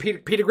 I'm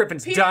Peter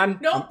Griffin's Peter, done.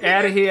 No, I'm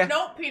out of here.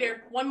 No,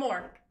 Peter. One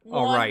more.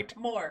 All right.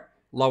 One more.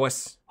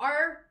 Lois.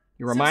 Our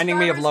You're reminding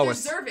me of subscribers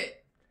Lois. deserve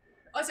it.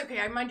 Oh, it's okay.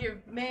 I remind you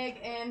of Meg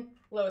and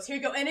Lois. Here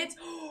you go. And it's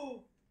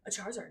a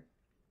Charizard.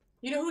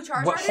 You know who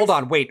Charizard is? Hold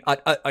on, wait.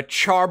 A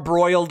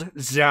charbroiled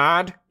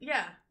Zard?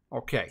 Yeah.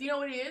 Okay. Do you know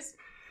what he is?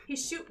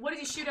 What does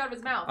he shoot out of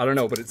his mouth? I don't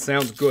know, but it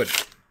sounds good.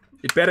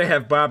 It better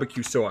have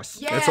barbecue sauce.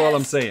 Yes. That's all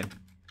I'm saying.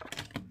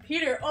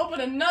 Peter,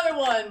 open another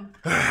one.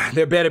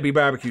 There better be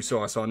barbecue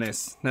sauce on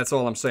this. That's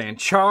all I'm saying.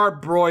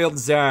 Charbroiled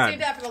Zard. Save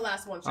that for the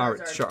last one, Charizard. All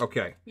right,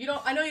 okay.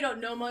 I know you don't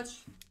know much,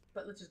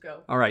 but let's just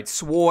go. All right,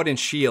 sword and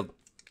shield.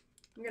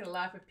 I'm gonna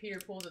laugh if Peter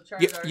pulls a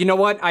Charizard. You know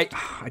what? I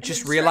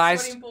just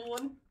realized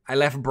I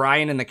left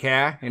Brian in the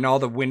car and all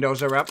the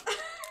windows are up.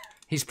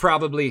 He's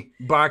probably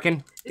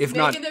barking, if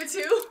not there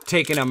too?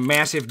 taking a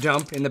massive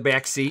dump in the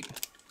back seat.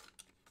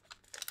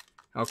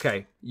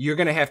 Okay, you're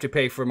gonna have to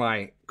pay for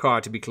my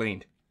car to be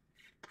cleaned.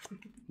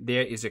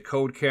 There is a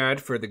code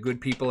card for the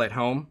good people at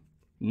home,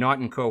 not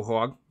in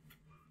Quahog.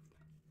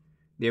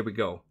 There we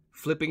go.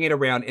 Flipping it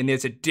around, and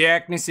there's a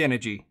darkness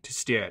energy to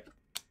start.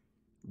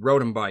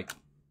 Rotom Bike,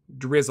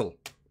 Drizzle,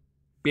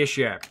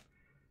 Bishop.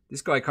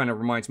 This guy kind of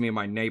reminds me of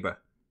my neighbor.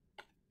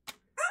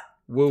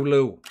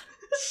 Wooloo,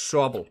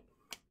 Sobble.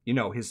 You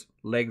know, his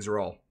legs are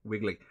all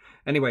wiggly.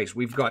 Anyways,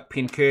 we've got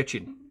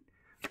Pincurchin,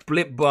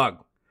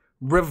 Blipbug,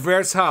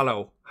 Reverse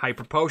Hollow,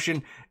 Hyper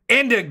Potion,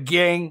 and a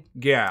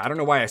Gengar. I don't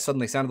know why I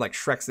suddenly sounded like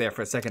Shrex there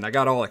for a second. I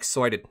got all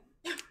excited.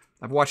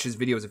 I've watched his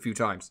videos a few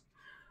times.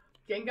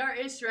 Gengar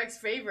is Shrek's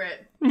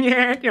favorite.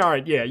 Yeah, all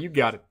right, yeah, you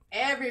got it.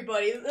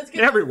 Everybody, let's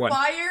get Everyone.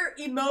 Fire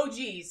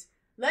emojis.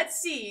 Let's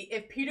see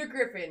if Peter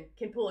Griffin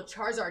can pull a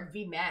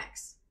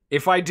charizardvmax.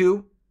 If I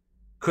do,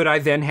 could I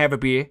then have a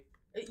beer?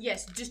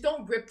 Yes, just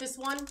don't rip this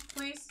one,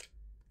 please.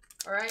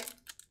 All right?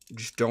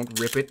 Just don't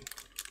rip it.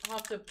 I'll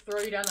have to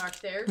throw you down our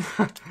stairs.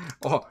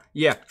 Oh,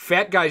 yeah,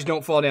 fat guys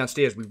don't fall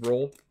downstairs, we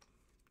roll.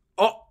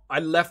 Oh,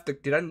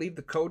 did I leave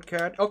the code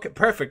card? Okay,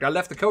 perfect, I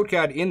left the code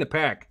card in the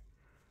pack.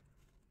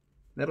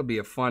 That'll be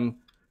a fun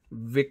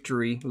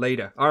victory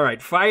later. All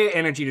right, fire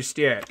energy to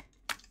start.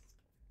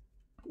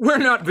 We're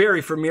not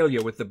very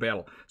familiar with the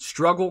battle.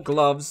 Struggle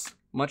gloves,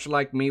 much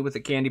like me with the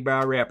candy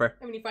bar wrapper.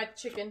 And when you fight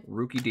the chicken.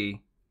 Rookie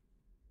D.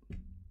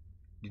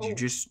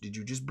 Did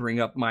you just bring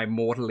up my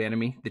mortal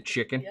enemy, the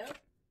chicken? Yep.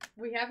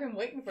 We have him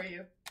waiting for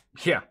you.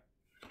 Yeah.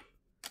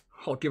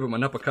 I'll give him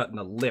an uppercut in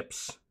the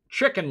lips.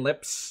 Chicken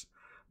lips.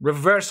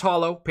 Reverse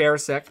hollow,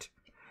 Parasect.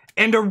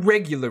 And a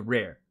regular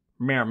rare.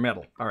 Mare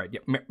metal. All right, yeah,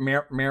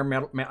 mare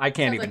metal. I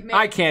can't even.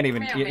 I can't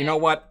even. You know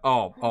what?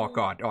 Oh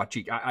God. Oh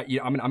gee.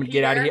 I'm gonna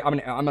get out of here. I'm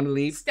gonna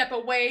leave. Step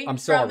away I'm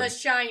sorry. from the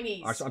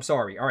shinies. I'm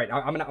sorry. All right.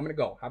 I'm gonna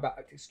go. How about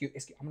excuse?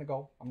 I'm gonna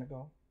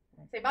go.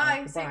 Say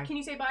bye. Can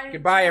you say bye?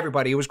 Goodbye,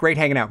 everybody. It was great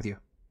hanging out with you.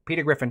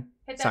 Peter Griffin.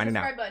 Hit that signing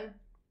subscribe out. button.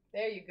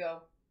 There you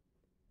go.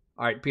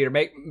 All right, Peter.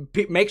 Make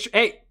sure.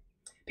 Hey.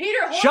 Peter,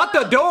 shut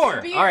the door.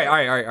 All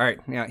right.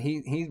 Yeah,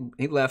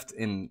 he left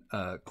in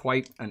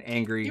quite an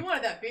angry. You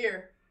wanted that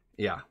beer.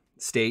 Yeah.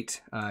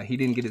 State. He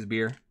didn't get his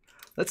beer.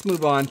 Let's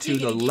move on to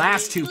the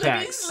last two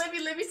packs.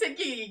 Libby said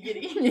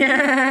giggity.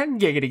 Yeah,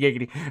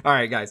 giggity. All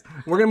right, guys.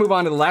 We're going to move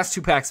on to the last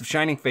two packs of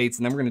Shining Fates,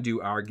 and then we're going to do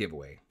our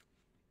giveaway.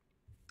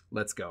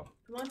 Let's go.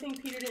 One thing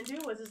Peter didn't do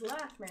was his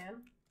laugh,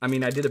 man. I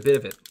mean, I did a bit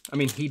of it. I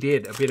mean, he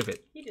did a bit of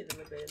it. He did a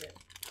bit of it.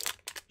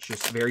 It's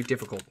just very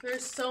difficult.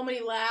 There's so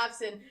many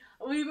laughs, and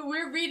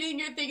we're reading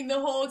your thing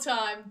the whole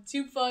time.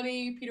 Too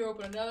funny. Peter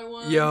opened another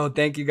one. Yo,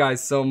 thank you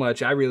guys so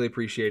much. I really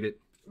appreciate it.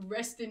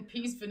 Rest in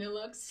peace,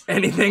 Vanillux.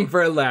 Anything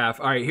for a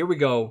laugh. All right, here we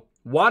go.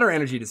 Water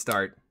energy to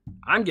start.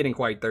 I'm getting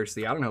quite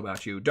thirsty. I don't know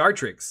about you.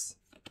 Dartrix.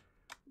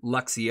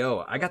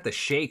 Luxio. I got the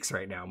shakes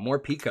right now. More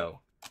Pico.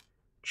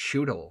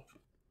 Choodle.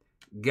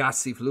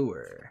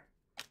 Gossifleur.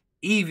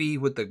 Eevee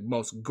with the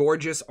most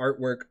gorgeous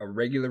artwork a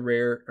regular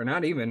rare, or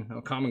not even,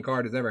 a common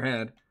card has ever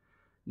had.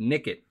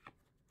 Nickit.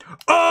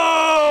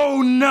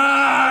 Oh,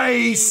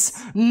 nice!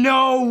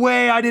 No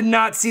way. I did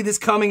not see this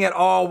coming at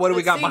all. What do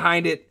we got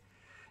behind it?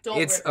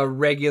 It's a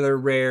regular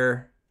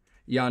rare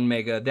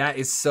Yanmega. That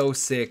is so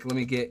sick. Let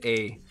me get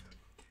a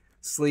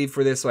sleeve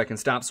for this so I can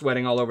stop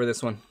sweating all over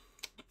this one.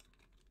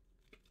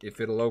 If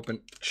it'll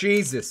open.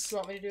 Jesus. Do you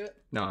want me to do it?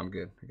 No, I'm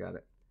good. I got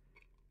it.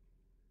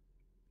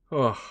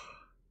 Oh.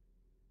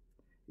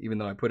 Even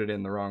though I put it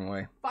in the wrong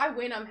way. If I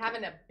win, I'm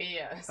having a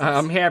beer.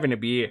 I'm having a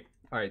beer.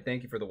 All right,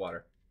 thank you for the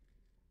water.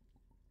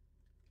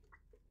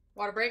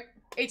 Water break.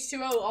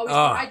 H2O, always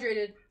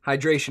hydrated.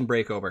 Hydration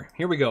break over.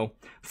 Here we go.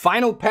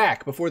 Final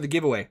pack before the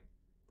giveaway.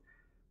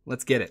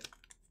 Let's get it.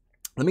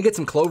 Let me get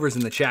some clovers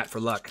in the chat for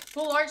luck.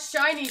 Full art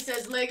shiny,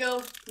 says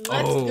Lego.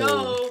 Let's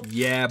go.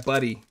 Yeah,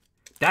 buddy.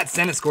 That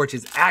Centiskorch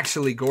is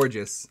actually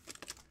gorgeous.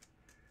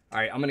 All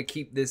right, I'm going to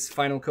keep this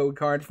final code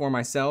card for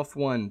myself.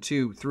 1,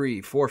 2,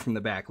 3, 4 from the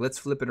back. Let's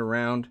flip it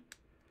around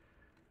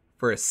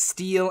for a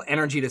steel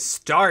energy to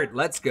start.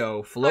 Let's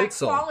go.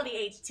 Floatzel. High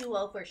quality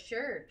H2O for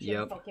sure.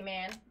 Yep.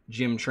 Pokemon.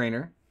 Gym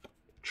Trainer.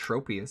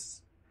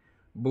 Tropius.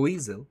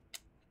 Buizel.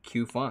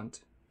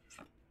 Q-Font.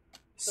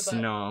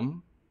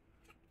 Snom.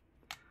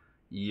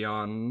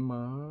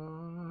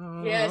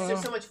 Yanma. Yes,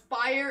 there's so much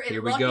fire and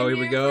Here we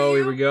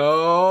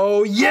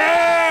go.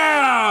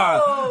 Yeah!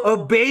 A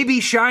baby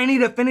shiny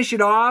to finish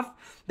it off?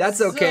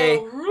 That's okay.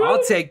 So rude.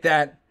 I'll take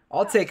that.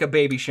 I'll take a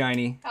baby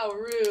shiny. How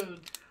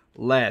rude.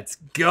 Let's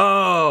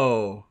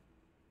go.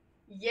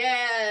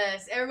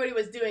 Yes. Everybody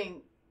was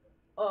doing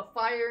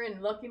fire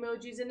and luck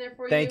emojis in there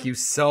for you. Thank you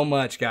so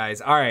much, guys.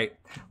 All right.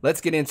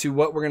 Let's get into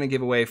what we're going to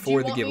give away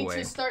for the giveaway. Do you want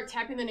me to start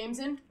tapping the names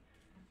in?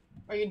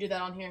 Or you can do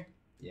that on here?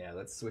 Yeah,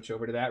 let's switch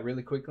over to that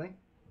really quickly.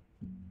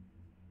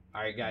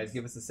 All right, guys,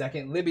 give us a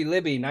second.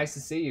 Libby, nice to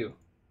see you.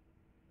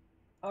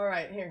 All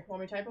right, here.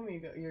 Want me to type them or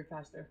you're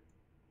faster?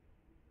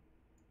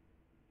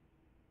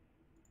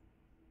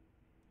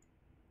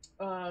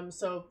 All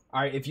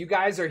right, if you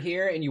guys are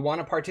here and you want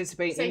to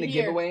participate in the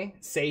giveaway,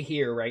 say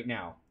here right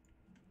now.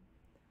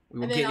 We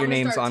will get your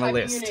names on a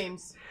list.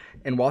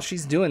 And while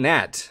she's doing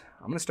that,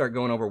 I'm going to start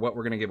going over what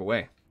we're going to give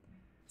away.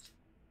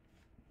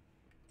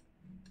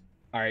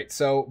 All right,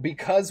 so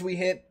because we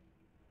hit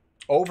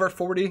over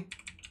 40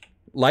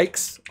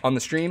 likes on the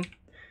stream,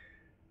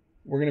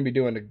 we're going to be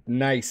doing a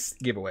nice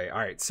giveaway. All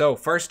right, so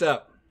first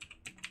up,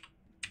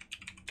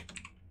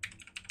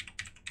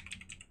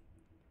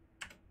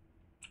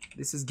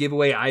 this is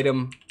giveaway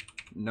item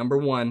number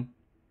 1,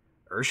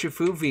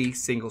 Urshifu V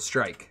single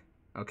strike,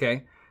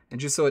 okay? And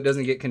just so it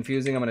doesn't get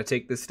confusing, I'm going to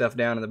take this stuff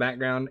down in the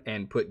background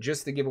and put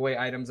just the giveaway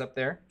items up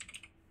there.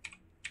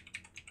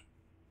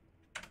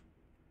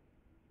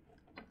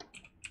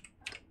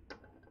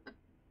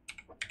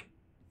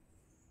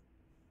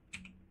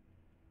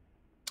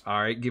 All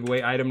right,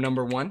 giveaway item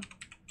number 1.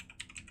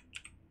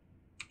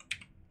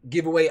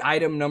 Giveaway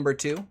item number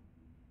 2,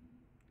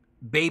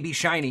 Baby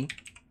Shiny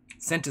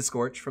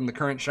Centiscorch from the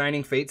current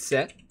Shining Fates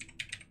set.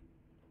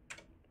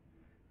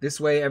 This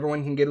way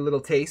everyone can get a little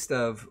taste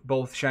of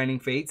both Shining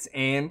Fates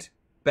and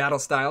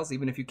BattleStyles,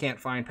 even if you can't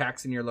find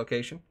packs in your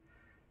location.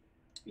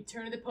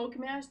 Return of the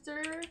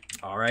Pokemaster.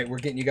 All right, we're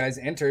getting you guys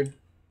entered.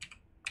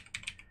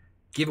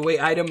 Giveaway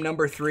item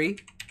number 3,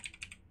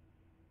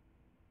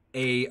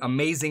 a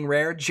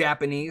Amazingrare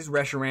Japanese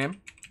Reshiram.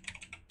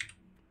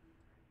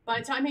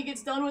 By the time he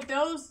gets done with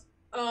those,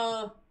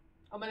 I'm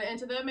going to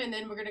enter them and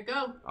then we're going to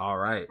go. All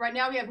right. Right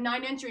now we have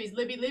 9 entries.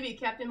 Libby,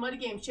 Captain Muddy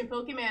Games, Chimp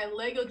Pokemon,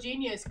 Lego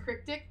Genius,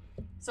 Cryptic.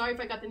 Sorry if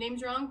I got the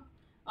names wrong.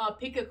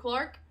 Pika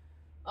Clark,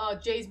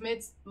 Jay's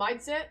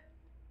Mindset,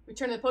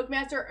 Return of the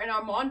Pokemaster, and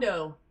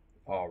Armando.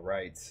 All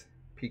right.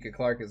 Pika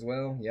Clark as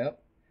well.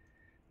 Yep.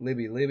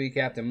 Libby,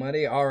 Captain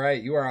Muddy. All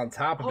right, you are on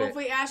top of it.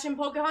 Hopefully Ash and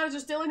Pocahontas are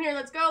still in here.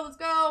 Let's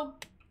go.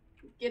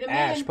 Get him in.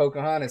 Ash,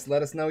 Pocahontas,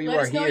 let us know you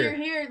are here. Let us know you're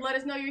here. Let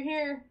us know you're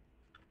here.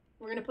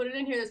 We're going to put it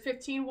in here. There's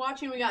 15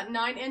 watching. We got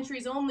 9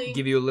 entries only.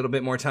 Give you a little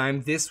bit more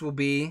time. This will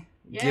be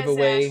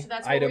giveaway Ash,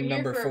 that's item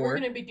number 4. We're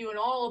going to be doing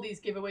all of these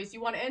giveaways.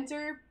 You want to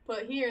enter?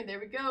 Put here. There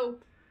we go.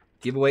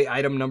 Giveaway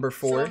item number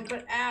 4.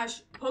 But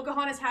Ash,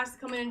 Pocahontas has to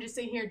come in and just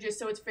say here just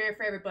so it's fair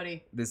for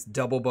everybody. This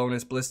double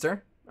bonus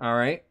blister. All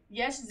right.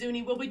 Yes,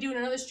 Zuni, we'll be doing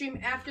another stream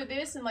after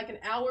this in like an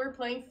hour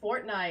playing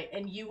Fortnite,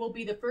 and you will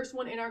be the first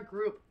one in our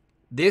group.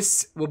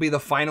 This will be the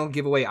final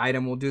giveaway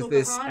item. We'll do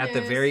this at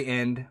the very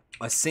end.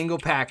 A single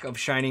pack of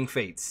Shining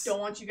Fates. Don't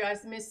want you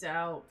guys to miss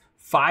out.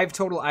 5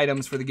 total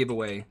items for the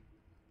giveaway.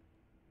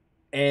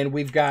 And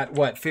we've got,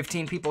 what,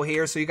 15 people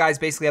here? So you guys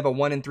basically have a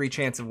 1 in 3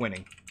 chance of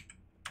winning.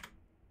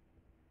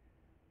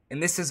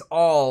 And this is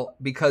all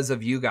because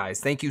of you guys.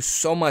 Thank you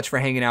so much for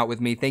hanging out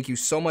with me. Thank you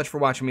so much for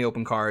watching me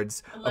open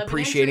cards.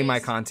 Appreciating my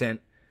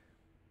content.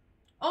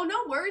 Oh,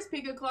 no worries,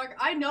 Pika Clark.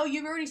 I know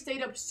you've already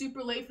stayed up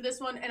super late for this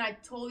one, and I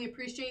totally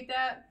appreciate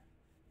that.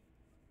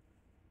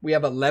 We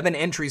have 11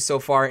 entries so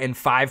far and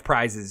 5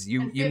 prizes.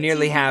 You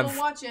nearly have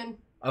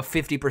a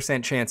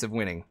 50% chance of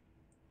winning.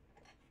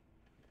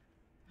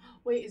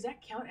 Wait, does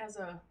that count as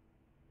a...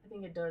 I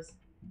think it does.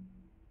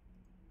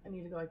 I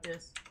need to go like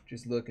this.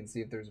 Just look and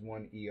see if there's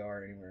one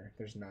ER anywhere.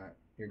 There's not.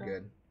 You're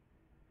good.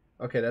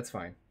 Okay, that's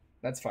fine.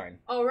 That's fine.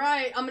 All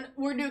right,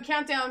 we're gonna do a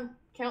countdown.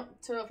 Count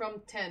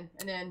from 10,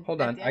 and then.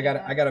 Hold on, I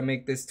gotta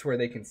make this to where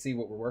they can see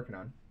what we're working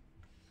on.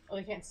 Oh,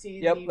 they can't see.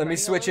 Yep. Let me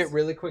switch it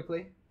really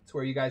quickly to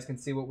where you guys can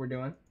see what we're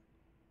doing.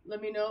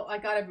 Let me know. I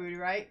got everybody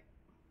right.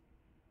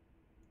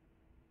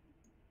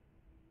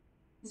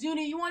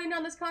 Zuni, you want in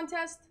on this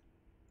contest?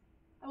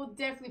 I will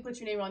definitely put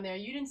your name on there.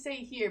 You didn't say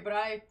here, but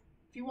if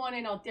you want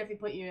in, I'll definitely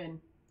put you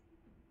in.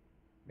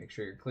 Make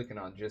sure you're clicking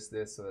on just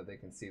this so that they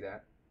can see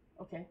that.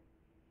 Okay.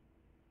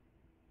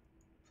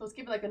 So let's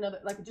give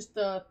it just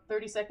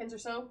 30 seconds or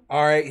so.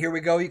 All right, here we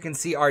go. You can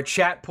see our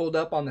chat pulled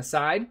up on the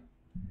side.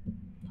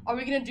 Are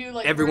we gonna do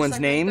like everyone's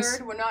first, second, names?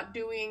 Third? We're not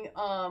doing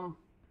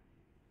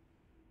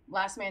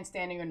last man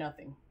standing or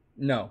nothing.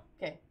 No.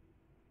 Okay.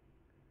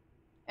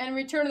 And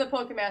Return of the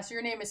Pokemaster.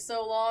 Your name is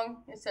so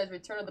long. It says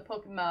Return of the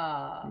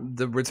Pokemon.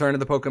 The Return of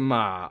the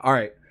Pokemon. All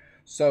right.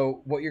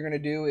 So what you're going to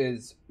do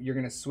is you're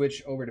going to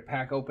switch over to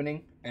pack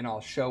opening, and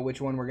I'll show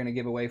which one we're going to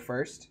give away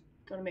first.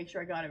 Got to make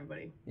sure I got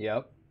everybody.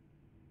 Yep.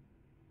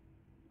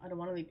 I don't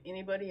want to leave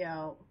anybody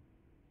out.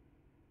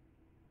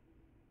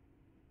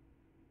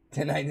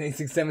 10, 9, 8,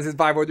 6, 7, 6,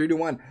 5, 4, 3, 2,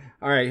 1.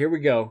 All right, here we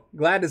go.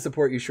 Glad to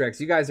support you, Shrex.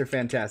 You guys are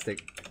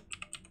fantastic.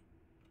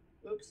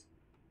 Oops.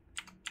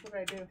 What did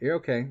I do? You're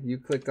okay. You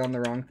clicked on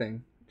the wrong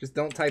thing. Just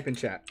don't type in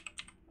chat.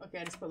 Okay,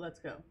 I just put let's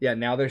go. Yeah,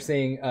 now they're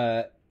saying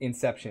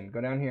Inception.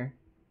 Go down here.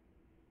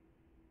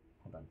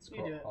 Hold on,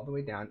 scroll You do it. all the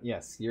way down.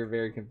 Yes, you're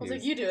very confused. I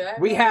was like, you do it.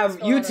 We have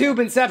YouTube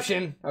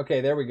Inception. Okay,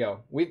 there we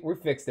go. We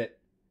fixed it.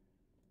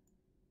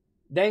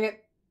 Dang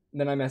it.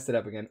 Then I messed it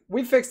up again.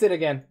 We fixed it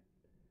again.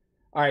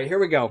 All right, here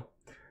we go.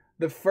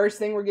 The first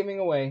thing we're giving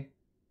away.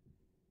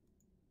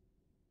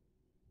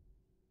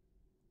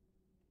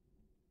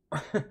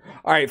 All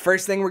right,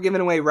 first thing we're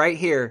giving away right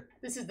here.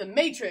 This is the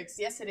Matrix.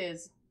 Yes, it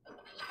is.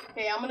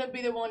 Okay, I'm going to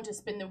be the one to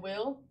spin the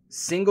wheel.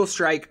 Single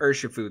strike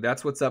Urshifu.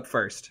 That's what's up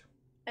first.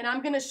 And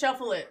I'm going to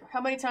shuffle it. How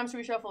many times do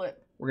we shuffle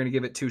it? We're going to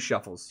give it 2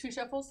 shuffles. 2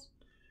 shuffles?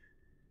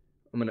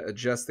 I'm going to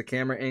adjust the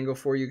camera angle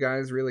for you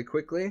guys really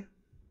quickly.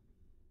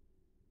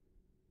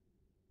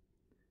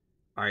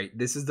 All right,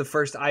 this is the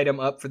first item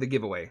up for the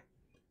giveaway.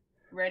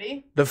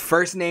 Ready? The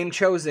first name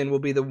chosen will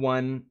be the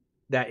one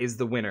that is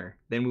the winner.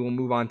 Then we will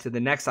move on to the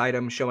next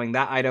item, showing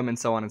that item, and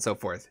so on and so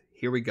forth.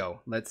 Here we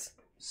go. Let's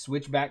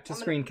switch back to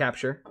screen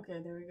capture. Okay,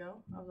 there we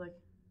go. I was like,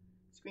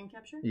 screen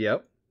capture?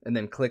 Yep. And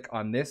then click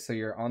on this so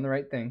you're on the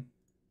right thing.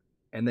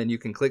 And then you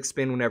can click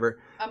spin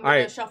whenever. I'm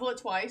going to shuffle it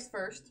twice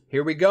first.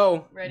 Here we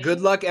go. Ready?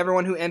 Good luck,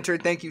 everyone who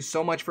entered. Thank you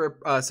so much for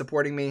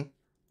supporting me.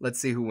 Let's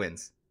see who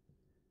wins.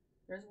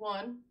 There's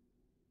 1.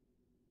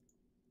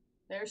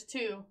 There's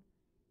 2.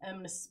 And I'm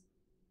going to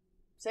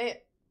say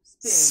it.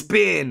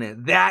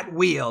 Spin that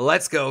wheel.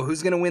 Let's go.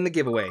 Who's going to win the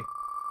giveaway?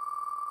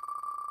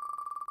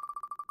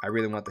 I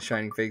really want the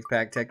Shining Fakes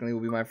pack. Technically will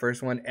be my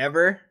first one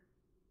ever.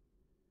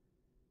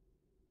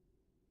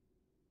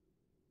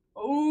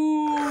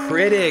 Ooh.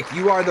 Critic,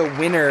 you are the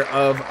winner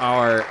of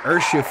our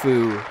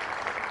Urshifu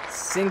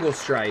single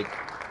strike.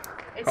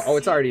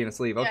 It's already in a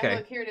sleeve. Okay. Yeah,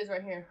 look, here it is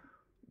right here.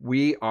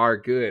 We are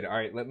good. All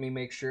right, let me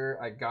make sure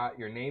I got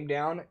your name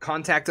down.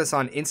 Contact us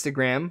on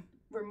Instagram.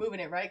 We're moving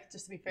it, right?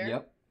 Just to be fair.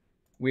 Yep.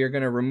 We are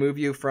going to remove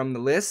you from the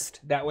list.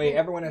 That way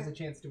everyone has a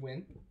chance to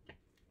win.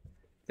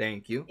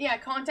 Thank you. Yeah,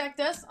 contact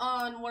us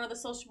on one of the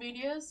social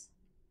medias.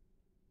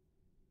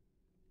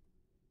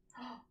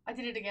 I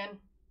did it again.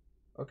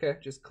 Okay,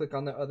 just click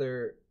on the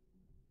other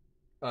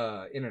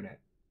internet.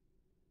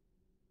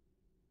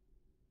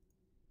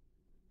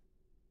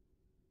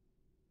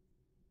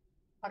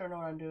 I don't know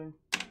what I'm doing.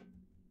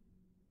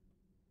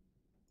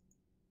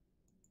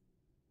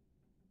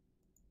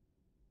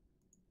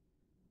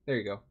 There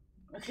you go.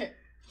 Okay.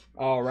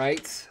 All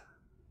right.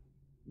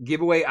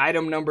 Giveaway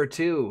item number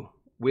 2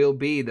 will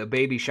be the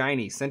Baby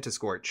Shiny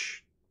Centiskorch.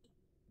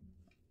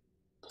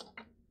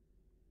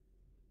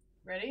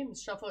 Ready?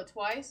 Let's shuffle it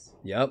twice.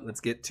 Yep,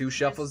 let's get 2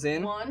 shuffles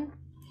in. 1,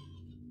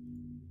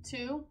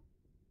 2.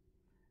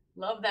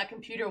 Love that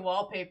computer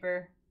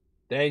wallpaper.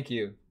 Thank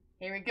you.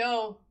 Here we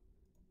go.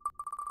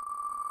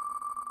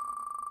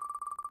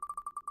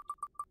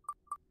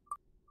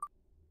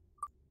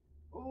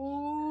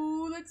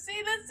 Ooh, let's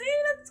see,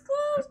 that's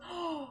close.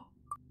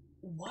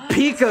 What?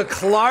 Pika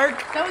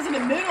Clark. That was in the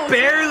middle.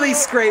 Barely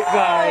scraped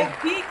by.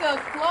 Pika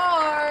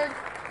Clark.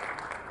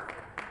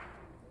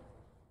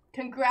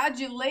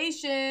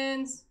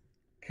 Congratulations.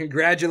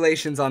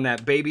 Congratulations on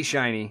that Baby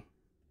Shiny.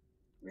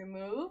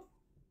 Remove.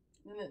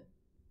 And then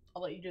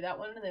I'll let you do that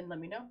one and then let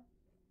me know.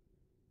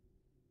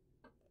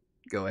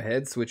 Go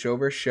ahead, switch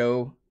over,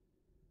 show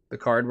the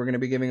card we're going to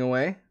be giving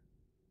away.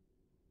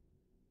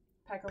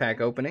 Pack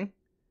opening.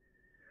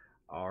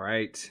 All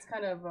right. It's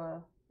kind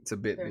of it's a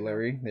bit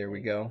blurry. There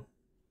we go.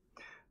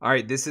 All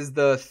right, this is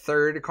the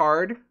 3rd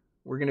card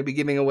we're going to be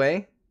giving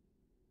away.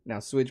 Now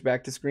switch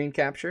back to screen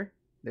capture.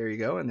 There you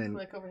go, and then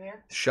click over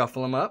here.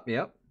 Shuffle them up.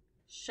 Yep.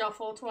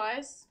 Shuffle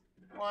twice.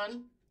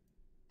 1,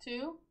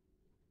 2.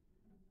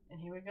 And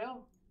here we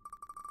go.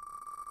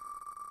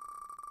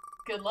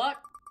 Good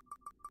luck.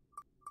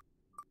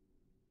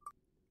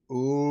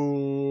 Ooh.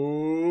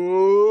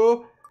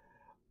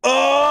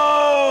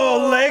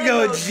 Oh,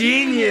 Lego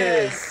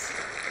Genius.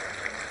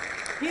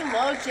 He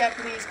loves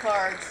Japanese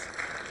cards.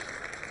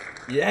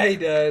 Yeah, he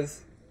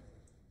does.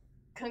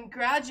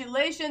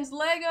 Congratulations,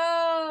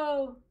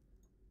 Lego.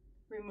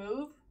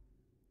 Remove.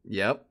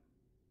 Yep.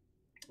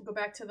 Go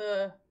back to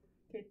the...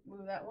 Okay,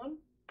 move that one.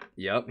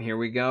 Yep, here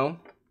we go.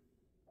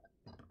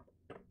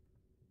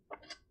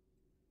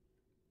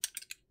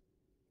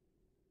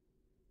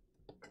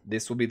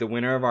 This will be the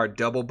winner of our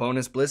double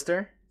bonus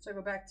blister. So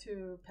go back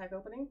to pack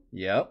opening.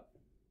 Yep.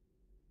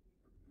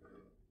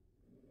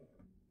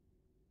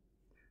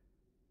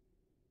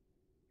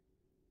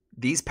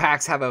 These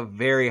packs have a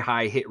very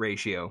high hit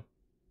ratio.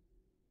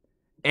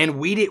 And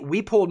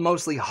we pulled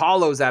mostly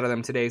hollows out of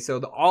them today,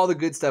 so all the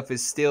good stuff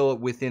is still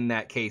within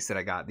that case that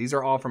I got. These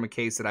are all from a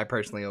case that I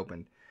personally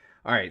opened.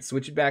 All right,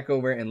 switch it back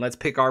over and let's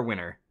pick our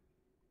winner.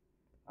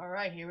 All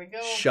right, here we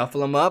go.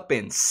 Shuffle them up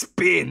and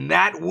spin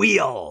that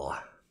wheel.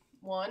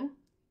 1,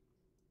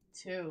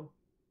 2.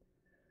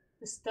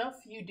 The stuff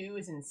you do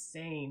is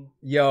insane.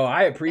 Yo,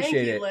 I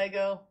appreciate it. Thank you,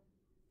 Lego.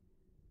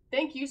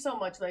 Thank you so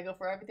much, Lego,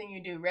 for everything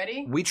you do.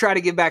 Ready? We try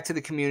to give back to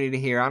the community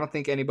here. I don't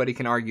think anybody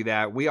can argue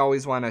that. We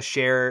always want to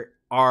share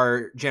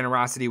our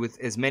generosity with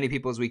as many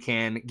people as we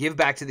can, give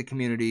back to the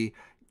community,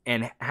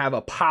 and have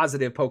a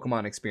positive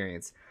Pokemon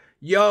experience.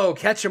 Yo,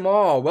 catch 'em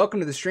all.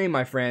 Welcome to the stream,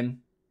 my friend.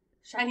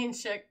 Shiny and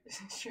Shrex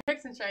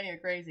and Shiny are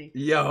crazy.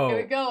 Yo. Here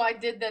we go. I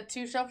did the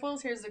 2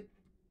 shuffles. Here's the...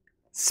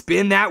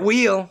 Spin that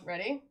wheel.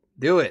 Ready?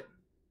 Do it.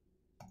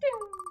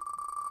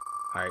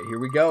 All right, here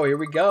we go. Here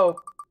we go.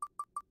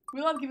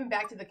 We love giving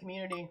back to the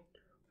community.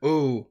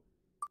 Ooh.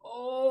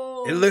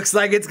 Oh. It looks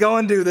like it's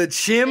going to the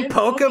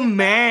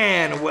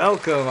Pokemon.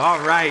 Welcome. All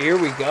right, here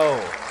we go.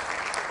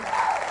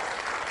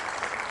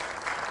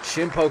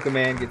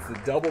 Pokemon gets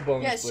the double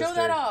bonus. Yeah, show blister.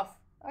 that off.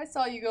 I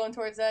saw you going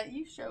towards that.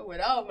 You show it.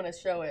 Oh, I'm going to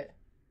show it.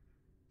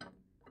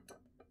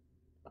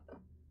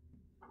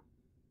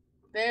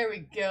 There we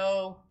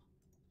go.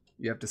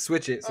 You have to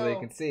switch it so they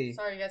can see.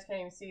 Sorry, you guys can't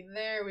even see.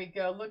 There we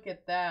go. Look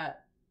at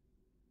that.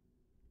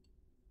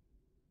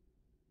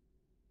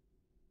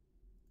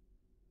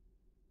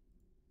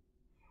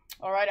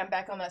 All right, I'm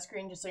back on that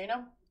screen, just so you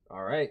know.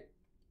 All right.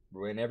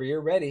 Whenever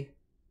you're ready.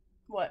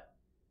 What?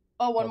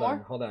 Oh, one more?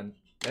 Hold on.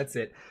 That's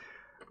it.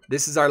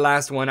 This is our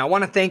last one. I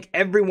want to thank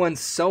everyone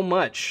so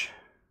much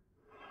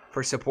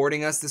for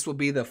supporting us. This will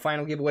be the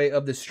final giveaway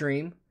of the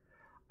stream.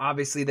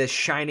 Obviously, the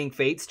Shining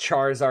Fates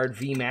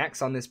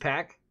charizardvmax on this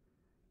pack.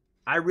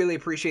 I really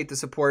appreciate the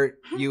support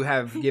you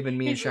have given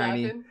me and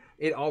Shiny. Laughing.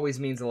 It always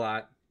means a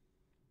lot.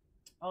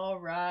 All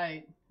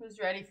right. Who's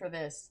ready for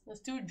this? Let's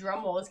do a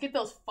drum roll. Let's get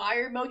those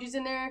fire emojis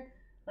in there.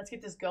 Let's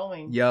get this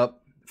going.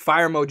 Yup.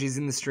 Fire emojis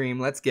in the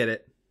stream. Let's get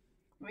it.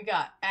 We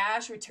got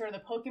Ash, Return of the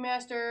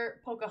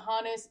Pokemaster,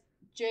 Pocahontas,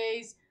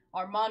 Jays,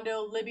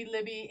 Armando,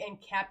 Libby,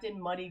 and Captain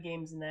Muddy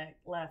Games in that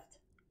left.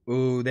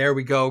 Ooh, there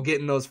we go.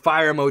 Getting those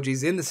fire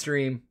emojis in the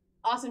stream.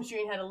 Awesome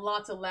stream. Had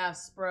lots of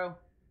laughs, bro.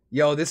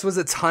 Yo, this was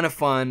a ton of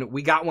fun.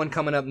 We got one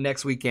coming up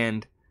next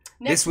weekend.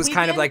 This was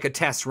kind of like a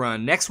test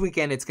run. Next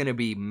weekend, it's going to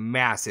be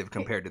massive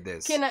compared to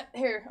this.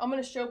 Here, I'm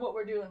going to show what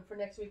we're doing for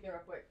next weekend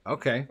real quick.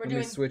 Okay, let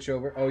me switch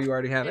over. Oh, you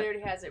already have it? It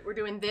already has it. We're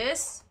doing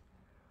this.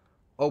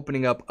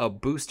 Opening up a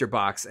booster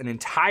box, an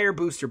entire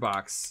booster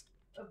box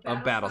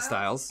of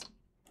BattleStyles.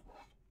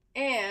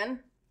 And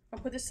I'll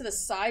put this to the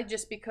side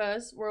just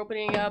because we're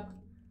opening up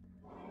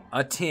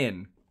a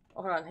tin.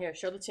 Oh, hold on, here.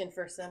 Show the tin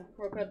first then.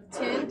 We're opening up the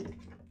tin.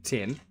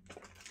 Tin.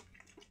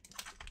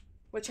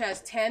 Which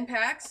has 10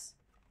 packs.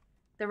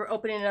 Then we're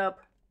opening up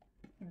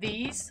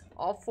these,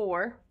 all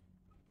 4.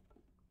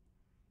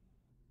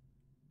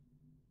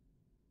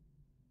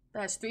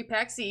 That has 3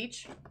 packs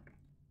each.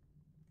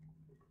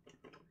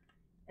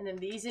 And then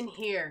these in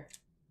here.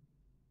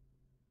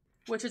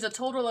 Which is a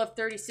total of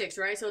 36,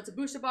 right? So it's a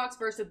booster box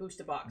versus a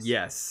booster box.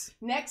 Yes.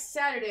 Next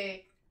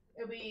Saturday,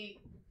 it'll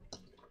be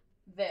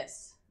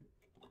this.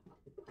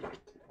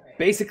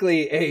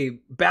 Basically, a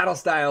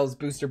BattleStyles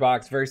booster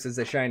box versus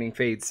a Shining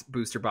Fates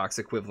booster box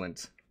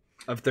equivalent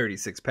of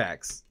 36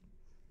 packs.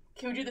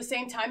 Can we do the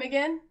same time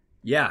again?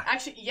 Yeah.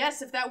 Actually,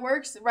 yes, if that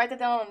works, write that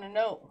down on a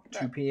note.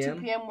 2 p.m.?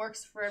 2 p.m.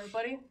 works for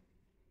everybody.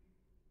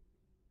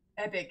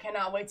 Epic.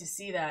 Cannot wait to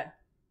see that.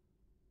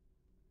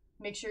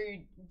 Make sure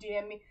you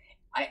DM me.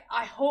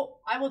 I hope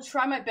I will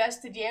try my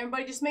best to DM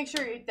everybody. Just make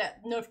sure you hit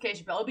that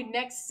notification bell. It'll be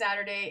next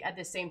Saturday at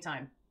the same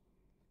time.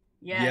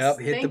 Yes. Yep,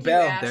 hit the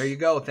bell. There you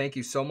go. Thank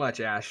you so much,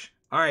 Ash.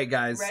 All right,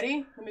 guys.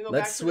 Ready? Let me go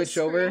Let's back switch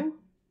to the over screen.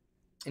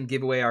 and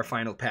give away our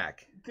final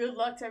pack. Good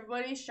luck to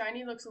everybody.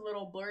 Shiny looks a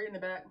little blurry in the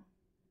back.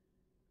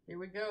 Here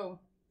we go.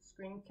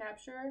 Screen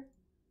capture.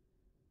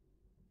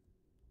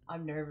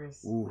 I'm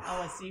nervous. Ooh. I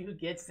want to see who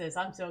gets this.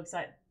 I'm so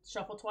excited.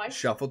 Shuffle twice.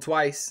 Shuffle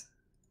twice.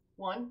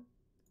 1,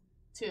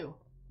 2.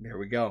 There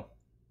we go.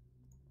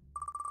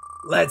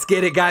 Let's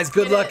get it, guys.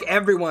 Good luck,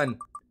 everyone.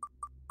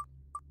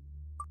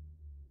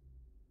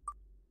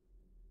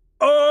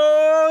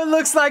 Oh, it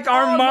looks like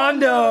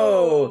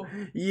Armando.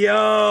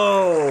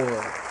 Yo.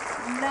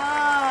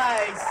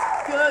 Nice.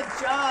 Good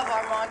job,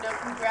 Armando.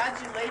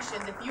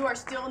 Congratulations. If you are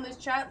still in this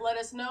chat, let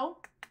us know.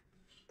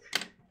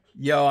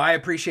 Yo, I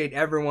appreciate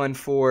everyone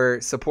for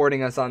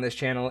supporting us on this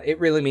channel. It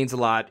really means a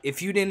lot.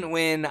 If you didn't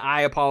win,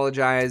 I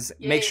apologize.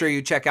 Yay. Make sure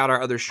you check out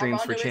our other streams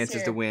Armando for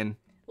chances to win.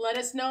 Let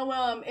us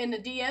know in the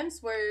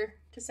DMs where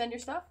to send your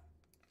stuff.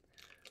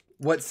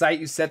 What site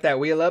you set that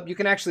wheel up. You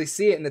can actually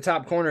see it in the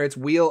top corner. It's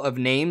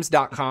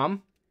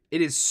wheelofnames.com.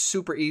 It is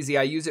super easy.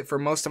 I use it for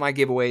most of my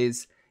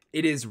giveaways.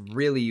 It is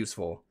really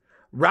useful.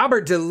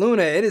 Robert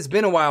DeLuna, it has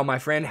been a while, my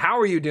friend. How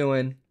are you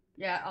doing?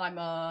 Yeah,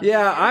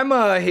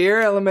 I'm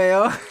here,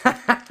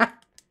 LMAO.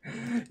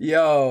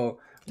 Yo,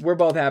 we're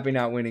both happy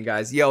not winning,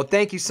 guys. Yo,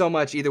 thank you so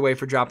much either way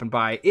for dropping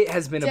by. It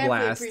has been a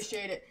blast. Definitely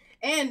appreciate it.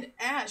 And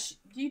Ash,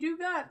 you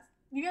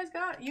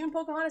and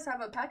Pocahontas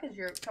have a package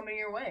coming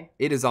your way.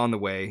 It is on the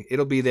way.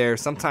 It'll be there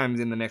sometime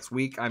in the next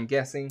week, I'm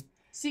guessing.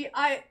 See,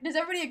 does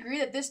everybody agree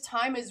that this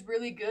time is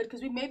really good?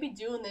 Because we may be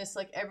doing this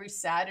like every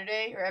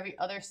Saturday or every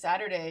other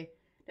Saturday.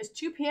 Does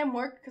 2 p.m.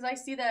 work? Because I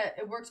see that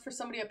it works for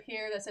somebody up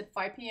here that said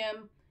 5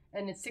 p.m.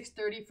 and it's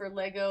 6:30 for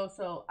Lego.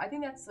 So I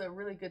think that's a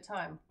really good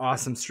time.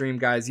 Awesome stream,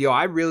 guys. Yo,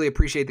 I really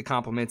appreciate the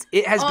compliments.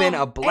 It has been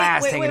a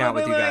blast hanging out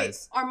with you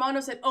guys.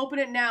 Armando said, open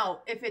it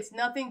now. If it's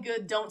nothing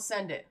good, don't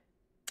send it.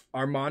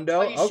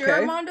 Armando? Are you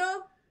sure,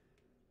 Armando?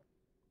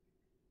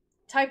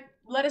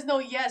 Let us know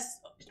yes.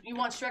 You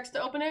want Shrex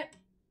to open it?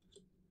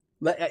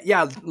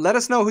 Let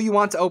us know who you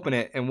want to open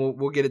it, and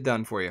we'll get it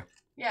done for you.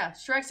 Yeah,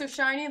 Shrex or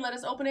shiny. Let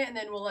us open it, and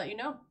then we'll let you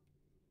know.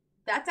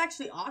 That's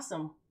actually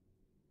awesome.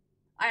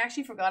 I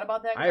actually forgot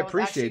about that. I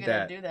appreciate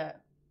that. Do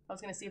that. I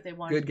was gonna see if they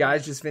wanted. Good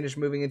guys, just finished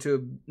moving into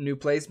a new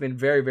place. Been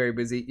very, very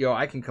busy. Yo,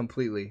 I can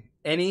completely.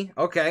 Any?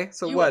 Okay,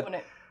 so you what? Open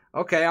it.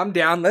 Okay, I'm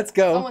down. Let's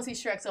go. I want to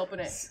see Shrex open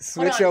it.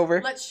 Switch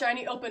over. Let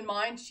Shiny open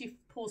mine. She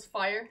pulls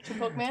fire to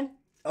Pokemon.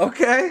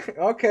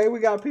 Okay, we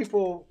got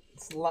people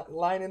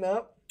lining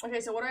up.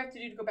 Okay, so what do I have to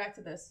do to go back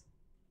to this?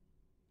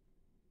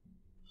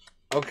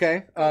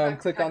 Okay,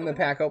 click on the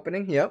pack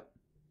opening. Yep.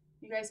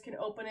 You guys can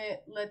open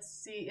it. Let's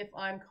see if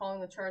I'm calling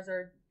the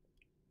Charizard.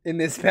 In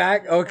this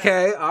pack?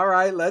 Okay, all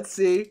right, let's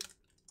see.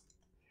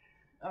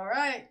 All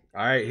right.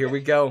 All right, here we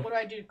go. What do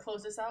I do to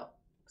close this out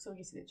so we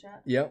can see the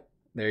chat? Yep,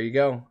 there you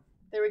go.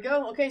 There we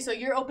go. Okay, so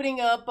you're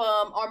opening up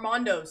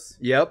Armando's.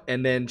 Yep,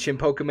 and then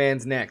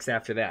Pokemon's next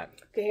after that.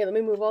 Okay, here, let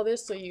me move all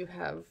this so you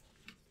have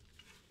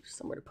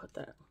somewhere to put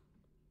that.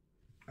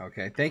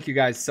 Okay, thank you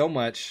guys so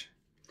much.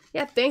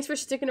 Yeah, thanks for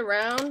sticking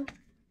around.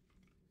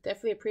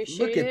 Definitely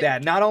appreciate it. Look at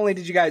that. Not only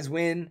did you guys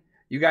win,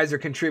 you guys are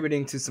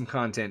contributing to some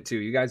content too.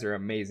 You guys are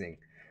amazing.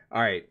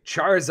 All right,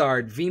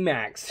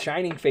 charizardvmax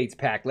Shining Fates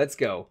pack. Let's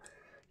go.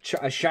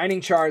 A Shining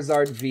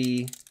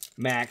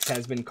charizardvmax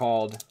has been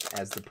called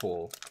as the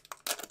pull.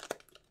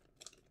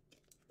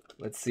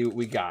 Let's see what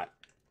we got.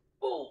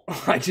 Oh,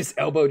 I just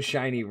elbowed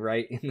Shiny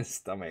right in the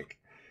stomach.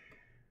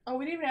 Oh,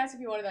 we didn't even ask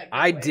if you wanted that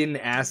giveaway. I didn't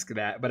ask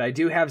that, but I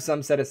do have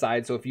some set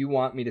aside, so if you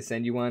want me to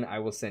send you one, I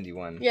will send you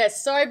one.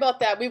 Yes, sorry about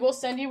that. We will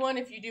send you one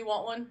if you do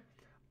want one.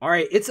 All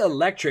right, it's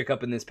electric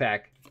up in this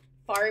pack.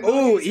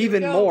 Oh,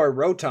 even more.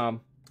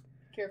 Rotom.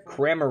 Careful.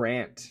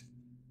 Cramorant.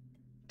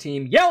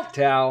 Team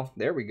Yeltow.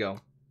 There we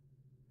go.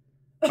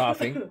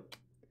 Coughing.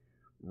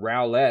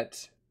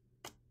 Rowlett.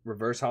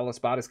 Reverse Hollow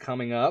Spot is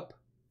coming up.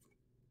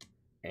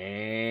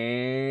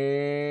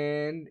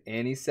 And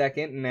any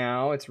second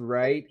now. It's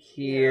right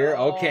here.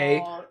 Oh. Okay.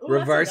 Ooh,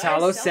 Reverse nice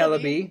Hollow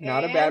Celebi. Celebi.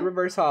 Not a bad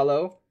reverse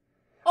hollow.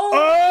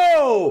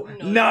 Oh!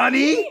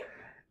 Nani?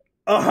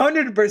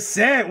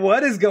 100%.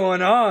 What is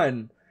going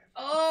on?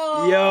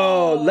 Oh!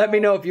 Yo, let me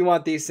know if you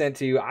want these sent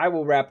to you. I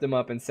will wrap them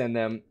up and send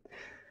them.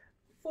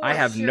 I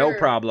have no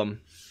problem.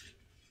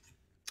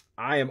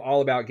 I am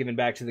all about giving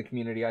back to the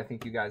community. I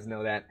think you guys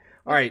know that.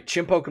 All right,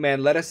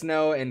 Pokemon, let us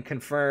know and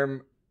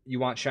confirm you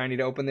want Shiny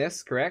to open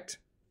this, correct?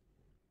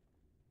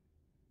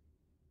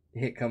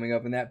 Hit coming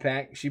up in that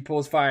pack. She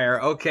pulls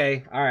fire.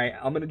 Okay, all right.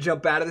 I'm going to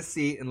jump out of the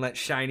seat and let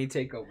Shiny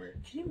take over.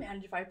 Can you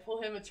imagine if I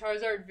pull him a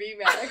Charizard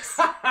VMAX?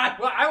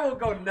 Well, I will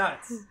go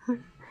nuts.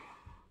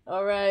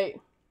 All right.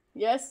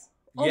 Yes?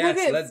 Oh, yes,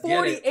 look at let's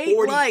 48 get it.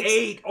 48.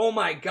 Likes. Oh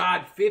my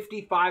God,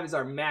 55 is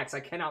our max. I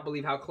cannot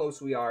believe how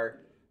close we are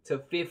to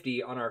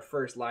 50 on our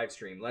first live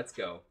stream. Let's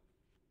go.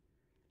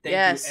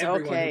 Thank you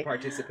everyone who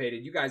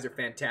participated. You guys are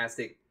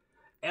fantastic.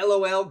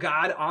 LOL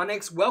God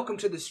Onyx, welcome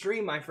to the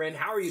stream, my friend.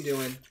 How are you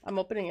doing? I'm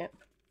opening it.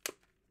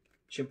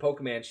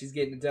 Pokemon, she's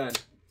getting it done.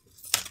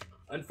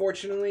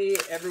 Unfortunately,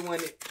 everyone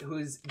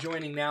who's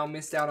joining now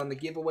missed out on the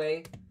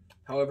giveaway.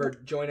 However,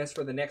 join us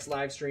for the next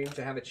live stream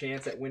to have a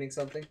chance at winning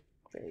something.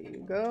 There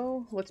you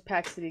go. What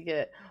packs did he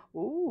get? Ooh.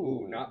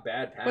 Ooh, not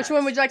bad packs. Which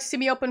one would you like to see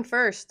me open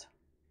first?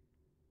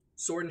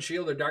 Sword and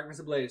Shield or Darkness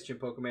Ablaze,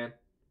 Pokemon.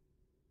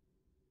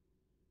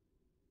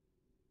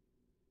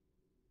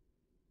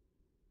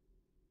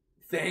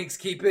 Thanks,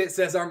 keep it,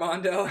 says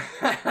Armando.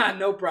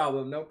 No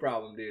problem,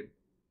 dude.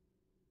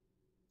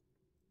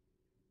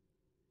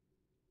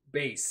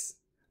 Base.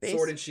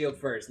 Sword and Shield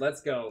first.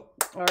 Let's go.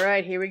 All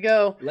right, here we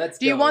go. Let's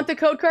go. Do you want the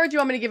code cards? You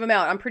want me to give them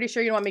out? I'm pretty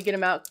sure you don't want me to get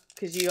them out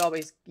because you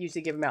always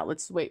usually give them out.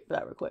 Let's wait for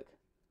that real quick.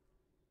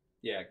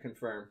 Yeah,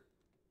 confirm.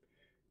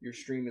 Your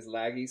stream is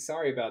laggy.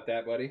 Sorry about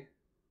that, buddy.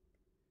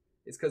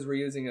 It's because we're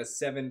using a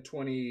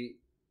 720p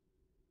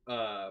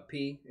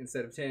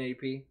instead of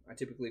 1080p. I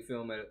typically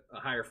film at a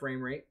higher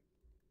frame rate.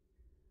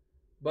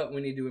 But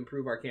we need to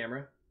improve our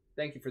camera.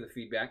 Thank you for the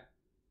feedback.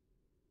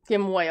 Give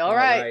them away. All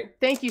right.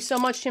 Thank you so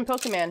much,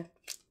 Pokemon.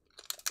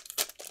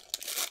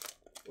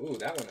 Ooh,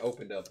 that one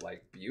opened up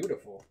like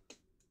beautiful.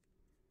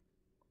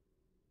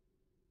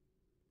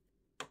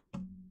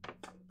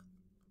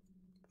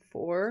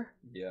 Four.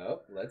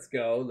 Yep. Let's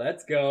go.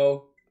 Let's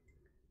go.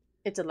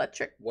 It's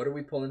electric. What are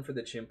we pulling for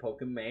the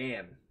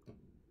Pokemon?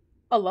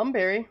 A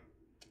Lumberry.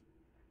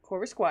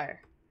 Corvisquire.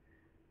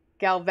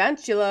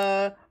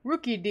 Galvantula.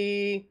 Rookie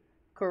D.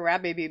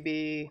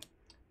 Karababy.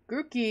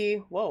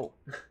 Grookey. Whoa.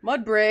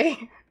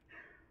 Mudbray.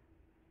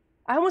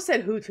 I almost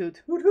said Hoot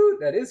Hoot. Hoot Hoot.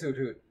 That is Hoot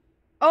Hoot.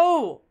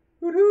 Oh.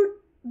 Hoot Hoot.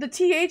 The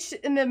TH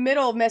in the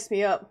middle messed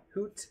me up.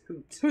 Hoot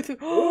Hoot. Hoot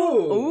Hoot.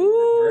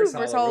 Ooh.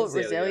 Reverse Hollow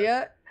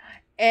Roselia.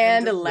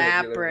 And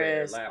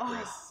Lapras. Lapras.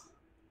 Oh,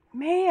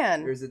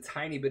 man. There's a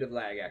tiny bit of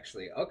lag,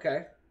 actually.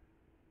 Okay.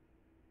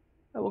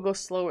 I will go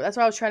slower. That's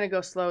why I was trying to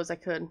go slow as I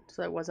could,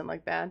 so it wasn't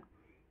like bad.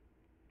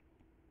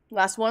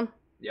 Last one?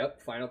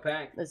 Yep, final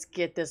pack. Let's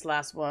get this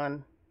last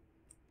one.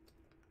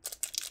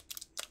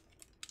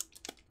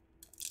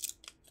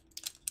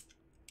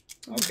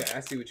 Okay,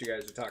 I see what you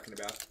guys are talking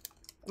about.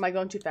 Am I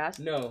going too fast?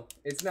 No,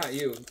 it's not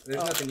you.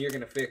 There's nothing you're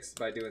gonna fix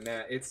by doing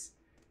that. It's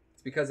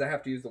because I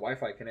have to use the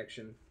Wi-Fi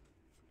connection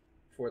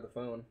for the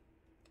phone.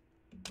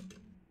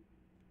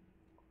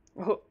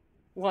 Oh,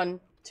 1,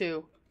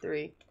 2,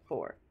 3,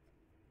 4.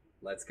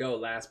 Let's go.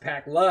 Last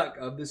pack luck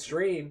of the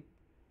stream.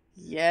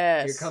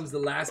 Yes. Here comes the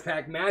last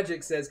pack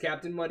magic, says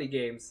Captain Muddy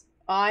Games.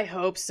 I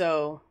hope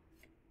so.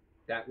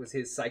 That was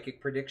his psychic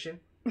prediction.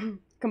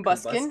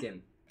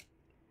 Combuskin.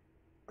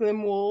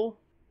 Glimwool.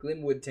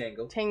 Glimwood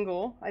Tangle.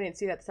 Tangle. I didn't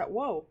see that.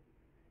 Whoa.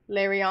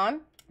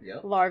 Larion.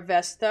 Yep.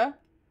 Larvesta.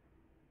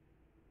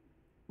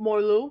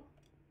 Morlu.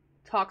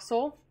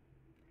 Toxel.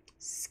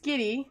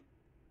 Skitty.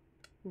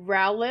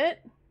 Rowlet.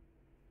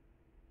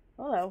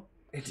 Hello.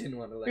 It didn't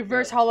want to let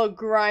Reverse go. Hollow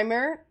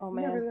Grimer. Oh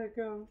man. Never let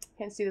go.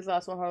 Can't see this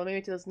last one. Hold on. Let me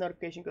wait till this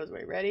notification goes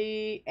away.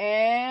 Ready?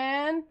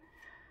 And...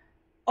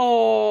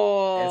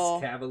 Oh.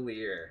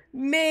 Escavalier.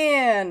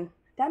 Man.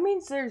 That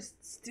means there's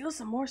still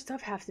some more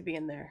stuff have to be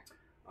in there.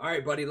 All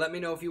right, buddy. Let me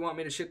know if you want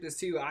me to ship this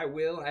to you. I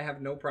will. I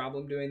have no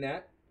problem doing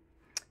that.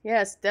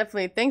 Yes,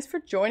 definitely. Thanks for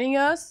joining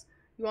us.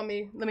 You want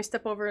me... Let me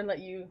step over and let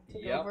you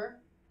take over.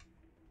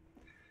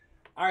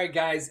 All right,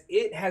 guys,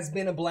 it has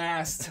been a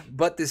blast,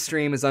 but this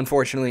stream is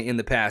unfortunately in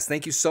the past.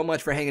 Thank you so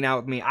much for hanging out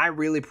with me. I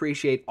really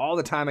appreciate all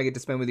the time I get to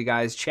spend with you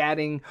guys,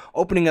 chatting,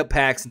 opening up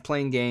packs, and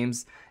playing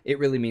games. It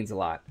really means a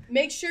lot.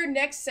 Make sure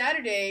next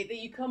Saturday that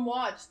you come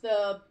watch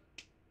the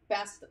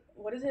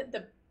what is it?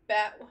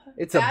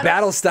 It's a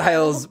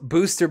BattleStyles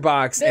booster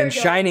box and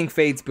Shining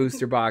Fates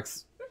booster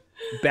box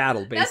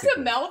battle, basically. That's a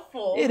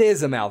mouthful. It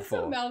is a mouthful.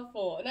 It's a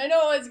mouthful. And I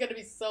know it's going to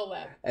be so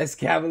loud.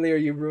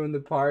 Escavalier, you ruined the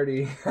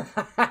party.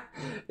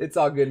 It's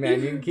all good,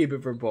 man. You can keep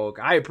it for bulk.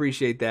 I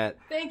appreciate that.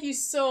 Thank you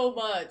so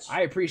much.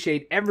 I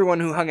appreciate everyone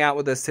who hung out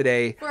with us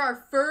today. For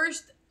our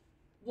first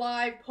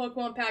live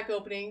Pokemon pack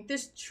opening,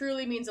 this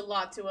truly means a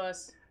lot to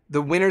us.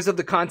 The winners of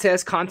the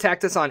contest,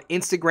 contact us on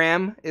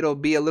Instagram. It'll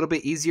be a little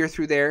bit easier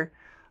through there.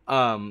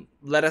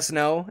 Let us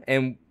know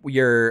and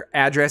your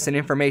address and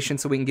information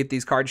so we can get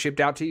these cards shipped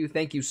out to you.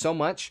 Thank you so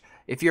much.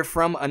 If you're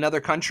from another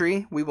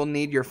country, we will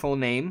need your full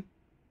name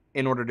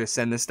in order to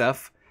send this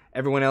stuff.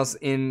 Everyone else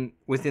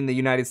within the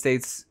United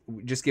States,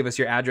 just give us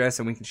your address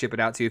and we can ship it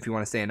out to you if you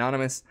want to stay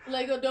anonymous.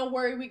 Lego, don't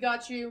worry, we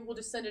got you. We'll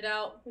just send it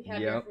out. We have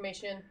your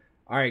information.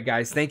 All right,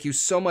 guys, thank you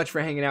so much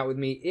for hanging out with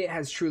me. It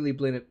has truly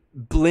been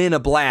a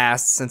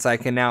blast since I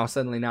can now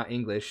suddenly not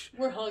English.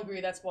 We're hungry,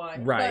 that's why.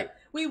 Right. But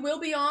we will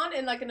be on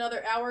in like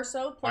another hour or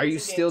so. Are you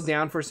still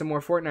down for some more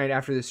Fortnite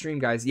after the stream,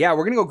 guys? Yeah,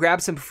 we're going to go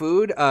grab some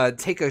food,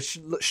 take a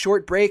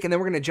short break, and then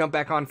we're going to jump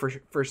back on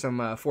for some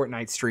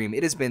Fortnite stream.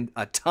 It has been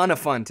a ton of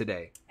fun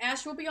today.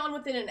 Ash will be on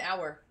within an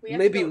hour.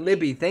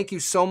 Libby, thank you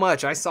so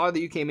much. I saw that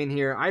you came in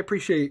here. I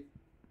appreciate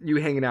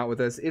you hanging out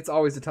with us. It's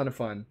always a ton of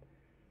fun.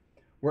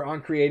 We're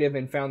on creative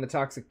and found the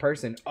toxic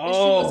person. Oh, this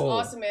stream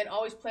was awesome, man.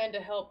 Always plan to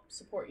help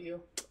support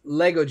you.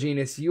 Lego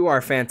Genius, you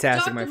are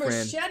fantastic, my friend.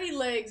 Machete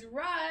Legs,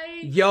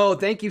 right? Yo,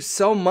 thank you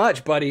so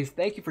much, buddy.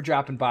 Thank you for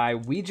dropping by.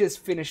 We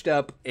just finished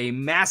up a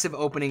massive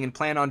opening and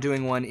plan on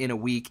doing one in a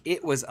week.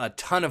 It was a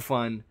ton of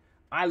fun.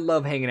 I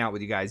love hanging out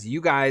with you guys.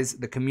 You guys,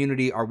 the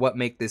community, are what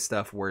make this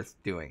stuff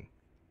worth doing.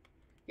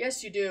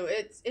 Yes, you do.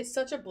 It's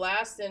such a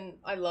blast, and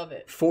I love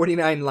it.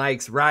 49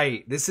 likes,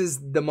 right. This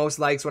is the most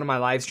likes one of my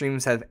live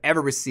streams have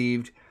ever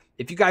received.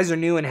 If you guys are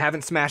new and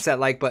haven't smashed that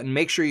like button,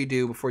 make sure you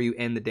do before you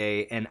end the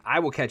day, and I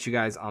will catch you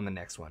guys on the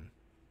next one.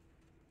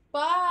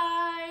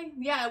 Bye.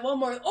 Yeah, one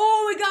more.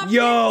 Oh, we got 50.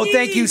 Yo,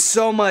 thank you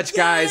so much,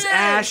 guys. Yes.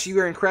 Ash, you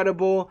are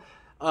incredible.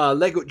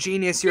 Lego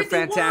Genius, you're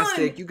 51.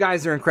 Fantastic. You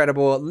guys are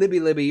incredible.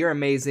 Libby, you're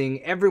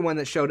amazing. Everyone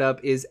that showed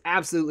up is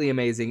absolutely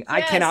amazing. Yes,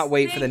 I cannot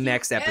wait for the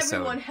next episode.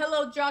 Everyone.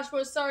 Hello,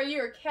 Joshua. Sorry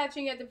you're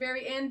catching at the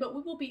very end, but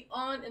we will be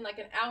on in like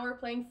an hour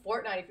playing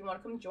Fortnite if you want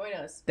to come join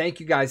us. Thank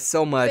you guys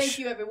so much. Thank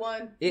you,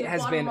 everyone. It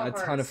has been a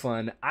ton of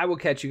fun. I will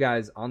catch you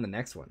guys on the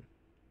next one.